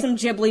go watch some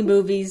Ghibli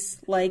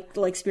movies, like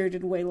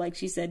Spirited Away, like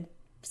she said.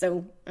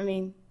 So, I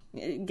mean,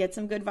 get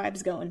some good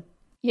vibes going.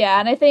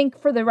 Yeah, and I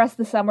think for the rest of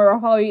the summer, I'll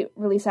probably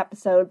release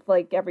episodes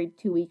like every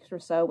 2 weeks or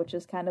so, which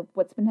is kind of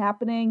what's been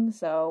happening.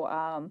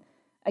 So,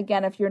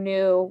 again, if you're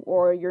new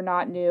or you're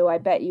not new, I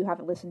bet you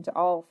haven't listened to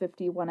all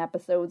 51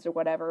 episodes or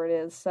whatever it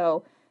is.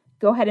 So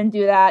go ahead and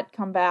do that.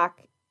 Come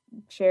back,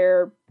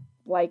 share,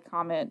 like,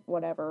 comment,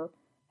 whatever.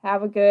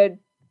 Have a good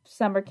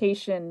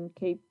summercation,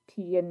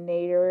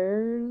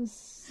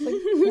 KPNators. Like,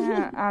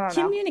 yeah, I don't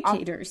know.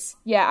 Communicators.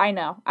 Yeah, I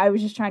know. I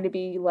was just trying to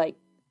be, like,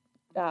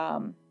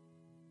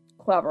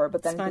 clever,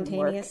 but then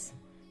spontaneous.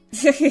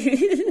 It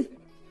didn't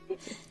work.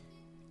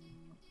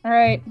 All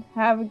right.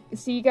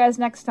 See you guys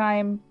next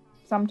time.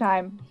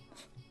 Sometime.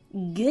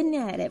 Good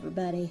night,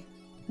 everybody.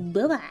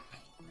 Bye-bye.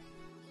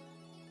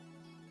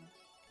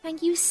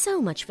 Thank you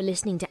so much for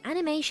listening to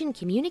Animation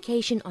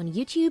Communication on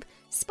YouTube,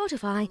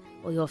 Spotify,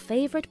 or your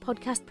favorite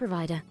podcast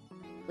provider.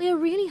 We are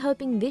really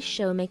hoping this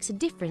show makes a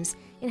difference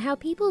in how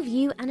people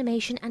view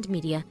animation and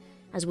media,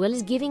 as well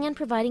as giving and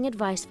providing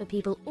advice for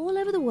people all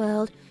over the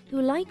world who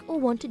like or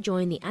want to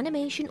join the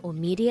animation or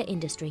media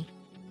industry.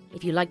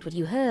 If you liked what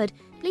you heard,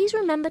 please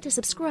remember to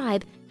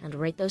subscribe and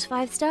rate those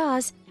 5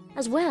 stars,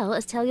 as well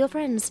as tell your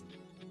friends.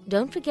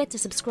 Don't forget to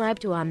subscribe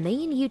to our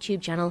main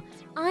YouTube channel,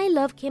 I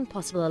Love Kim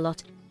Possible a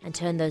Lot, and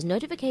turn those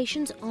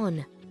notifications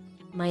on.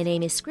 My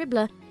name is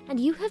Scribbler, and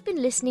you have been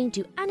listening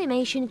to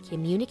Animation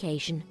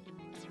Communication.